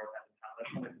villages in the north end of town.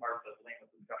 That's only part of the lane of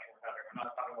discussion we're having. We're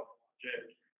not talking about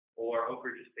Jig or Oak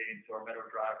Ridge Estates or Meadow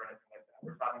Drive or anything like that.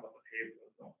 We're talking about the paved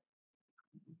roads.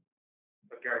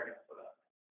 But Gary can answer that.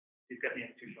 He's got the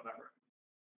institutional member.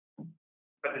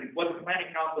 But what the planning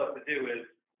council has to do is,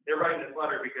 they're writing this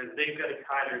letter because they've got to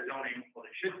tie their zoning, well,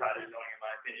 they should tie their zoning, in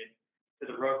my opinion, to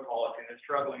the road policy, and they're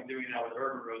struggling doing that with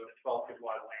urban roads at 12-foot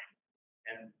wide lanes.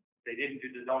 And they didn't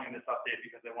do the zoning in this update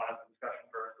because they wanted some discussion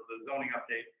first. So the zoning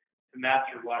update to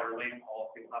match your wider lane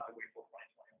policy will have to wait till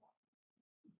 2021.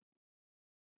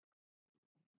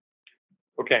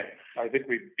 Okay, I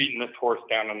think we've beaten this horse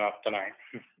down enough tonight.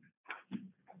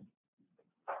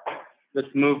 Let's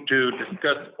move to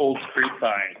discuss Old Street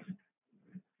signs.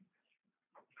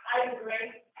 I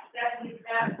agree, that's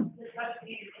what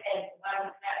needed to end, I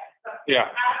was next.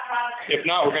 Yeah. If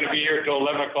not, we're gonna be here till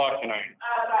 11 o'clock tonight.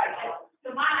 Right,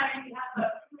 so mine, you have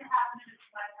 2.5 minutes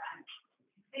of my time.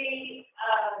 The,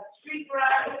 street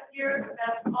garage here,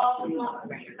 that's all the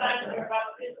street signs are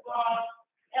about this long,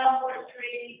 Elmwood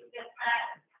Street, this,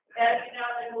 that, as you know,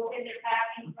 they move in their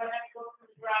packing, so I have to go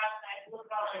through the garage, and I look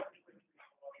all over.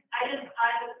 I was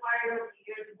hired over the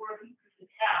years working for the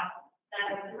town,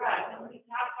 that was right, when we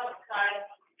talked about the signs,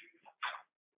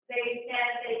 they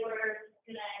said they were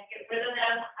gonna get rid of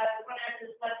them. I was going to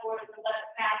the select board to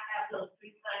let Pat have those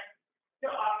street signs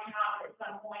to auction off at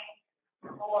some point.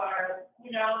 Or,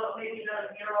 you know, maybe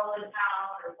the mural in town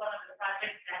or one of the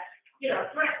projects that, you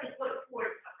know, directly put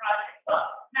towards a project. But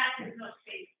Matt, there's no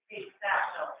space that,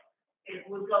 so it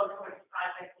would go towards the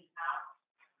project in town.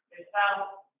 There's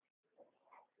about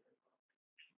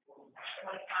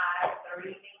 25,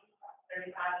 30,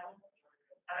 35.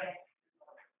 I mean,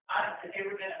 honestly, they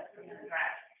were gonna put in the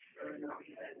trash.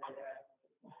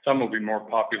 Some will be more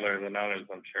popular than others,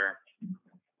 I'm sure.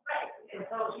 Right, and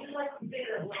so you'd like to say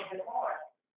it a little bit more.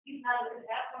 You know,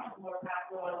 that one's more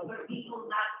popular, but people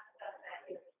not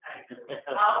that.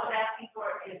 All I'm asking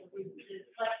for is, is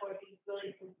select board is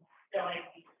willing to donate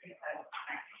these street signs.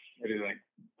 What do you think?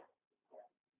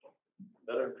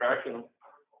 Better attraction them.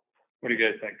 What do you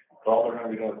guys think? All they're gonna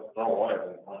be doing is throw away.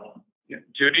 Yeah.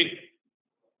 Judy?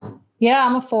 Yeah,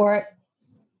 I'm for it.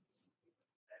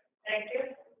 Thank you.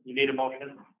 You need a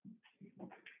motion?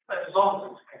 But as long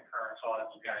as it's concurrent, so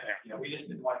as you guys, you know, we just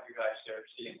didn't want you guys to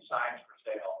see signs for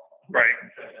sale. Right.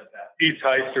 East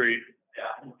High Street.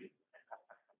 Yeah.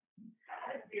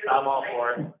 I'm all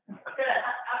for it. Good,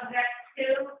 I'm next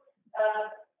to,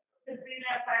 since we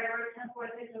have fireworks on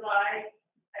 4th of July,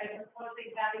 I'm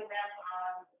proposing having them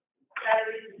on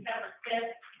Saturday, December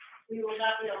 5th. We will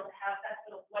not be able to have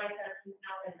festival lights as we've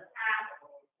known in the past,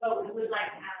 but we would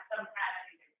like to have some kind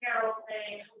of carol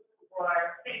thing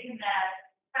or thinking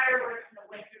that fireworks in the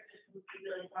winter just would be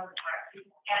really fun to park. You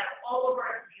can scatter all over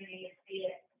our community and see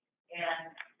it,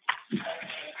 and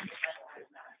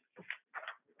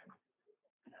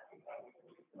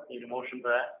Need a motion for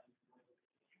that?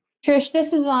 Trish,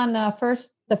 this is on the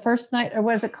first night, or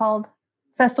what is it called?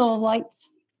 Festival of Lights?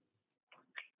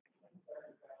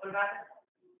 what about it?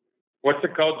 What's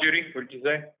it called, Judy? What did you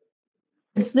say?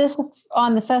 Is this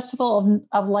on the Festival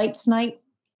of Lights night?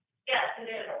 Yes, it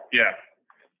is. Yeah.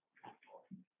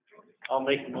 I'll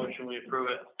make the motion, we approve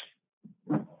it.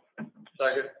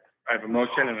 Second. I have a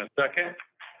motion and a second.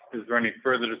 Is there any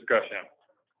further discussion?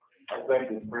 I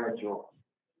think it's premature.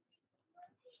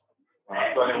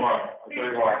 I'll tell you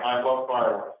what, I love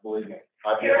fireworks, believe me.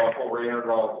 I did off over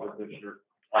 $800 with this year.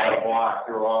 I had a block,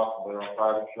 they're off, they're on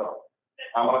private show.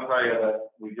 I'm gonna tell you that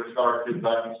we just got our kids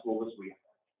back in school this week.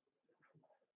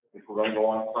 If we're gonna go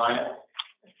on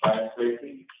science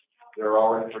safety, they're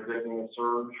already predicting a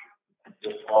surge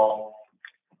this fall.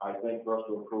 I think for us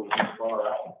to approve this far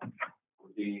out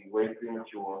would be way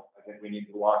premature. I think we need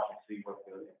to watch and see what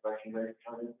the infection rate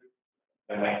turns into.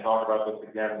 And then talk about this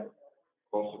again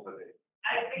closer to the date.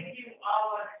 I think you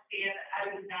all understand, I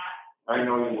would not I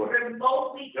know you would.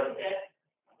 remotely do this.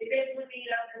 If it would be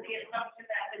up to the assumption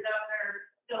that the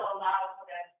governor still allows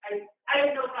that, I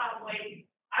have no problem waiting.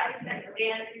 I just said,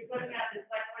 Dan, if you're putting out this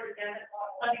like for the agenda,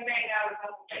 let me bang out a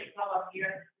couple things while I'm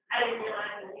here. I didn't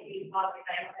realize that we need policy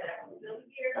things that I'm still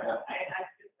here. I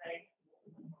should say.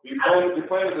 You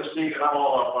planted the seed, and I'm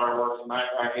all about fireworks, and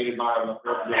I hated not having a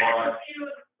Fourth of July.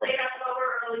 Late October,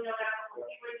 early November, we'll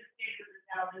see where the state of the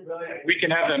town is. We can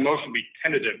have that motion be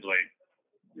tentatively.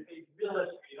 To be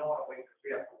realistic, you don't want to wait for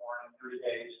 3 after 1 in 3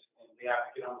 days, and we have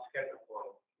to get on the schedule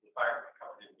for the firemen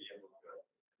coming in to be able to do it.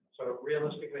 So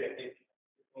realistically, I think,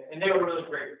 and they were really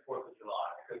great for 4th of July,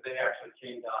 because they actually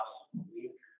came to us a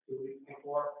week, 2 weeks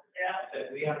before. Yeah.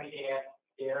 Said, we understand,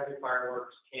 can't have your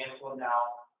fireworks, cancel them now,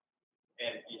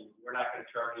 and we're not gonna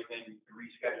charge anything, you can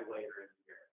reschedule later in the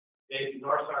year.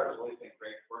 Northstar has always been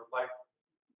great work like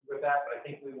with that, but I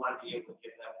think we want to be able to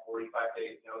give them 45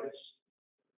 days notice.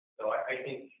 So I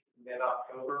think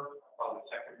mid-October, probably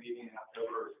second meeting in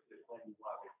October is when we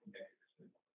want to make a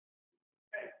decision.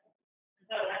 Okay.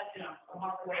 So that's, you know, a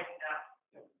month away from now.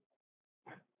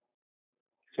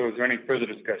 So is there any further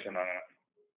discussion on it?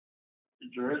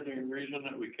 Is there any reason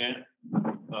that we can't,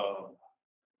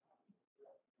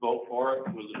 vote for it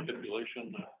with the stipulation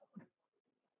that,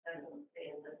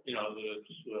 you know, that it's,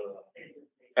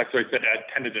 That's what I said, add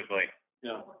tentatively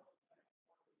yeah.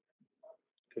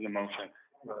 to the motion.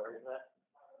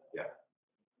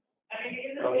 I mean,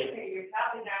 in the future, you're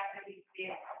probably not gonna be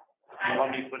seeing. You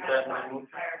want me to put that in my move?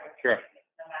 Sure.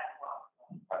 No matter what.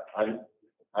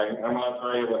 I'm not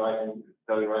telling you, but I can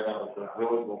tell you right now that the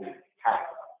village will be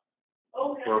packed.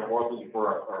 Okay. For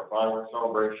our fireworks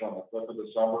celebration on the 5th of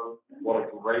December. What a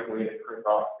great way to kick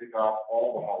off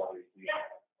all the holidays.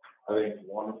 I think it's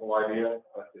a wonderful idea,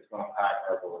 but it's gonna pack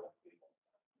our village.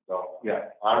 So, yeah,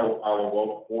 I will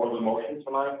vote for the motion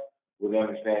tonight with the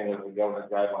understanding that the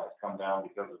government guidelines come down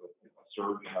because of a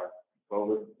surge in our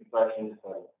COVID infections,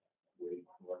 and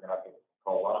we're gonna have to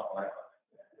call out.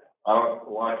 I don't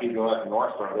want to keep going at the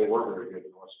North Star, they were very good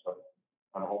to us, but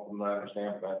I'm hoping they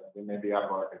understand that they may be out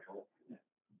of our control.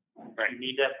 You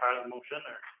need that part of the motion,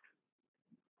 or?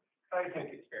 I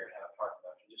think it's fair to have a part of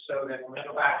it, just so that when we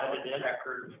go back to the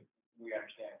record, we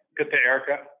understand. Good to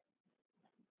Erica.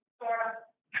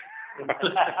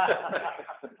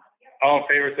 All in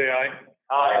favor, say aye.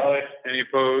 Aye. Any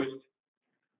opposed?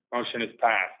 Motion is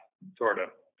passed, sort of.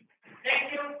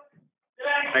 Thank you. Good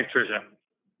night. Thanks, Tricia.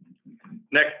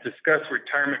 Next, discuss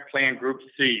retirement plan group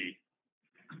C.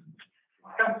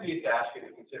 Come to you to ask you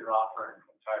to consider offering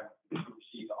retirement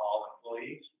receipt to all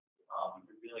employees.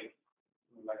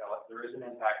 There is an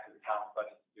impact to the town's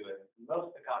budget to do it.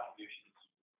 Most of the contributions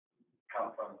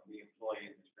come from the employee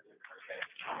in this particular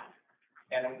case.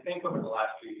 And I think over the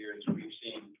last few years, we've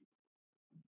seen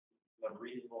a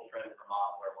reasonable trend in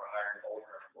Vermont where we're hiring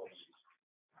older employees.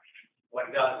 What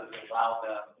it does is it allows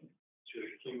them to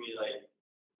accumulate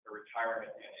a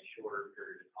retirement in a shorter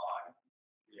period of time.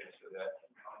 Yeah, so that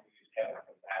Kevin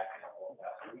comes back and all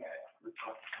that.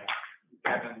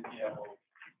 Kevin, will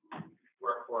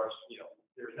work for us,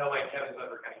 there's no way Kevin's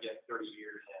ever gonna get 30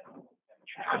 years in.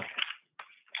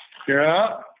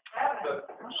 Yeah.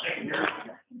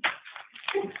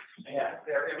 Yeah,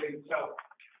 so,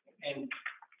 and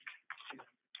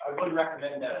I would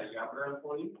recommend that a younger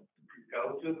employee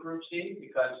go to Group C,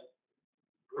 because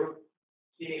Group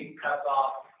C cuts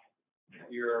off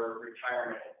your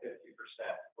retirement at 50%,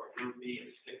 or Group B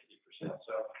is 60%.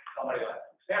 So somebody like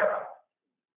Sarah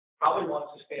probably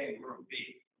wants to stay in Group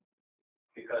B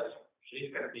because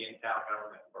she's going to be in town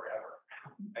government forever.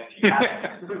 And she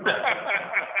has.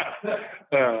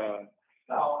 So,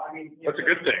 I mean. That's a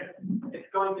good thing. It's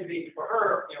going to be, for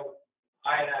her,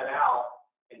 eyeing that out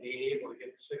and being able to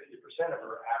get 60% of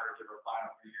her average of her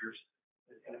final 3 years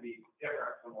is going to be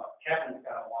different from what Kevin's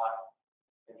going to want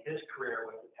in his career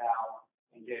with the town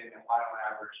and getting a final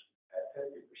average at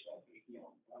 50%.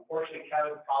 Unfortunately,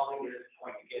 Kevin probably is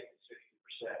going to get 60%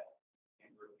 in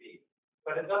Group B.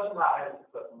 But it does allow him to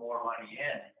put more money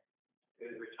in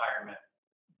his retirement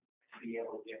to be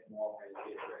able to get more when he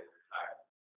gets ready to retire.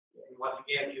 And once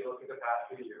again, if you look at the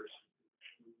past 2 years,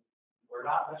 we're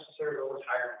not necessarily always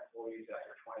hiring employees at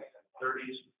their 20s and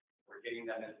 30s. We're getting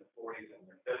them into the 40s and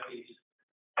their 50s.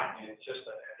 And it's just,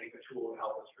 I think, a tool to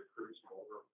help us recruit some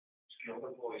older skilled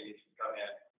employees to come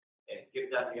in and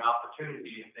give them the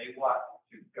opportunity, if they want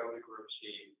to go to Group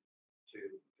C, to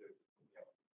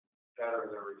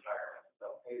better their retirement.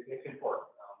 So it's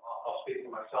important. I'll speak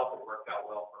for myself. It worked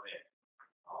out well for me. It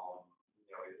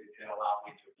allowed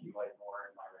me to accumulate more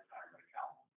in my retirement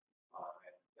account.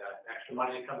 And that extra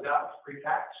money that comes out is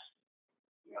pre-tax.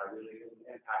 It really didn't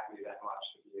impact me that much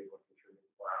to be able to contribute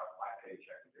more out of my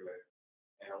paycheck and do it.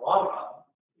 In the long run,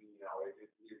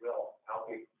 it will help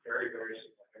me very, very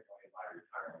significantly in my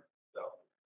retirement. So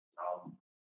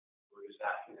we're just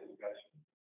asking that you guys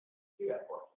do that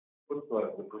for us. What's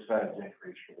the percentage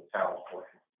increase for the town's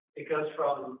portion? It goes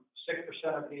from 6%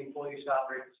 of the employee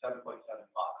salary to 7.75.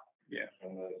 Yeah.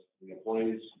 And the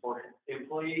employee's portion? The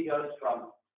employee goes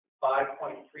from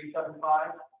 5.375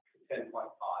 to 10.5.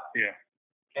 Yeah.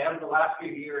 And the last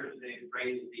few years, they've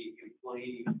raised the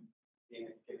employee, they've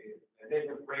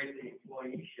raised the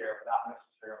employee share, but not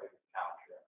necessarily the town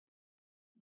share.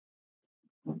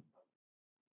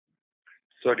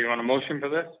 So do you want a motion for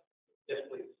this? Yes,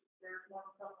 please. There's one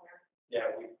somewhere.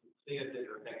 Yeah, we see it,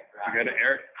 they're thinking. You got it,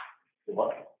 Eric?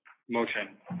 What?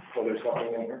 Motion. So there's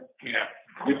something in here? Yeah.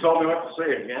 You told me what to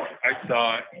say again. I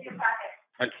saw it.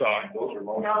 I saw it. Those are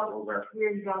motions. No. Those are. Here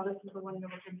you go, this is the one you're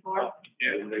looking for.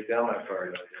 Yeah. They down that far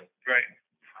yet. Right.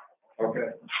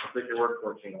 Okay, I'll take your word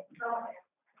for it, Tina.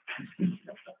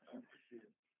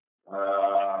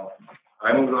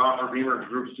 I move to offer Beamer's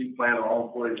Group C plan to all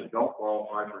employees that don't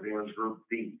qualify for Beamer's Group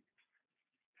D.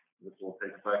 This will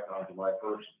take effect on July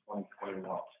 1st,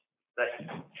 2021.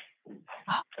 Second.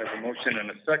 I have a motion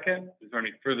and a second. Is there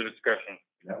any further discussion?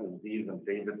 That was D and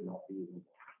David, not D and.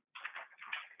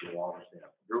 You'll understand.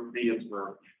 Group D is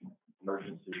for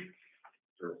emergency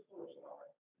service personnel.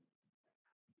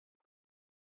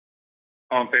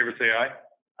 All in favor, say aye.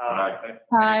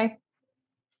 Aye.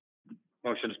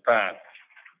 Motion is passed.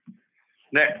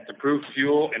 Next, approve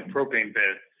fuel and propane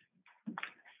bids.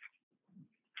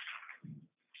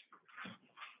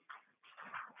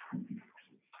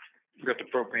 We got the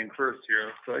propane first here,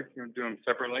 looks like. You're doing them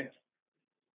separately.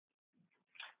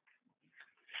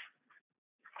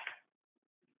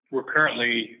 We're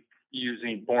currently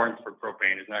using Bourne for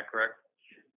propane, is that correct?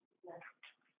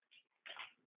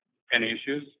 Any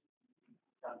issues?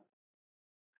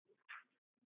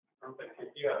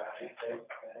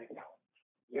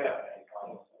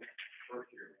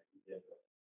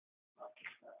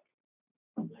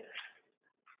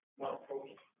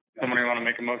 Somebody want to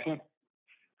make a motion?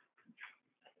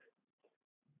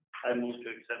 I move to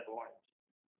accept the warrant.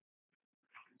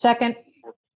 Second.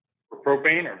 For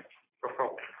propane or for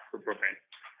propane? For propane.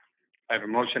 I have a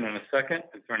motion and a second.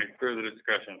 Is there any further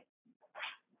discussion?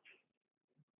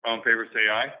 All in favor, say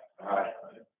aye. Aye.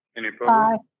 Any opposed?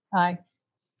 Aye. Aye.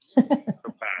 So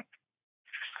passed.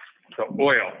 So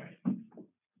oil.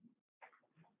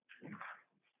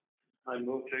 I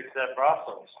move to accept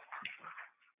Rosso's.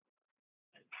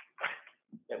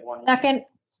 At one. Second.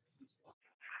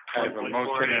 I have a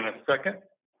motion and a second.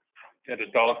 At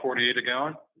 $1.48 a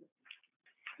gallon.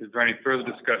 Is there any further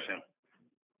discussion?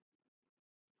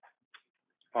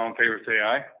 All in favor, say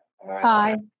aye.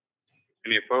 Aye.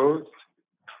 Any opposed?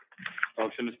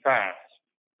 Motion is passed.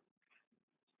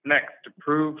 Next,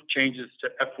 approve changes to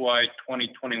FY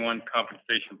 2021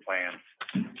 compensation plan.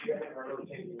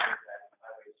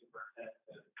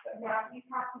 Yeah, we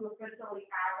have to officially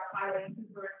add a highway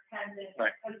superintendent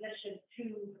Right. position to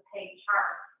the pay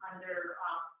chart under,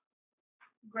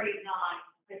 grade 9.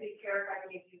 I think Eric,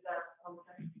 I gave you that.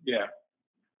 Yeah.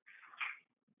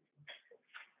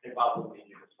 They probably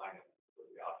need to sign it for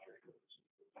the officer.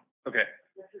 Okay.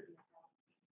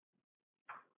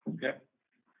 Yeah.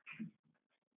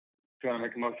 Do you want to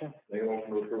make a motion? They won't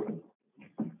approve it.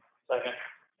 Second.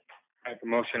 I have a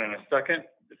motion and a second.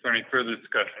 Is there any further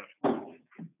discussion?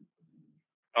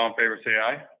 All in favor, say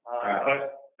aye. Aye.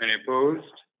 Any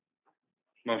opposed?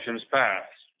 Motion is passed.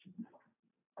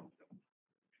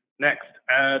 Next,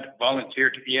 add volunteer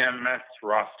to EMS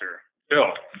roster.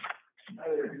 Bill,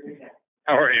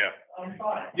 how are you? I'm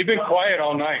fine. You've been quiet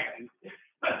all night. Just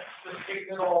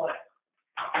taking it all in.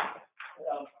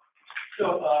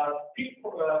 Pete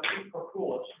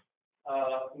Prokulis,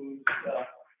 who's,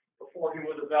 before he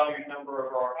was a valued member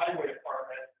of our highway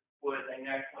department, was a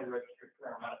nationally registered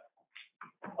paramedic.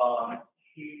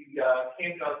 He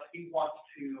came to us, he wants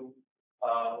to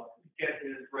get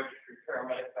his registered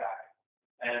paramedic back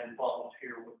and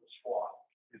volunteer with the squad.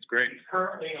 It's great. He's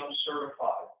currently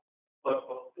uncertified, but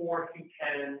before he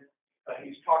can,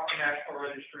 he's talked to National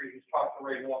Registry, he's talked to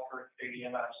Ray Walker at State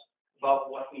EMS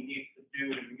about what he needs to do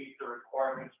to meet the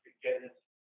requirements to get his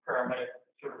paramedic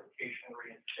certification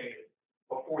reinstated.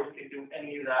 Before he can do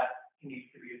any of that, he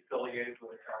needs to be affiliated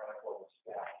with a paramedic level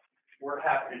squad. We're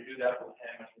happy to do that with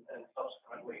him and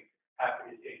subsequently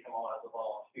happy to take him on as a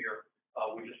volunteer.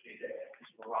 We just need to add him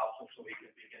to the roster so we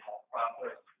can begin that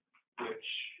process, which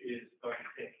is going to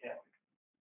take him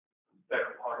the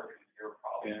better part of a year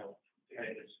probably to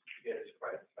get his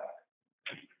credits back.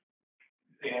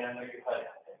 Dan, I know you had.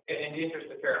 In the interest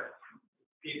of fairness,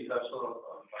 Pete is also,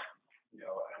 an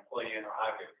employee in our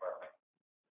highway department.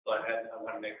 So I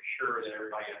want to make sure that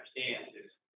everybody understands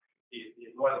is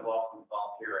he's more than welcome to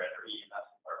volunteer at our EMS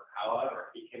department.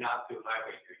 However, he cannot do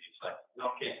highway duties. Like,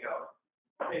 no, can't go.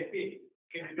 Hey, Pete,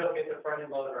 can you go get the front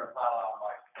end loader and plow out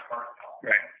my parking lot?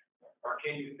 Right. Or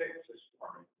can you fix this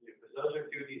for me? Because those are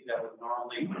duties that would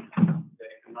normally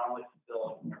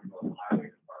fulfill in terms of the highway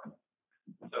department.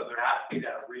 So there has to be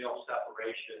that real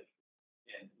separation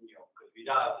in, because if he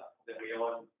does, then we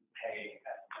owe him pay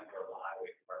as a member of the highway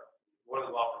department. More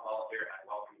than welcome volunteer, and I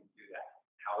welcome him to do that.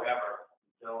 However,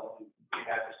 until we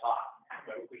have to stop.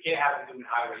 But we can't have him doing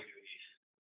highway duties.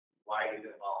 Why do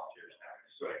the volunteers now?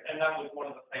 Right, and that was one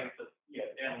of the things that,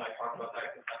 Dan and I talked about that,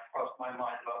 because that crossed my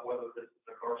mind about whether this is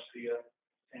a Garcia,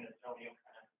 San Antonio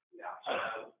kind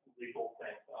of legal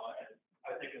thing. And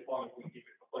I think as long as we keep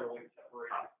it clearly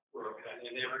separated, we're okay.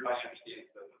 And everybody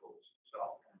understands those rules.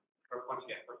 So, once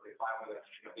again, perfectly fine with it.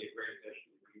 It'll be a great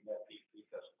addition. We that Pete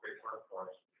does some great work for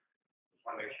us. Just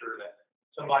want to make sure that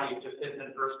somebody just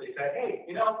isn't first, they say, hey,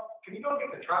 can you go get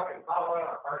the truck and plow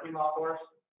around our parking lot for us?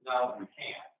 No, we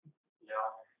can't.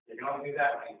 If you want to do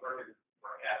that, we can work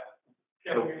at it.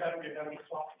 Yeah, we have any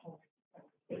swap.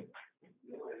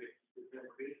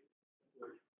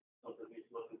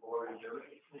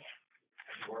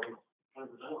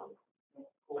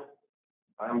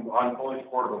 I'm fully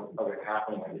supportive of it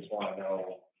happening. I just want to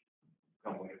know,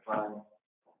 come when it's time,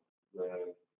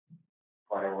 the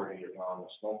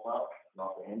snowplow,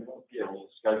 not the ambulance? Yeah, well,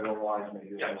 schedule wise,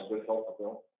 maybe a little bit help,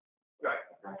 Bill? Right.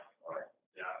 Okay, all right.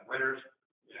 Yeah, winters,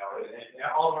 you know, and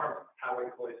all of our highway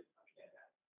employees understand that.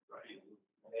 Right.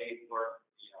 When they work,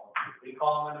 you know, if we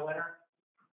call them in the winter,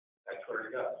 that's where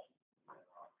he goes.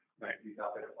 Right. He's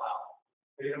out there to plow.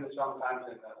 But even sometimes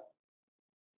in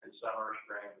summer,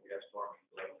 spring, we have storms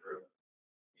blowing through.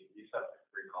 He's up to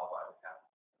recall by the town.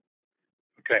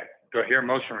 Okay, do I hear a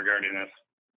motion regarding this?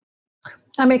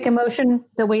 I make a motion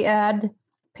that we add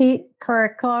Pete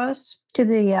Kurikos to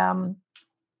the,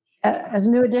 as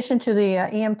a new addition to the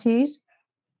EMTs,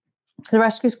 the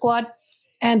rescue squad.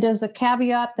 And does the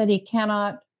caveat that he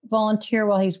cannot volunteer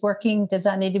while he's working, does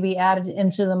that need to be added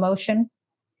into the motion?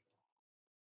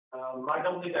 I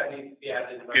don't think that needs to be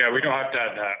added. Yeah, we don't have to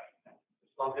add that. As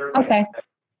long as everybody- Okay.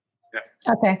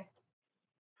 Yeah. Okay.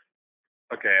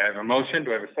 Okay, I have a motion.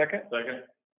 Do I have a second? Second.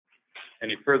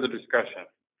 Any further discussion?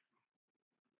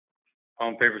 All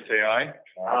in favor, say aye.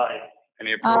 Aye.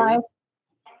 Any Aye. opposed?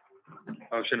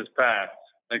 Motion is passed.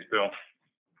 Thanks, Bill.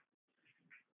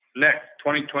 Next,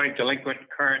 2020 delinquent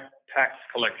current tax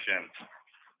collection.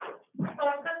 So I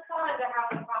just wanted to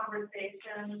have a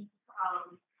conversation,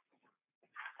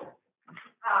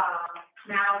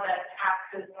 now that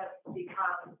taxes have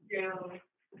become due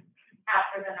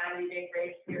after the 90-day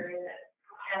grace period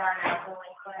and are now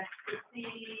delinquent, to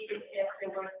see if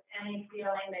there was any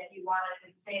feeling that you wanted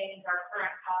to change our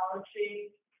current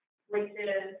policy, which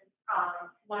is,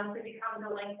 once it becomes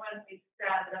delinquent, we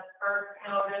send the first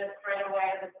notice right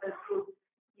away that says, oops,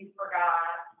 you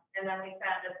forgot. And then we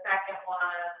send a second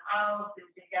one, oh, did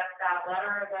you get that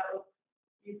letter that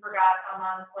you forgot a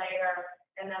month later?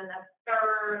 And then the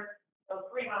third, so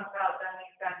 3 months out, then we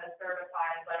send a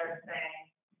certified letter saying,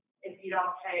 if you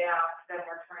don't pay up, then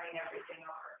we're turning everything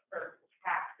over for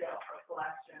tax bill for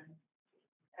collection.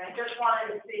 And I just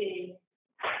wanted to see.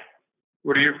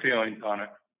 What are your feelings on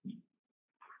it?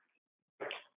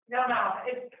 No,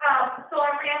 it's, so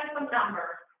I ran some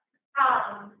numbers.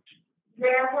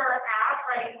 Where we're at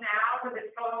right now with the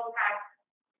total tax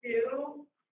due,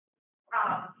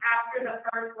 after the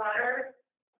first letter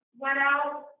went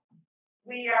out,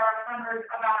 we are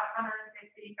about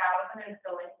 160,000 is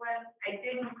delinquent. I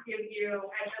didn't give you,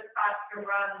 I just thought to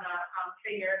run the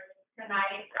figures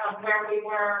tonight of where we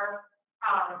were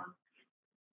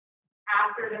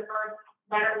after the first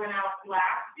letter went out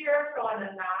last year. So in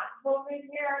the non-COVID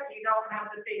year, you don't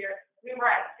have the figure. We were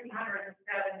at 271,000.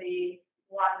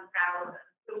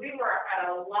 So we were at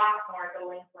a lot more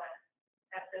delinquent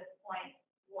at this point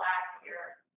last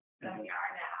year than we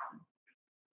are now.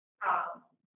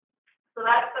 So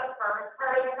that's the first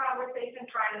part of the conversation,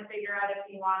 trying to figure out if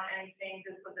you want any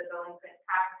changes with the delinquent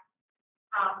tax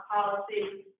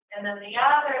policy. And then the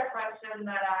other question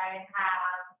that I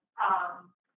have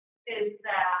is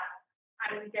that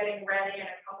I'm getting ready in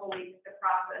a couple weeks to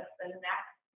process the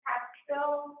next tax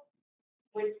bill,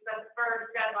 which the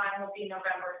first deadline will be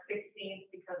November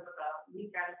 16th because of the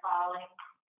weekend falling.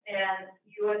 And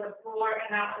you as a board,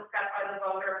 and that was set by the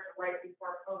voters right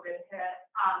before COVID hit,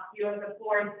 you as a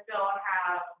board still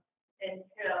have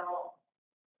until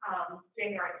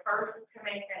January 1st to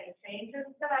make any changes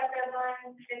to that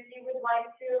deadline if you would like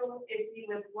to. If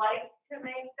you would like to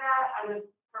make that, I would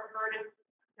prefer to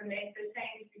make the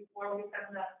change before we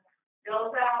send the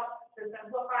bills out to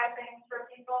simplify things for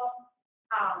people.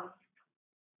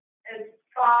 As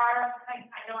far, I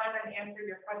know I haven't answered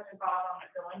your question, Bob, on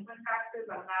the delinquent taxes.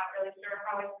 I'm not really sure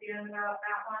how I feel about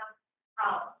that one.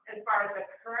 As far as the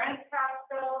current tax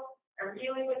bill, I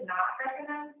really would not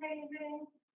recommend changing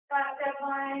that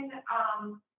deadline,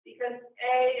 because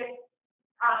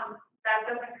that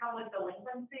doesn't come with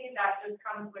delinquency. That just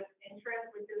comes with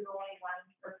interest, which is only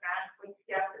 1%, which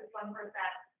yes, is 1%,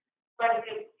 but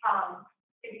it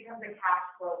becomes a cash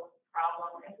flow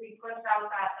problem. If we push out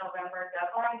that November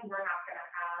deadline, we're not going to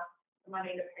have the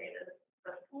money to pay the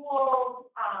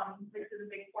schools, which is a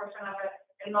big portion of it.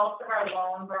 And most of our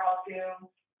loans are all due.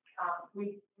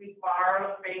 We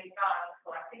borrow based on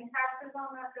collecting taxes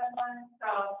on that deadline.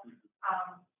 So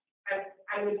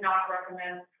I would not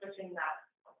recommend switching that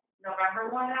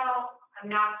November one out. I'm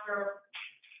not sure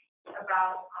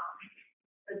about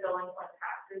the delinquent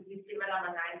taxes. You see it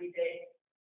on a 90-day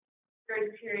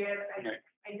grace period.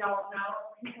 I don't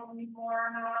know if you tell me more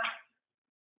or not.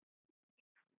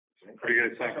 Pretty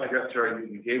good. I guess, Jerry,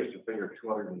 you gave us a figure of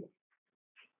 200 and,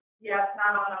 Yes,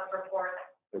 not on a report.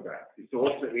 okay, so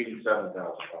what's the $87,000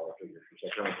 figure? Which I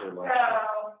kind of heard last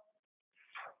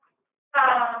So,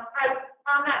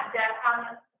 on that debt,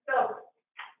 so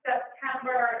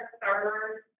September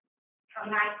 3rd of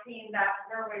 19, that's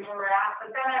where we were at.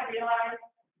 But then I realized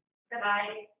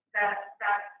tonight that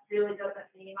really doesn't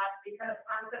mean much, because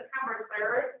on September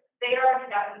 3rd, they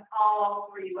already gotten all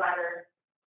 3 letters.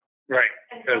 Right,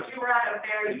 And so because we were at a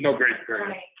very. there's no grace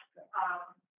period. point.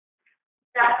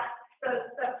 That's the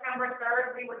September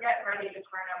 3rd, we were getting ready to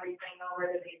turn everything over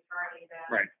to the attorney then.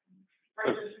 Right.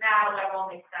 Versus now, that will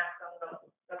make sense of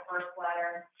the first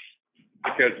letter.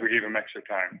 Because we gave them extra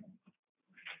time.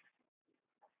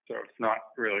 So it's not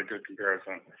really a good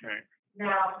comparison, right?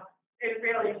 No, it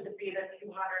really should be the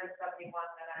 271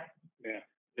 that I. Yeah.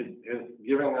 Is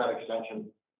giving that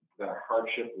extension, that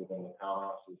hardship within the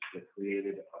townhouse, is it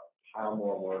created a pile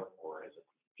more work, or is it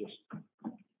just?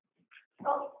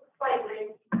 Oh,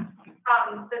 slightly.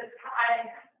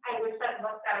 I wish I'd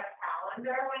looked at a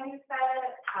calendar when you said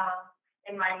it.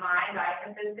 In my mind, I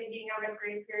have been thinking of a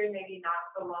grace period, maybe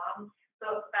not so long.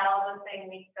 So it fell the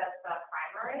same week that the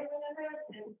primary event is,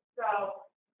 and so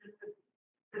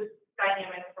this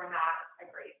dynamics were not a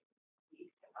great week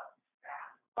of that.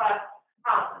 But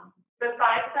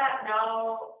besides that,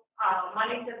 no,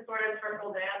 money just sort of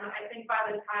trickled in. I think by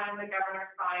the time the governor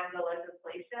signed the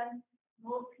legislation,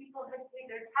 most people had paid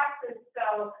their taxes,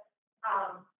 so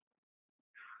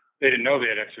They didn't know they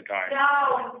had extra time.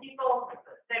 no, and people,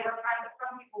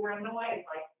 some people were annoyed,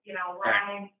 like, you know, why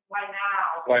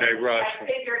now? Why'd I rush? I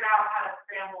figured out how to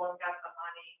scramble and get the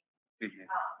money. Mhm.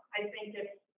 I think if,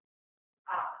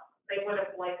 they would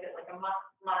have liked it like a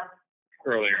month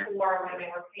Earlier. before when they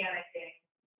were panicking.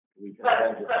 We can But there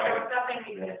identify- was nothing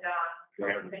we could have done.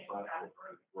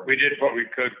 We did what we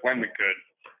could when we could.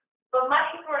 But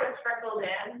money sort of trickled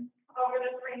in over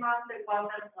the 3 months. It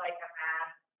wasn't like a mad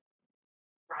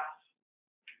rush.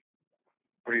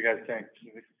 What do you guys think?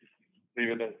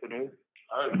 Leave it as it is?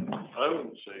 I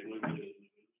wouldn't say leave it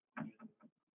as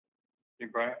You,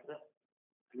 Brian?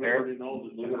 everybody knows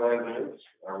it's. Leave it as it is.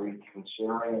 Are we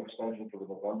considering an extension for the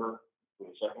November, for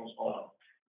the second installment?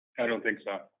 I don't think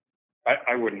so.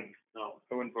 I wouldn't. No.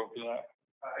 I wouldn't vote for that.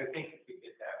 I think if we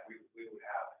get that, we would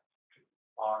have to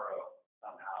borrow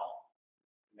somehow,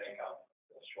 make up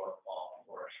the shortfall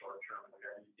for a short term,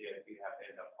 whatever you did, we have to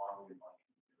end up borrowing money.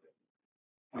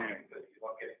 Yeah. Because you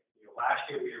look at, last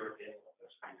year we were in the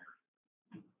fiscal year.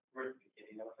 We're at the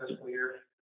beginning of the fiscal year,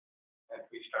 and if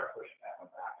we start pushing that one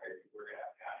back, we're gonna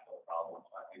have cash flow problems.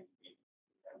 I think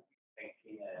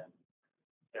thinking and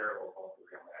Sarah will both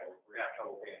agree on that. We're gonna have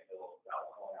trouble paying bills without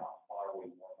going out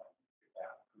borrowing more money.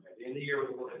 The end of the year was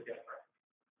a little bit different.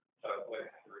 So with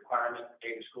the requirement to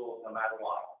pay the schools no matter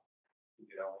what, we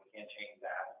can't change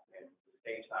that. And the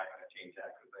state's not gonna change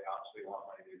that because they obviously want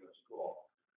money to go to school.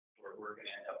 We're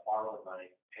gonna end up borrowing money,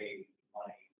 pay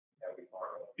money that we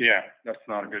borrow. Yeah, that's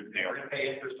not a good deal. We're gonna pay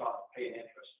interest on paying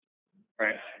interest.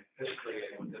 Right. And fiscally,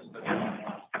 it was just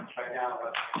right now,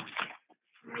 but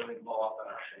really blow up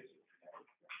in our faces.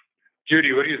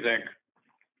 Judy, what do you think?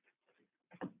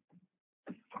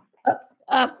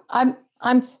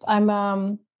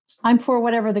 I'm for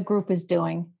whatever the group is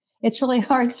doing. It's really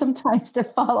hard sometimes to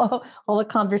follow all the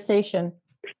conversation.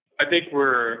 I think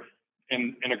we're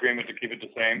in agreement to keep it the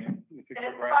same. You think And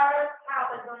as so, Brian? far as how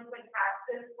the delinquent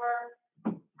taxes work,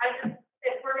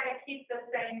 if we're gonna keep the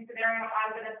same scenario,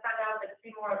 I'm gonna send out the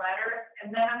 2 more letters,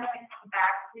 and then I'm gonna come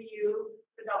back to you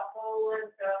with a whole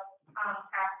list of,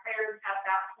 taxpayers at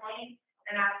that point,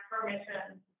 and ask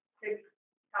permission to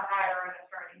hire an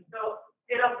attorney. So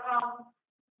it'll come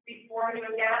before you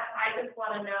again. I just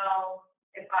wanna know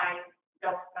if I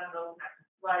don't send those next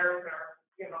letters or,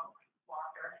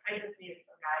 longer. I just need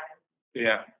some guidance.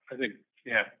 Yeah, I think,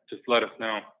 just let us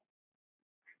know.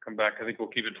 Come back. I think we'll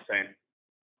keep it the same.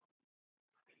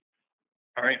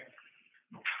 All right.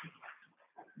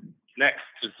 Next,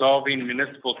 dissolving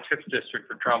municipal TIF district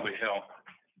for Trombley Hill.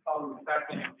 Back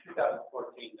in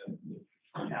 2014, the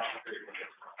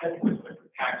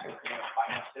taxes in the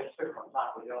finance district from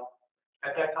Tegu Building.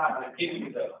 At that time, I gave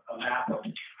you a map of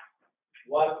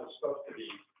what was supposed to be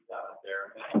done up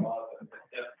there, and a lot of the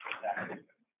TIF was actually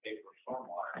paid for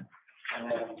stormwater. And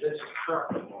then this is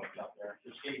currently going up there.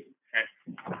 You see,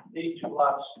 these 2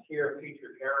 lots here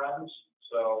feature care runs,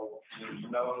 so there's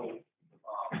no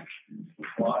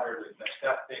water, there's no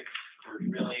septic, there's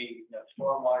really no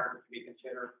stormwater to be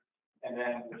considered. And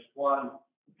then there's one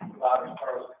lot as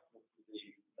part of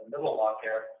the middle lot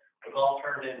there was all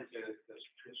turned into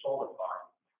this solar farm.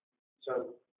 So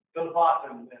those lots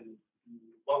and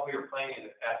what we were planning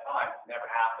at that time never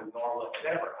happened, nor will it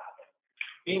ever happen.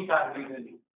 Meantime, we've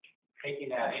been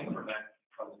taking that increment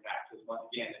from the taxes. Once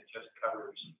again, it just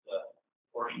covers the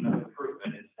portion of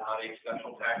improvement. It's not a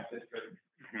special tax district.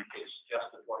 It's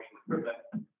just a portion of improvement.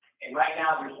 And right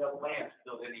now, there's no plans to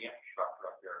build any infrastructure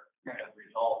up there as a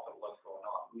result of what's going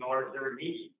on, nor is there a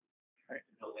need to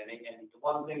build any. And the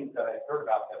one thing that I heard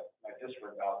about that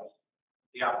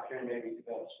opportunity maybe to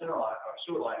build a sewer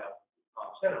line up,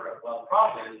 Center Road. Well, the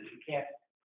problem is you can't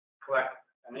collect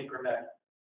an increment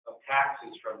of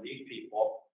taxes from these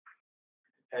people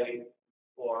to pay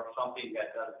for something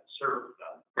that doesn't serve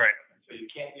them. Right. So you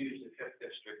can't use the fifth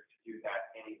district to do that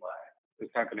anyway.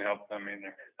 It's not gonna help them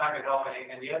either. It's not gonna help any,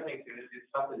 and the other thing too is if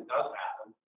something does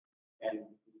happen, and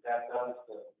that does,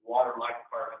 the water and light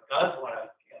department does wanna,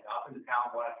 and up in the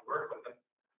town wanted to work with them,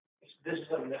 this is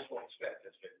a municipal expense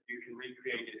district. You can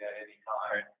recreate it at any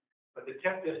time. Right. But the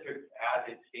tenth district, as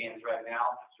it stands right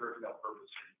now, serves no purpose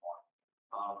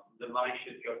anymore. The money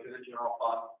should go to the general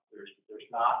fund. There's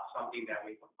not something that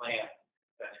we can plan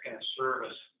that's gonna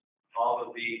service all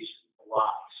of these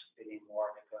lots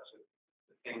anymore because of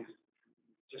the things,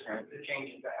 just the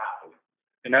changes that happen.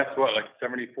 And that's what, like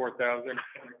 74,000, something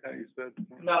like that you said?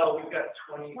 No, we've got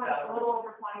 20,000. A little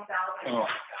over 20,000. Oh,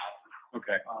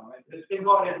 okay. And it's been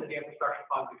going into the infrastructure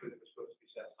fund because it was supposed to be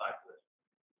set aside for this.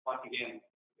 Once again,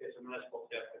 it's a municipal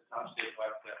tip, it's not a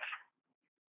statewide tip.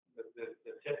 The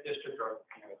tip district or,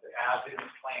 the as-is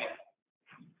plan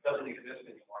doesn't exist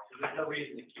anymore. So there's no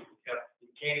reason to keep the tip. You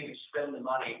can't even spend the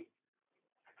money.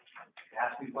 It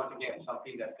has to be, once again,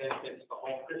 something that benefits the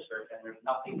whole district, and there's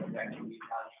nothing that can be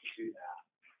done to do that.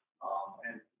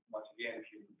 And once again, if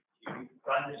you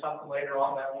run into something later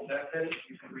on that will benefit it,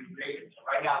 you can recreate it. So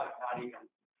right now, there's not even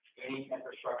any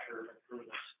infrastructure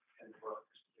improvements in the works.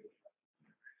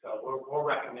 So we're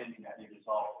recommending that you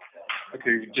resolve it.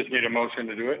 Okay, you just need a motion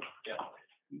to do it? Yeah.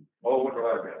 Oh, what do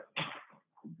I get?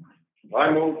 I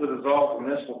move to dissolve the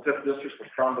municipal TIF district for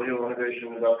Trumbull Hill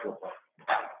Innovation Industrial Park.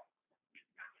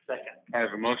 Second. I have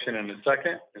a motion and a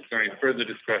second. Is there any further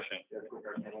discussion?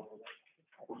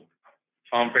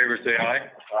 All in favor, say aye.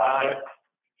 Aye.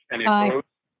 Any Aye. opposed?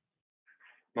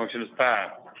 Motion is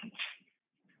passed.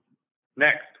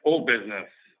 Next, old business.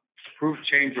 Approved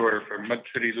change order for Mud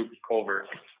City Loop Culvert.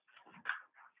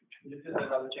 This is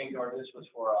another change order. This was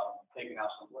for taking out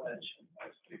some ledge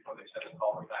before they set the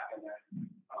culvert back in there.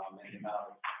 And the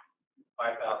amount of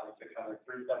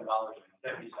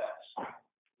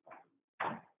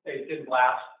 $5,637.50. It didn't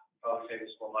last. Probably saved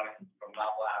us more money from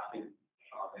not lasting.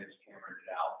 They just hammered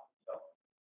it out. So.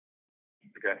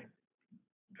 Okay.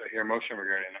 Do I hear a motion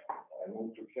regarding it? I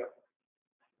move to accept.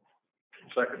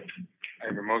 Second. I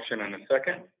have a motion and a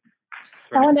second.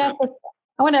 I want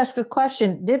to ask a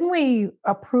question. Didn't we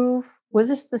approve, was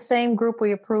this the same group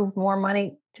we approved more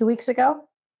money 2 weeks ago?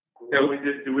 Yeah, we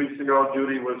did 2 weeks ago.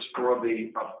 Judy was for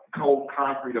the cold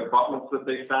concrete abutments that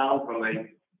they found when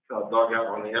they dug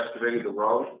out, when they excavated the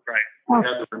road. Right. We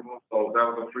had to remove those. That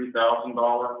was a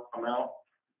 $3,000 amount.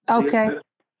 Okay.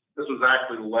 This was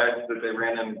actually ledge that they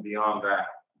ran in beyond that.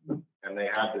 And they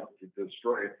had to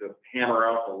destroy it, to hammer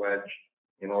out the ledge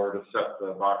in order to set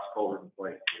the box culvert in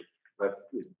place. But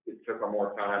it took them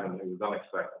more time and it was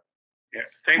unexpected. Yeah,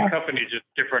 same company, just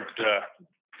different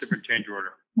change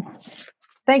order.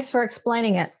 Thanks for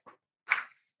explaining it.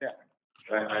 Yeah.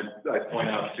 I point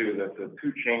out too that the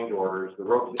two change orders, the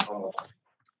road's almost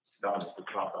done. I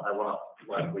went up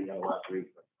last week.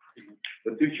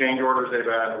 The two change orders they've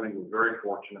had, we were very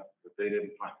fortunate that they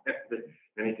didn't find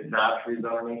any catastrophes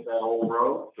underneath that old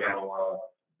road. So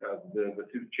the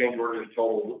two change orders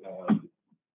totaled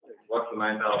less than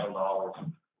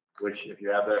 $9,000, which if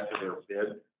you add that to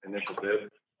their initial bid,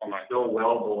 still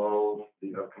well below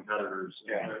the competitors.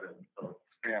 Yeah. So,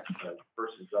 yeah. The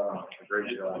person's done a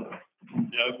great job.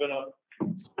 Yeah, I've been up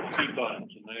a few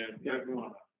times and they're doing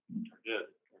a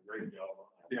great job.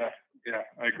 Yeah,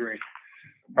 I agree.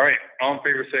 All right, all in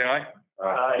favor, say aye.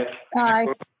 Aye. Aye.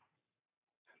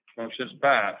 Motion's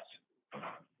passed.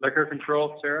 Liquor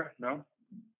control, Sarah? No?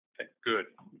 Okay, good.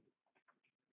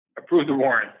 Approve the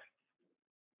warrant.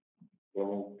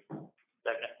 Well,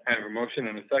 Second. I have a motion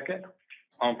and a second.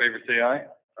 All in favor, say aye.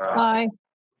 Aye.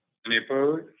 Any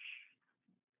opposed?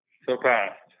 So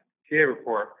passed. TA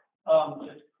report.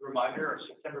 Just a reminder,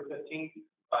 September 15th,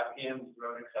 5 p.m.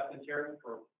 road acceptance hearing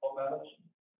for Full Meadows.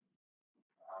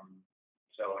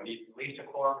 So I need at least a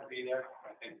quorum to be there.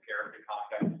 I think Garrett could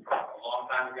contact me a long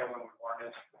time ago when we warned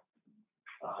this.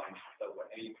 So I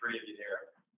need 3 of you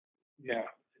there Yeah.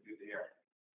 to do the hearing.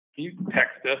 Can you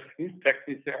text us? Can you text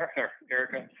me, Sarah or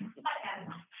Erica?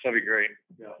 That'd be great.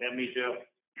 Yeah, me too.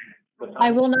 I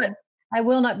will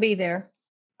not be there.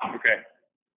 Okay.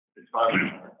 it's 5.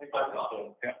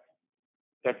 Yeah.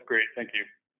 That's great. Thank you.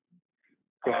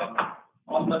 Go ahead.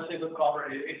 Let's say the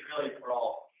culvert, it's really for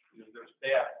all.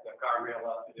 They have the guardrail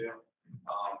left to do. So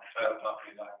I was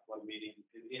talking about one meeting.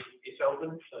 It's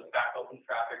open, so it's back open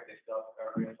traffic. They still have the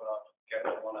guardrail up, get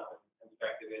that one up and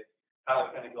inspected it.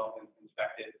 Tyler's going to go up and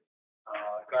inspect it.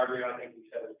 Guardrail, I think he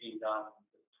said is being done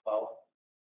 12. So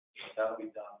that'll be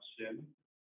done. soon.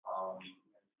 It'll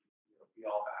be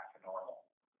all back to normal.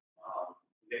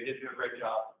 They did do a great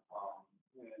job,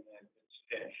 and it's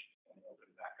finished, and it'll be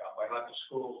back up. I let the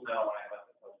schools know, and I let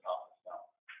the post office know,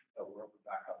 so we're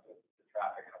back up to the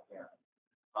traffic up there.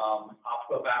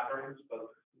 Optical bathrooms,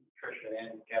 both Tricia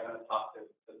and Kevin have talked to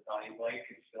Donnie Blake,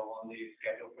 who's still on the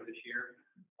schedule for this year.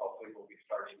 Hopefully we'll be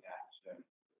starting that soon.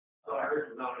 So I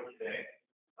heard from Donnie today,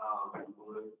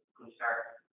 we're gonna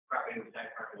start prepping the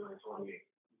tech parking on the 28th.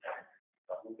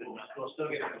 We'll still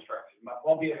get it constructed. It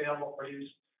won't be available for use,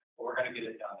 but we're gonna get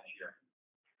it done this year.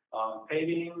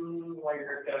 Paving, while you're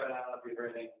here, Kevin, I don't know if you've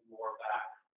heard anything more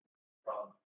back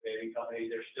from paving company.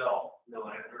 They're still, No,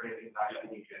 I haven't heard anything back from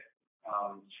you yet.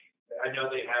 I know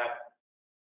they had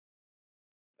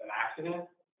an accident,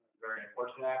 a very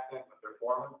unfortunate accident with their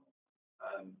foreman.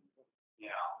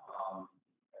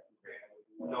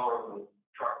 No,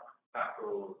 truck, back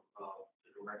road,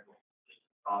 direct,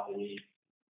 off the knee,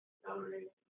 down the knee.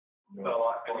 So,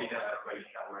 I mean, everybody's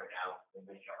shot right now,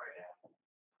 everybody's shot right now.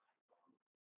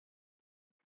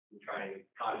 I'm trying to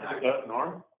contact. Is that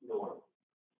Norm? Norm.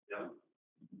 Yeah.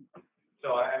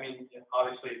 So, I mean,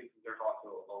 obviously, they're going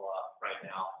through a lot right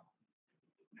now.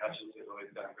 Hutchinson has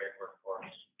always done great work for us.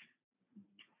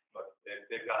 But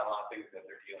they've got a lot of things that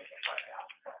they're dealing with right now.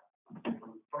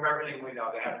 From everything we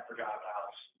know, they haven't forgotten about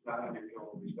us. None of you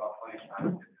know, we still have plenty of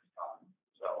time to get this done.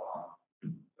 So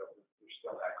there's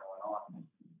still that going on.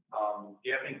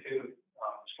 The other thing too,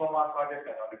 stormwater project,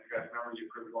 I don't know if you guys remember, you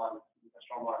approved one, a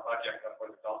stormwater project up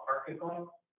where the dog park is going.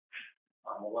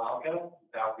 A while ago,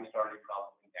 that will be starting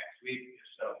probably next week,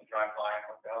 so if you drive by and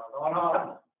what the hell's going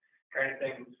on, kind of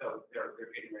thing, so they're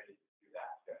getting ready to do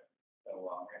that. So, we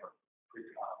have a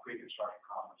pre-construction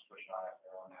conference pushing on it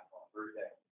there on that on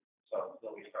Thursday. So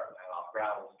they'll be starting that off,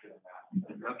 gravel's doing that.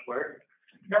 And that's where?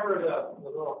 Remember the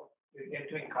little, in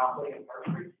between Copley and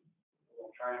Park Street, the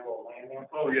little triangle land there?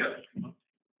 Oh, yes.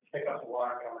 Pick up the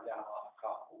water coming down off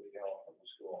Copley Hill from the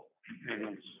school.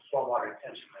 Stormwater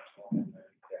detention that's going in there.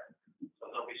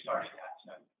 So they'll be starting that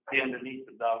soon. Underneath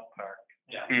the dog park.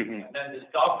 Yeah, and then this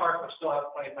dog park, we'll still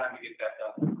have plenty of time to get that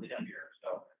done this year,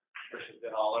 so Trish has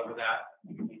been all over that,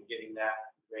 and getting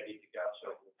that ready to go,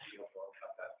 so we'll be able to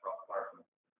cut that dog park.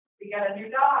 We got a new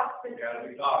dog. We got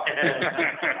a new dog.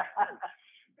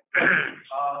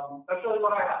 That's really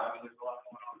what I have, I mean, there's a lot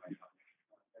going on right now.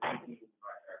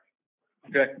 Right there.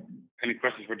 Okay, any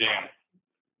questions for Dan?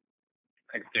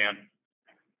 Thanks, Dan.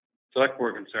 Select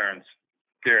board concerns.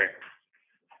 Gary?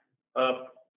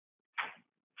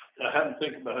 I had to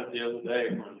think about it the other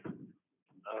day when,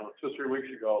 2 or 3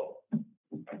 weeks ago,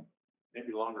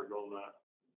 maybe longer ago than that,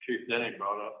 Chief Denny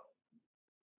brought up,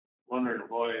 wondering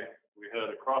why we had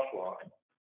a crosswalk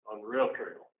on the rail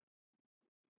trail.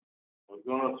 I was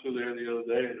going up through there the other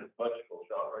day and a bicycle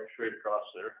shot right straight across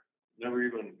there, never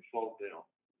even slowed down.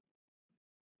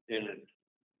 And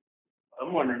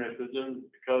I'm wondering if it's in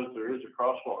because there is a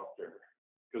crosswalk there,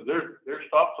 because there's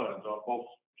stop signs on both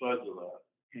sides of that.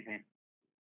 Mm-hmm.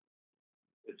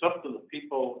 It's up to the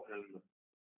people and the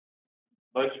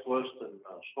bicyclists and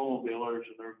snowmobilers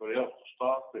and everybody else to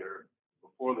stop there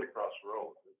before they cross the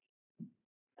road.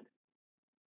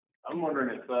 I'm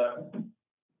wondering if that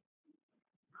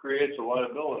creates a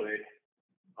liability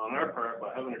on our part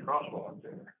by having a crosswalk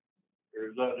there, or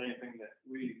is that anything that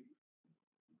we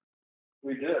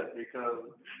did?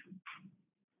 Because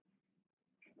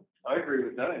I agree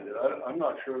with Danny that I'm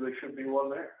not sure there should be one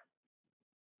there.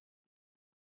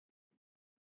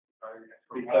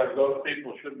 Because those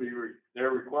people should be,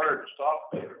 they're required to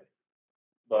stop there.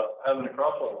 But having a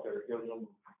crosswalk there gives them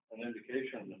an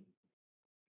indication that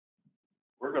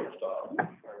we're gonna stop,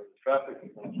 or the traffic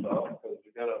is gonna stop, because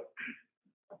you got a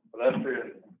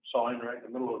pedestrian sign right in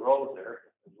the middle of the road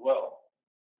there as well.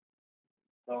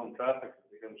 Telling traffic that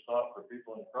you're gonna stop for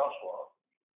people in the crosswalk.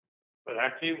 But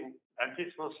aren't you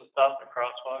supposed to stop the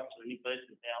crosswalks or any place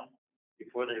in town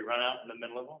before they run out in the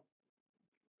middle of them?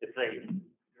 If they.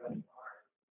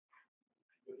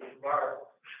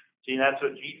 See, that's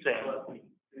what he's saying.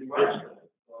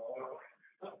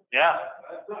 Yeah.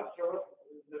 That's not true.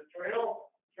 The trail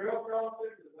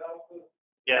crossing, is that what the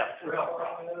Yeah. trail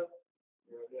crossing is?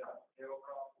 Yeah, trail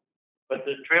crossing. But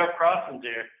the trail crossings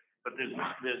there, but there's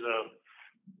a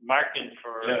marking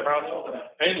for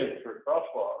crosswalk. Painted for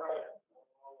crosswalk. Right.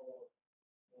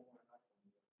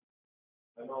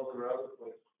 I know there are other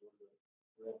places where the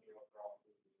rail trail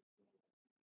crossing is.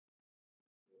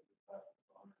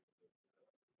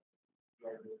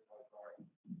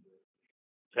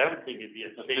 I would think it'd be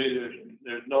a See,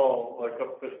 there's no, like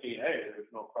up 15A,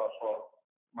 there's no crosswalk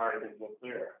markings up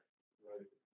there.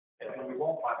 And we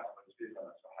won't find it when the speed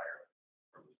limits are higher.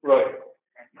 Right.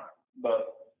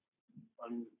 But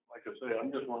I'm, like I say,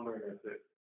 I'm just wondering if it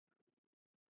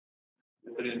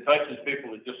entices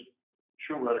people to just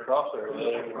shoot right across there.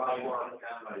 We're crosswalk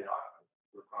down by the office.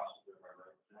 We're crossing there by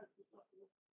right.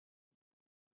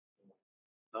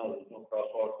 No, there's no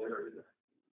crosswalk there either.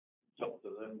 It's up to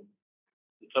them.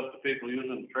 It's up to people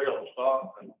using the trail to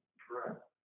stop and. Correct.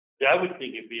 Yeah, I would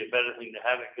think it'd be a better thing to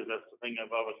have it, because that's the thing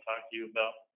I've always talked to you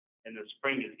about in the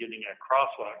spring, is getting a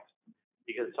crosswalk.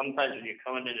 Because sometimes when you're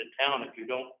coming into town, if you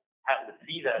don't happen to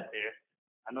see that there,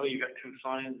 I know you got 2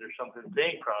 signs or something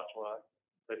saying crosswalk,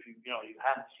 but if you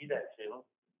happen to see that, say, well,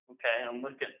 okay, I'm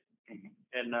looking.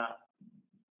 And,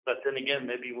 but then again,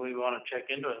 maybe we want to check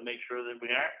into it and make sure that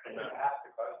we aren't. And I asked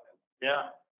the question.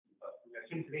 Yeah. But it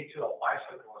seems to me too, a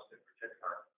bicyclist in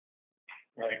particular.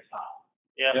 Right. Stop.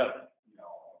 Yeah. You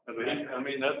know. I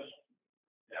mean, that's.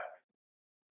 Yeah.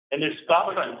 And there's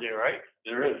stop signs there, right?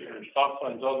 There is. There's stop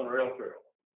signs on the rail trail.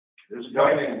 There's a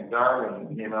guy named Darwin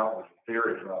who came out with a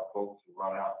theory about folks who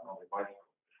run out on their bicycles.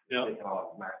 Yeah. Taking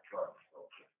off Mack trucks.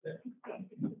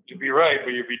 You'd be right,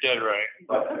 but you'd be dead right.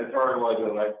 But as far as what I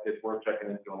do, it's worth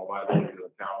checking into on the liability of the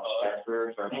town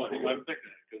taxpayers. I'm thinking it,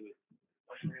 because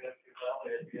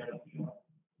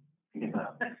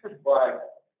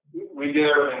But we did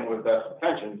everything with best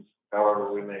intentions, however,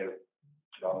 we may have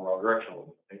gone the wrong direction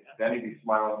with it. Danny be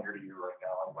smiling here to you right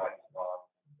now, I'm glad he's gone.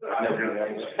 I never did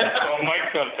anything. Well,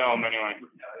 Mike's gotta tell him anyway.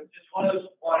 It's just one of those,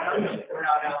 we're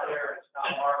not out there, it's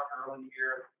not marked early in the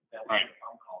year. That's what Right.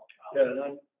 I'm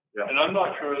calling. and I'm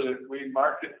not sure that we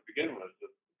marked it to begin with. The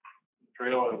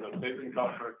trail is a paving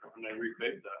contractor, when they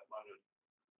repaved that, might have.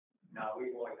 No,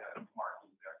 we always have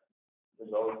markings there.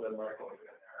 There's always been marked.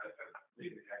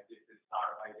 It's not,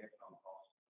 I get phone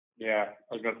calls. Yeah,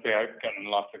 I was gonna say, I've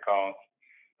gotten lots of calls.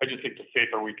 I just think the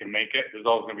safer we can make it, there's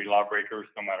always gonna be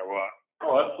lawbreakers no matter what.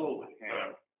 Oh, absolutely.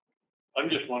 Yeah. I'm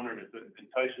just wondering if it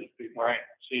entices people. Right.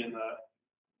 Seeing that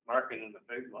marking in the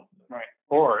pavement. Right.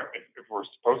 Or if we're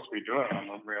supposed to be doing it on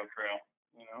the rail trail,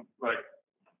 Right.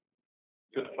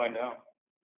 Good to find out.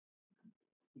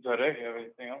 Is that it? You have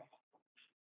anything else?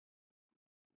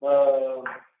 No,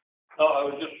 I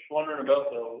was just wondering about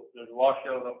the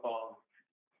washout up on,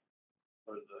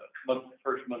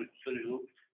 first Muddy City Loop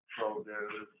Road there.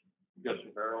 You got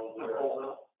some barrels there.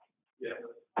 Yeah,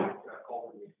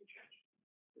 Colvin needs to change.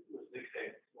 It was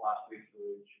dictated last week, so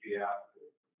it should be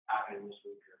happening this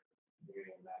week or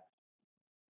beginning of next.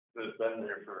 It's been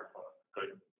there for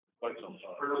quite some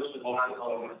time. For those who don't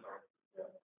know, Yeah.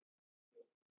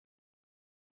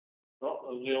 Well,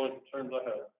 those are the only concerns I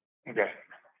have. Okay.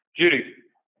 Judy?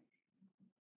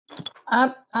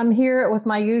 I'm here with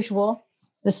my usual,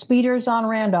 the speeders on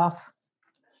Randolph.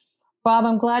 Bob,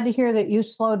 I'm glad to hear that you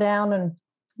slow down and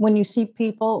when you see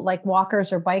people like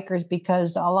walkers or bikers,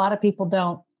 because a lot of people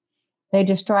don't. They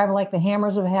just drive like the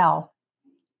hammers of hell.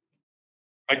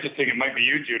 I just think it might be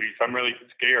you, Judy, so I'm really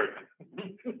scared.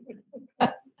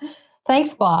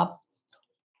 Thanks, Bob.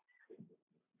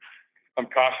 I'm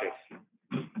cautious.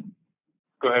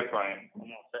 Go ahead, Brian.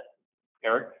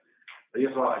 Eric? I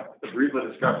just want to briefly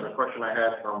discuss a question I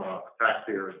had from a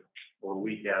taxpayer over the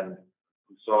weekend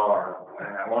who saw,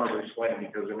 and I wanted to explain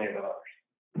it because there may have been others.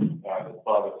 The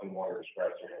club is in water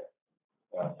express here.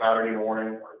 Saturday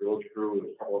morning, our village crew,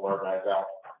 with a couple of our guys out,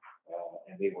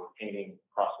 and they were painting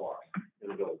crosswalks in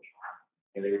the village.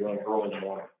 And they were doing it early in the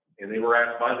morning. And they were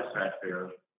asked by the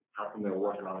taxpayers how come they were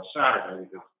working on a Saturday,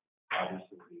 because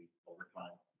obviously the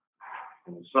overtime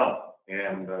in the summer.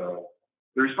 And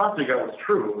the response they got was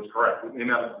true, it was correct. It may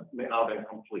not have been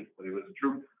complete, but it was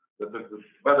true that the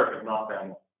weather had not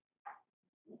been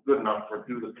good enough to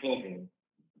do the painting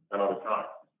another time.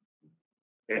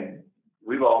 And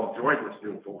we've all enjoyed this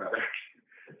beautiful weather.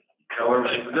 However,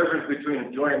 there's a difference between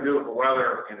enjoying beautiful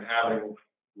weather and having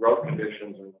road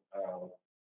conditions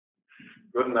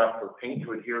good enough for paint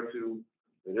to adhere to.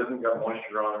 It hasn't got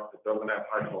moisture on it. It doesn't have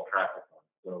high flow traffic on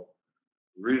it. So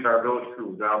the reason our village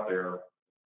crew is out there,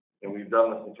 and we've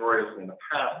done this notoriously in the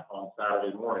past on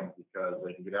Saturday morning, because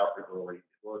they can get out there early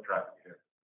before the traffic hits,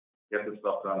 get this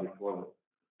stuff done before the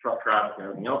truck traffic and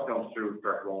everything else comes through,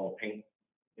 start rolling paint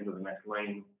into the next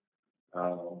lane.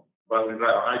 But we've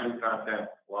got a high dew content,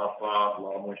 a lot of fog, a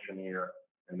lot of moisture in the air,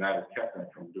 and that has kept them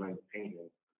from doing the painting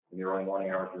in the early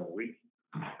morning hours during the week.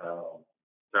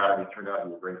 Saturday turned out to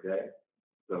be a great day,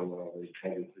 so they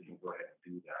made a decision to go ahead and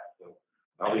do that. So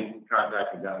I'll be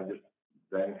contacting them. Just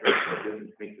that interest in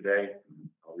business me today.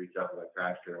 I'll reach out to that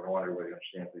taxpayer. I want everybody to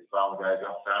understand if they saw the guys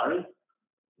out Saturday,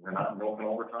 we're not milking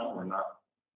overtime, we're not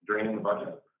draining the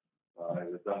budget.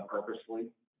 It was done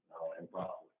purposefully and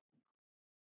properly.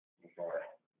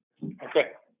 Okay.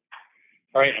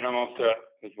 All right, and I'm all set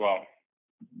as well.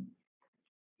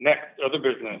 Next, other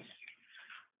business.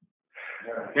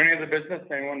 Is there any other business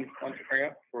anyone wants to bring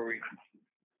up before we?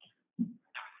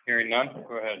 Hearing none,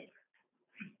 go ahead.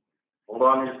 Hold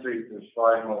on your seats, there's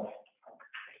 5 more.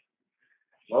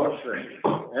 Motion,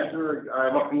 I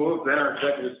must move to enter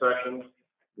executive session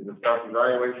to discuss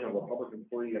evaluation of a public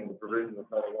employee and the provisions of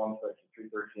Title I, Section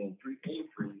 313,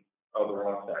 383 of the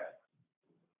Vermont statute.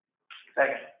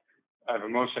 Second. I have a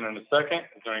motion and a second.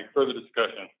 Is there any further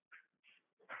discussion?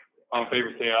 All in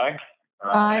favor, say aye.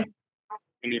 Aye.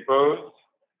 Any opposed?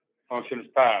 Motion is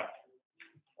passed.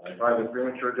 I find that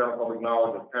premature general public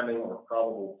knowledge of pending or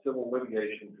probable civil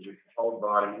litigation to which the public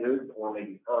body is or may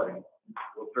be party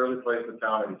will fairly place the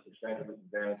town at a substantial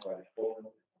disadvantage by disclosing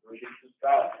wishes to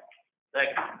stop.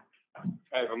 Second.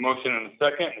 I have a motion and a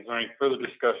second. Is there any further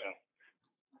discussion?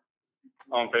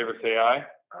 All in favor, say aye.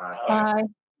 Aye.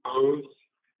 Opposed?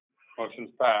 Motion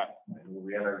is passed. And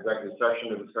we enter executive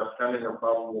session to discuss pending or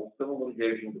probable civil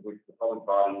litigation to which the public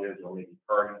body is or may be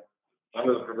party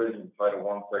under the provisions of Title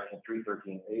I, Section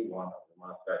 313A1 of the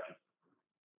Vermont statute.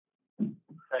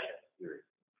 Second.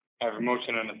 I have a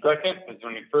motion and a second. Is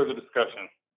there any further discussion?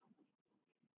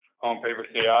 All in favor,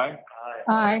 say aye.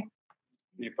 Aye.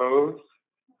 Any opposed?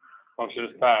 Motion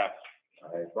is passed.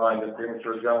 I find that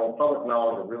premature general public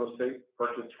knowledge of real estate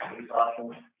purchase and lease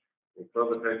options will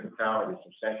further place the town at a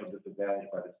substantial disadvantage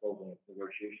by disclosing its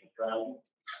negotiation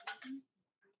strategy.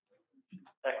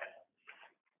 Second.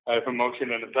 I have a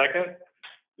motion and a second.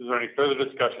 Is there any further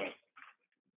discussion?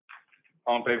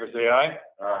 All in favor, say aye.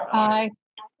 Aye.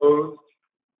 Opposed?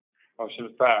 Motion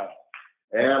is passed.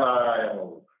 And I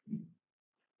move.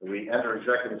 We enter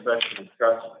executive session to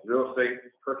discuss real estate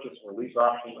purchase or lease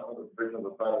options under the provisions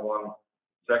of Title I,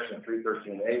 Section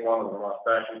 313A1 of the Vermont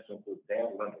statute to include Dan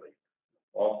Lindley.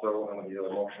 Also, under the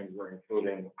other motions, we're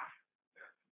including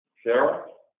Sarah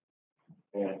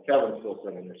and Kevin still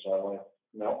sitting here, so I'm like,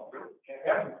 no.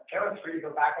 Kevin's free to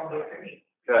go back on vacation.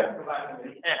 Okay, Go back on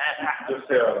vacation. just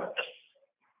Sarah.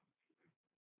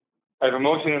 I have a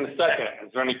motion and a second.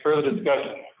 Is there any further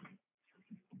discussion?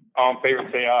 All in favor,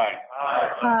 say aye.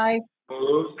 Aye.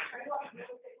 Opposed?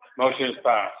 Motion is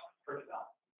passed.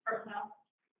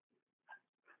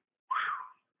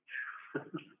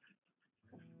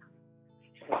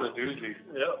 That's a doozy.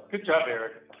 Yep. Good job,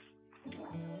 Eric.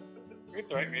 It's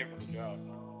the right man for the job.